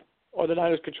see. Or the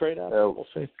Niners could trade out. We'll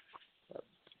see.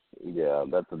 Yeah,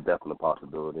 that's a definite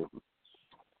possibility.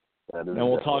 And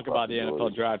we'll talk about the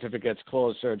NFL draft if it gets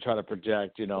closer and try to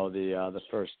project, you know, the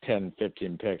first 10,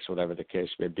 15 picks, whatever the case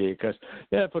may be, because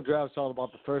the NFL draft's all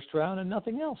about the first round and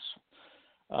nothing else.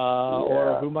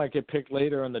 Or who might get picked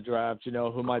later in the draft, you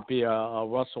know, who might be a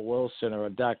Russell Wilson or a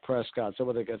Dak Prescott,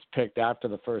 someone that gets picked after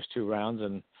the first 2 rounds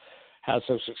and has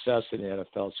some success in the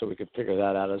NFL, so we could figure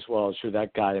that out as well as who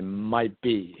that guy might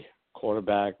be,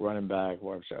 quarterback, running back,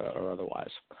 or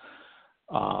otherwise.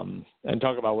 And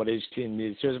talk about what each team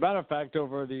needs. So as a matter of fact,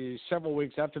 over the several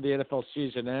weeks after the NFL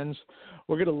season ends,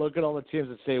 we're going to look at all the teams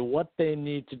and say what they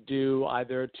need to do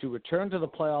either to return to the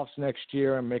playoffs next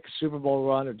year and make a Super Bowl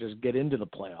run or just get into the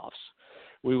playoffs.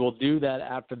 We will do that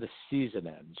after the season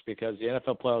ends because the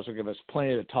NFL playoffs will give us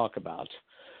plenty to talk about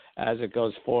as it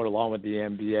goes forward along with the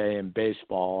NBA and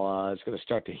baseball. It's going to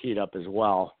start to heat up as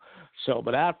well. So,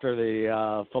 but after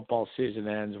the football season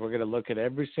ends, we're going to look at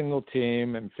every single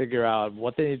team and figure out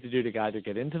what they need to do to either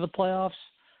get into the playoffs,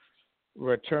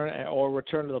 return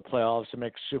to the playoffs and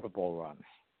make a Super Bowl run.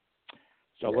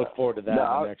 So look forward to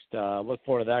that look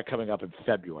forward to that coming up in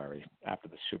February after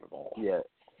the Super Bowl. Yeah.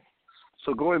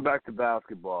 So going back to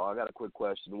basketball, I got a quick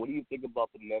question. What do you think about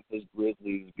the Memphis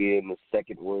Grizzlies being the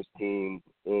second worst team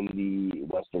in the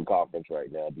Western Conference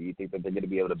right now? Do you think that they're going to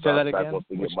be able to bounce back once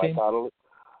they get Mike Conley?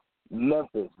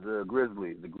 Memphis, the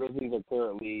Grizzlies. The Grizzlies are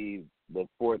currently the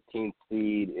 14th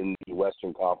seed in the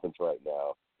Western Conference right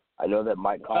now. I know that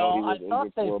Mike Conley was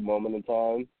injured for a moment in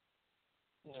time.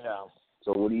 Yeah.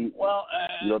 So what do you?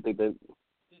 You don't think that?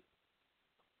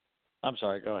 I'm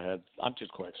sorry. Go ahead. I'm too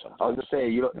quick. Sometimes. I was just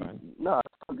saying you don't. No,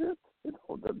 it's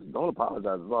all good. Don't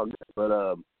apologize. It's all good. But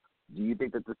do you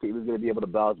think that this team is going to be able to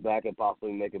bounce back and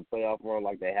possibly make a playoff run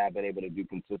like they have been able to do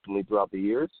consistently throughout the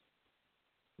years?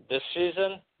 This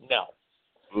season, no.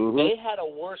 Mm-hmm. They had a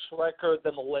worse record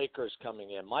than the Lakers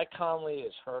coming in. Mike Conley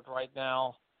is hurt right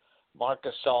now. Marc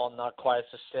Gasol not quite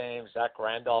the same. Zach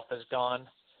Randolph is gone.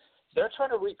 They're trying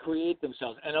to recreate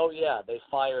themselves. And, they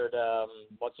fired,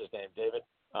 what's his name, David?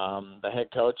 The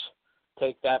head coach.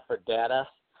 Take that for data.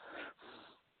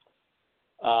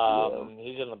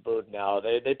 He's in the boot now.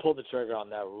 They pulled the trigger on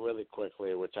that really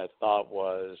quickly, which I thought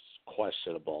was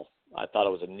questionable. I thought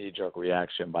it was a knee-jerk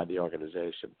reaction by the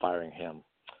organization firing him.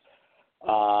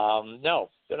 No,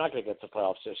 they're not going to get to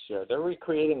playoffs this year. They're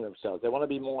recreating themselves. They want to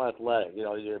be more athletic. You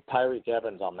know, you're Tyreek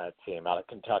Evans on that team out of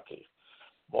Kentucky.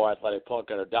 More athletic point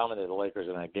guard, dominated the Lakers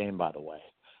in that game, by the way.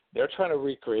 They're trying to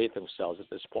recreate themselves at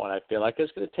this point. I feel like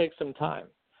it's going to take some time.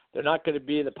 They're not going to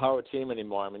be the power team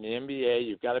anymore. I mean, the NBA,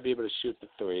 you've got to be able to shoot the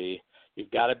three.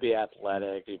 You've got to be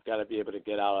athletic. You've got to be able to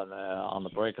get out on the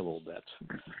break a little bit.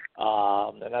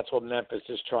 And that's what Memphis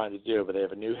is trying to do. But they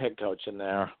have a new head coach in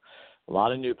there. A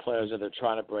lot of new players that they're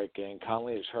trying to break in.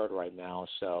 Conley is hurt right now,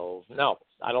 so no,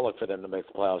 I don't look for them to make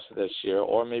the playoffs this year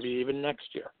or maybe even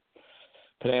next year,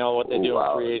 depending on what they do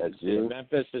in free agency.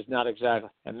 Memphis is not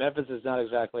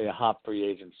exactly a hot free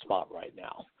agent spot right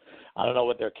now. I don't know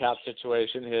what their cap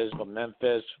situation is, but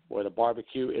Memphis, where the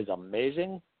barbecue is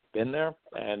amazing, been there,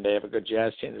 and they have a good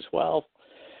jazz team as well.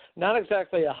 Not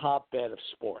exactly a hotbed of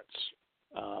sports,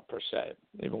 per se,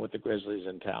 even with the Grizzlies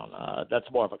in town. That's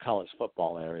more of a college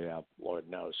football area, Lord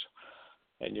knows.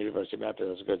 And University of Memphis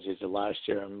was a good season last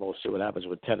year, and we'll see what happens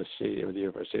with Tennessee, or the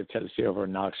University of Tennessee over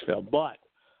in Knoxville. But,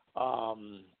 I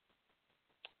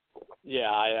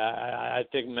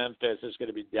think Memphis is going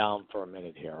to be down for a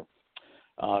minute here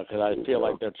because I feel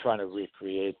like they're trying to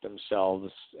recreate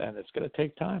themselves, and it's going to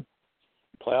take time.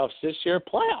 Playoffs this year?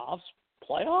 Playoffs?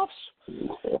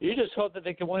 You just hope that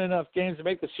they can win enough games to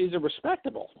make the season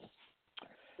respectable.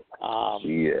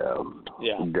 Definitely.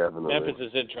 Memphis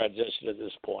is in transition at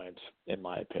this point, in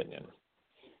my opinion.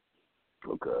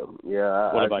 Okay.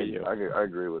 Yeah. What about you? I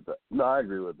agree with that. No, I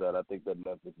agree with that. I think that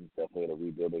Memphis is definitely in a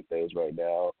rebuilding phase right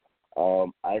now.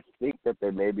 I think that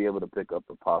they may be able to pick up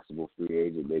a possible free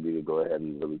agent, maybe to go ahead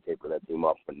and really taper that team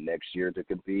off for next year to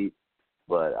compete.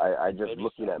 But I just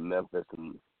looking at Memphis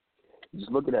and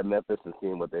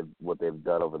seeing what they've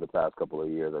done over the past couple of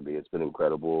years. I mean, it's been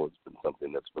incredible. It's been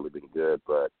something that's really been good.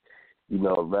 But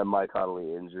that Mike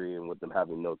Conley injury and with them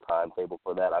having no timetable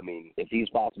for that, I mean, if he's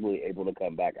possibly able to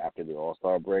come back after the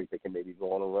All-Star break, they can maybe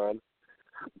go on a run.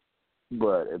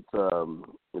 But it's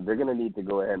they're going to need to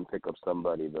go ahead and pick up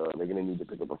somebody, though. They're going to need to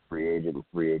pick up a free agent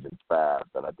fast,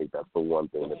 and I think that's the one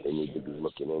thing that they need to be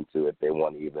looking into if they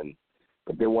want to even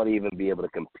be able to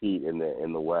compete in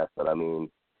the West. But I mean,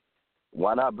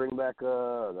 why not bring back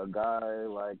a guy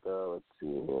like let's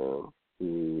see,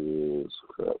 who's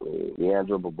currently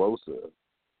Leandro Barbosa.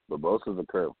 Barbosa's a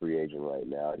current free agent right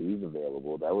now. He's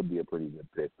available. That would be a pretty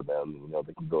good pick for them.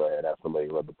 They can go ahead and have somebody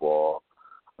run the ball.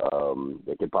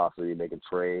 They could possibly make a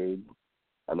trade.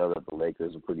 I know that the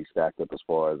Lakers are pretty stacked up as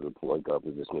far as the point guard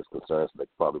position is concerned, so they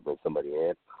could probably bring somebody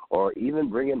in. Or even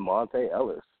bring in Monte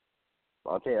Ellis.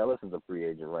 Monte Ellis is a free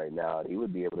agent right now, and he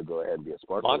would be able to go ahead and be a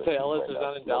spark. Monte Ellis is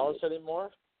not in Dallas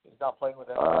anymore? He's not playing with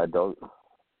them? I don't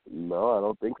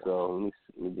think so.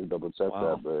 Let me just double check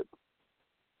that, but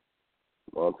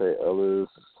Monte Ellis.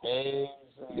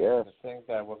 To think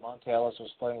that when Monte Ellis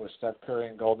was playing with Steph Curry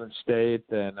in Golden State,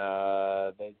 then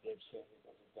they did shit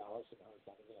in Dallas, and now he's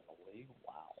not even in the league.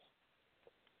 Wow.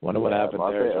 Wonder what happened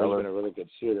there. He's always been a really good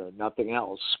shooter. Nothing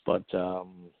else, but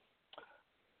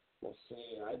we'll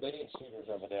see. They need shooters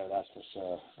over there, that's for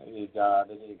sure. They need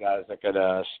guys that could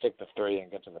stick the three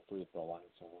and get to the free throw line.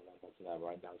 So we're not going to that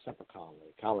right now, except for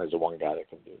Conley. Conley's the one guy that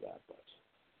can do that, but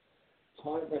it's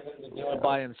hard for him to do it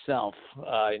by himself.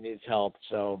 He needs help.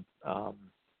 So that's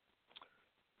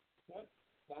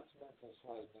Memphis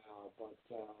right now. But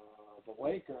the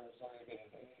Lakers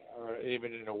are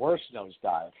even in a worse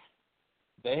nosedive.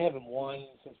 They haven't won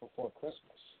since before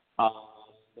Christmas.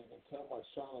 They've been killed by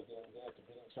Charlotte the other day after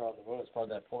beating Charlotte on the road as part of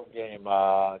that 4-game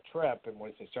trip in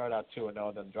which they started out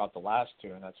 2-0, then dropped the last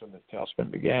two, and that's when the tailspin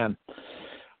began.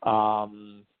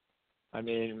 I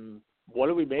mean, what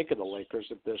do we make of the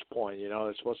Lakers at this point?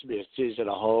 It's supposed to be a season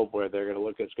of hope where they're going to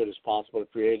look as good as possible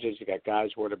to free agents. You got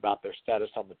guys worried about their status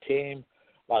on the team,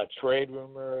 a lot of trade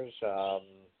rumors.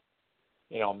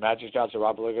 Magic Johnson and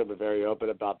Robert Luka have been very open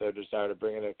about their desire to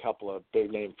bring in a couple of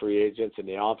big-name free agents in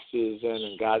the offseason,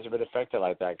 and guys have been affected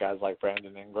like that, guys like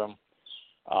Brandon Ingram.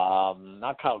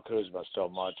 Not Kyle Kuzma so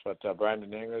much, but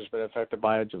Brandon Ingram's been affected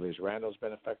by it. Julius Randle's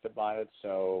been affected by it.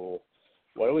 So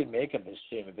what do we make of this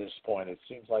team at this point? It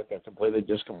seems like they're completely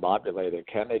discombobulated.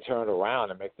 Can they turn it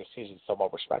around and make the season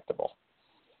somewhat respectable?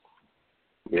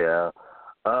 Yeah.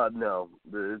 No,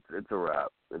 it's a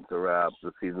wrap. It's a wrap.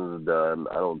 The season's done.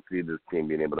 I don't see this team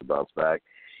being able to bounce back.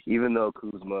 Even though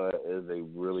Kuzma is a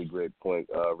really great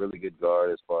really good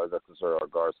guard as far as that's concerned, our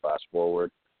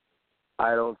guard/forward,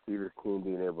 I don't see this team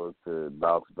being able to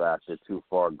bounce back. They're too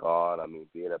far gone. I mean,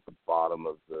 being at the bottom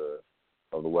of the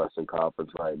Western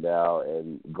Conference right now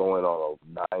and going on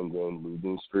a 9-game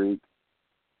losing streak,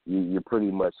 you're pretty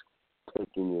much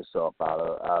taking yourself out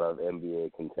of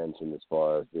NBA contention as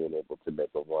far as being able to make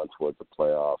a run towards the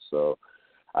playoffs. So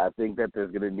I think that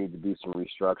there's going to need to be some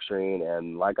restructuring.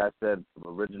 And like I said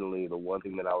originally, the one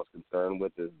thing that I was concerned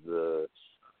with is the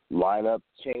lineup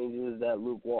changes that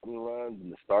Luke Walton runs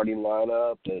and the starting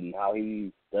lineup and how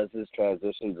he does his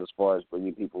transitions as far as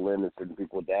bringing people in and sitting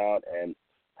people down. And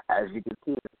as you can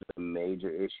see, it's a major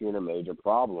issue and a major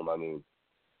problem. I mean,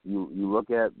 you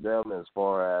look at them as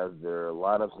far as their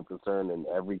lineups are concerned, and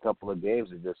every couple of games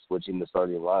they're just switching the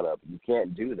starting lineup. You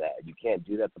can't do that. You can't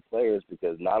do that to players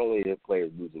because not only are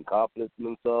players losing confidence in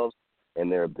themselves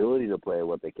and their ability to play,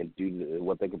 what they can do,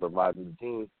 what they can provide to the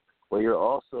team, but you're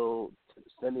also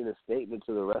sending a statement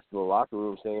to the rest of the locker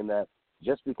room saying that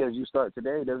just because you start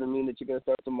today doesn't mean that you're going to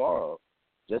start tomorrow.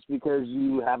 Just because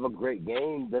you have a great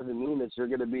game doesn't mean that you're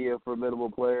going to be a formidable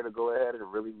player to go ahead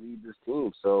and really lead this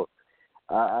team. So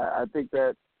I think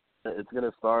that it's going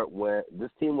to start when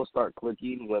this team will start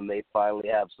clicking when they finally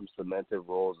have some cemented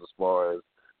roles as far as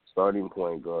starting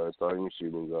point guard, starting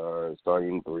shooting guard,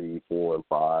 starting 3, 4, and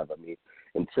 5. I mean,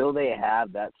 until they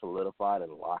have that solidified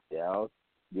and locked down,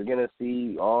 you're going to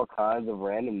see all kinds of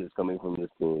randomness coming from this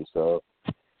team. So,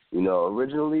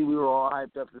 originally we were all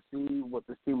hyped up to see what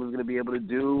this team was going to be able to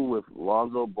do with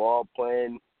Lonzo Ball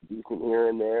playing decent here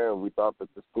and there, and we thought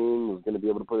that this team was going to be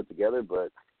able to put it together, but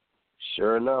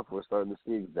sure enough, we're starting to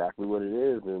see exactly what it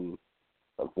is, and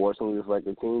unfortunately, this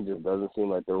Lakers team just doesn't seem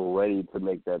like they're ready to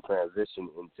make that transition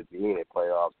into being a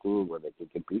playoff team where they can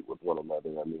compete with one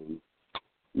another. I mean,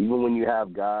 even when you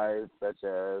have guys such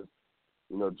as,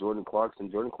 Jordan Clarkson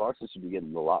should be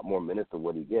getting a lot more minutes than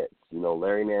what he gets.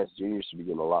 Larry Nance Jr. should be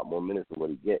getting a lot more minutes than what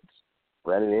he gets.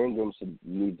 Brandon Ingram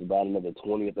needs about another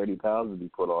 20 or 30 pounds to be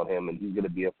put on him, and he's going to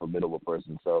be a formidable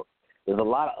person. So there's a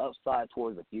lot of upside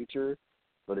towards the future,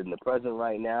 but in the present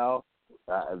right now,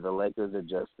 the Lakers are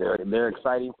just they're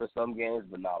exciting for some games,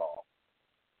 but not all.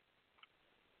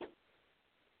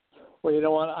 Well, you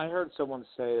know what? I heard someone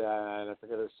say that, and I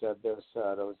forget who said this.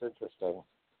 That was interesting.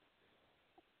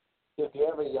 If you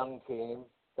have a young team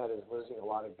that is losing a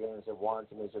lot of games at once,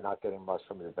 it means you're not getting much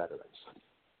from your veterans.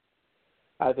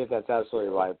 I think that's absolutely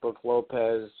right. Brook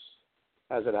Lopez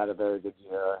hasn't had a very good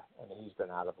year, and he's been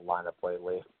out of the lineup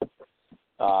lately.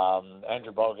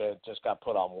 Andrew Bogut just got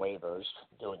put on waivers,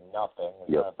 doing nothing. As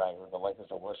a matter of fact, the Lakers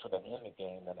are worse with him in the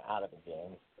game than out of the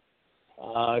game.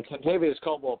 Kentavious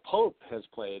Caldwell-Pope has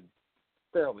played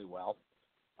fairly well.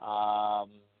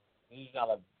 He's not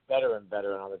a veteran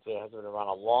on the team. He hasn't been around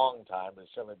a long time, but he's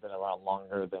certainly been around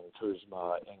longer than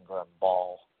Kuzma, Ingram,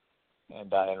 Ball, and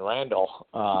Randall,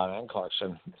 and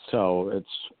Clarkson. So it's,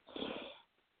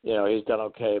 he's done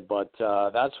okay, but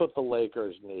that's what the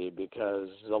Lakers need, because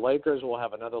the Lakers will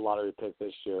have another lottery pick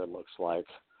this year, it looks like.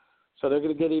 So they're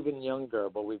going to get even younger,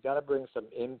 but we've got to bring some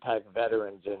impact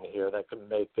veterans in here that can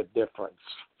make a difference.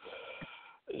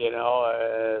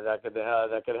 That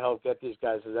could help get these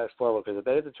guys to the next level, because if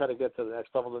they have to try to get to the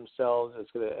next level themselves,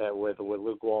 it's going to, with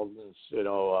Luke Walton's,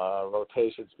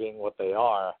 rotations being what they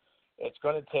are, it's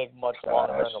going to take much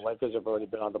longer, and the Lakers have already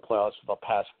been on the playoffs for the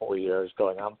past 4 years,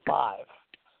 going on 5.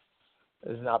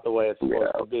 This is not the way it's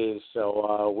supposed to be.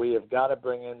 So we have got to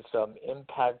bring in some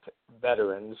impact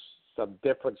veterans, some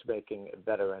difference-making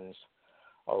veterans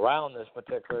around this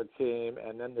particular team,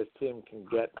 and then this team can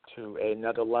get to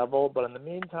another level. But in the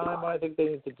meantime, what I think they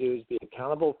need to do is be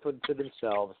accountable to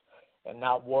themselves and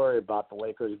not worry about the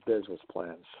Lakers' business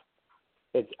plans.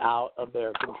 It's out of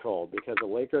their control, because the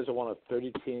Lakers are one of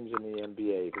 30 teams in the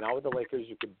NBA. If you're not with the Lakers,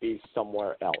 you could be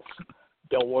somewhere else.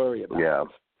 Don't worry about it.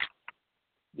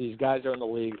 These guys are in the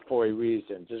league for a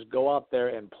reason. Just go out there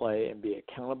and play and be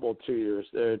accountable to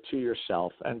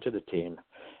yourself and to the team,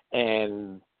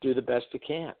 and do the best you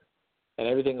can, and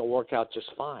everything will work out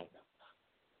just fine.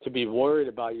 To be worried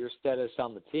about your status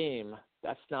on the team,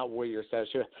 that's not where your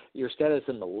status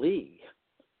in the league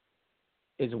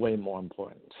is way more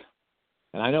important.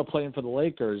 And I know playing for the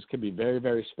Lakers can be very,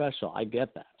 very special. I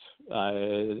get that.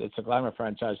 It's a glamour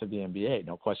franchise of the NBA,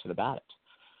 no question about it.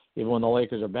 Even when the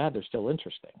Lakers are bad, they're still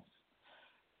interesting.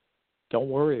 Don't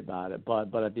worry about it.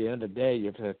 But at the end of the day, you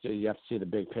have to see the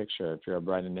big picture if you're a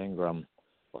Brandon Ingram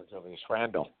or Julius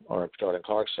Randle or Jordan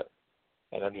Clarkson,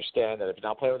 and understand that if you're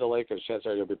not playing with the Lakers, chances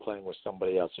are you'll be playing with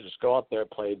somebody else. So just go out there,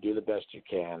 play, do the best you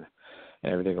can,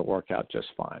 and everything will work out just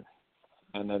fine.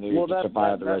 And then you can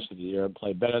survive the rest of the year and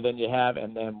play better than you have,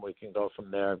 and then we can go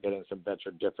from there, getting some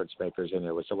better difference makers in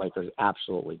there, which the Lakers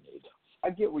absolutely need. I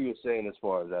get what you're saying as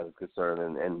far as that is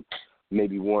concerned, and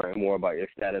maybe worrying more about your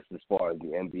status as far as the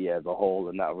NBA as a whole,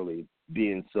 and not really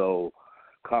being so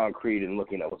concrete and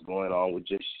looking at what's going on with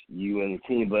just you and the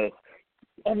team. But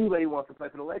everybody wants to play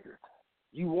for the Lakers.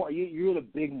 You're in a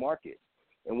big market,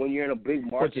 and when you're in a big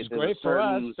market, which is great for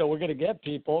us, so we're going to get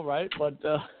people, right? But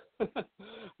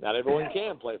not everyone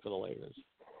can play for the Lakers.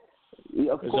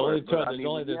 Yeah, of course.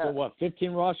 There's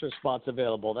 15 roster spots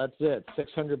available. That's it.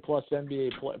 600-plus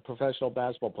NBA professional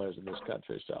basketball players in this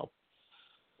country. So.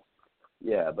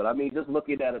 Yeah, but, just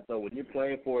looking at it, though, when you're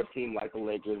playing for a team like the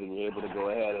Lakers and you're able to go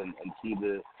ahead and see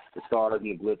the stars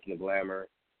and the glitz and the glamour,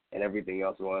 and everything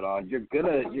else going on, you're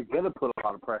gonna put a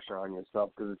lot of pressure on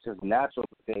yourself because it's just natural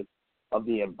because of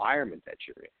the environment that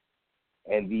you're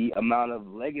in and the amount of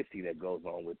legacy that goes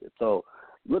on with it. So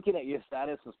looking at your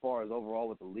status as far as overall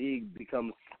with the league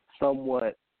becomes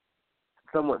somewhat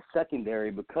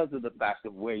secondary because of the fact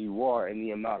of where you are and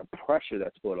the amount of pressure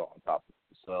that's put on top of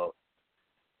you. So,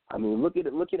 I mean, looking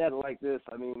at it like this,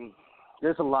 I mean,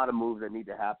 there's a lot of moves that need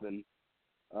to happen.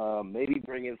 Maybe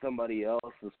bring in somebody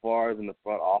else as far as in the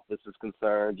front office is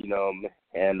concerned, you know,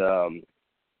 and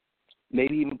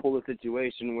maybe even pull a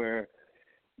situation where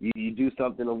you do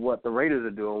something of what the Raiders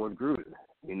are doing with Gruden,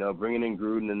 you know, bringing in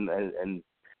Gruden and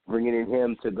bringing in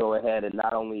him to go ahead and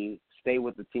not only stay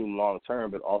with the team long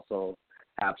term, but also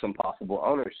have some possible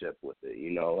ownership with it.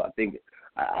 You know, I think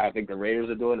the Raiders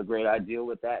are doing a great idea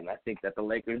with that, and I think that the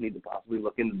Lakers need to possibly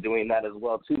look into doing that as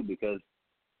well too, because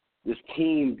this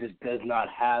team just does not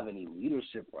have any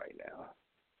leadership right now.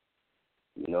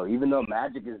 You know, even though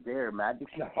Magic is there,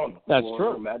 Magic's not on the floor. That's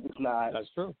true. Magic's not. That's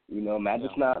true. You know,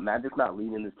 Magic's not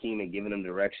leading this team and giving them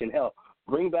direction. Hell,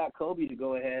 bring back Kobe to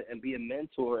go ahead and be a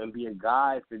mentor and be a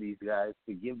guide for these guys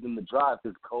to give them the drive,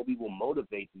 because Kobe will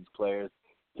motivate these players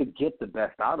to get the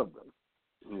best out of them.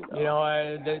 You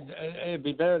know, it'd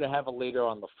be better to have a leader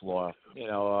on the floor. You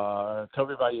know,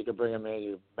 Kobe Bryant, you could bring him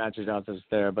in, Magic Johnson's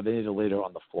there, but they need a leader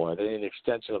on the floor. They need an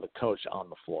extension of the coach on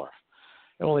the floor.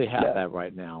 They only have that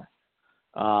right now.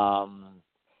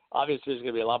 Obviously, there's going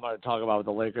to be a lot more to talk about with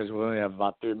the Lakers. We only have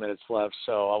about 3 minutes left,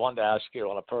 so I wanted to ask you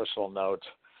on a personal note,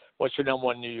 what's your number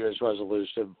one New Year's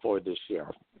resolution for this year,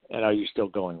 and are you still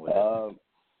going with it?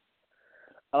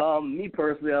 Me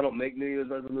personally, I don't make New Year's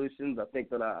resolutions. I think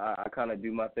that I kind of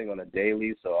do my thing on a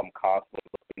daily, so I'm constantly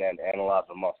looking at and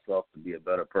analyzing myself to be a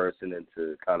better person and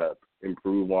to kind of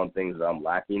improve on things that I'm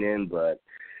lacking in. But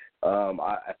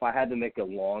if I had to make a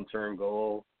long-term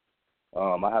goal,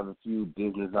 I have a few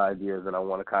business ideas that I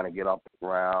want to kind of get off the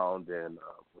ground, and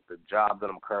with the job that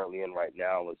I'm currently in right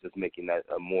now, it's just making that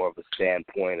more of a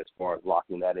standpoint as far as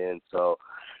locking that in. So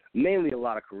mainly a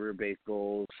lot of career-based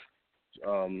goals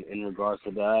in regards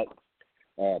to that,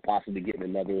 possibly getting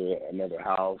another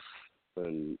house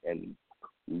and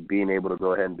being able to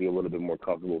go ahead and be a little bit more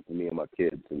comfortable for me and my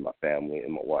kids and my family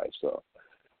and my wife. So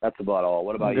that's about all.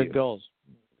 What about you? Good goals.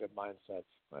 Good mindsets.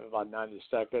 I have about 90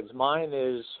 seconds. Mine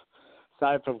is,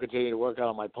 aside from continuing to work out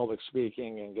on my public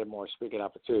speaking and get more speaking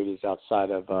opportunities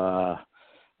outside of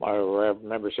my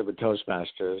membership with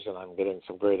Toastmasters, and I'm getting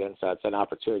some great insights and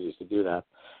opportunities to do that.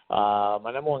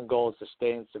 My number one goal is to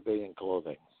stay in civilian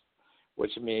clothing,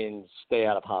 which means stay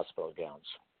out of hospital gowns,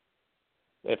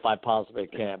 if I possibly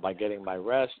can, by getting my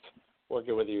rest,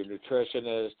 working with your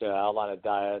nutritionist to outline a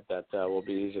diet that will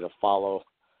be easy to follow,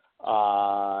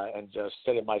 and just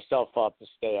setting myself up to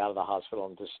stay out of the hospital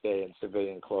and to stay in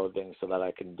civilian clothing so that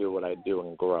I can do what I do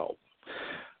and grow.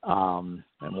 And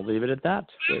we'll leave it at that.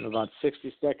 We have about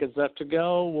 60 seconds left to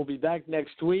go. We'll be back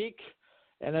next week.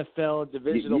 NFL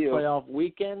Divisional Playoff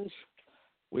Weekend.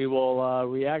 We will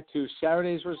react to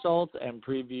Saturday's results and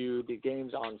preview the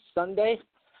games on Sunday.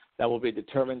 That will be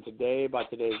determined today by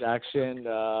today's action.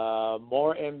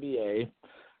 More NBA,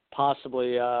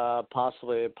 possibly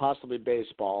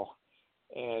baseball.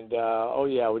 And,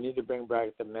 we need to bring back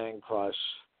the man crush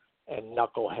and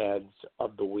knuckleheads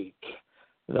of the week.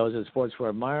 Those are sports we're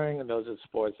admiring, and those are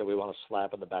sports that we want to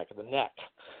slap in the back of the neck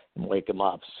and wake them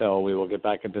up. So we will get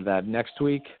back into that next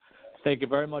week. Thank you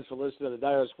very much for listening to the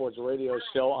Diehard Sports Radio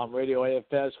Show on Radio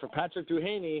AFS. For Patrick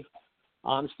Duhaney,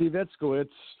 I'm Steve Etzkowitz.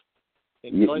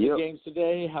 Enjoy the games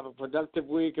today. Have a productive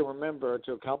week. And remember,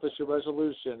 to accomplish your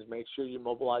resolutions, make sure you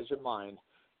mobilize your mind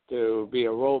to be a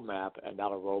roadmap and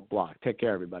not a roadblock. Take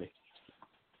care, everybody.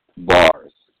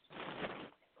 Bars.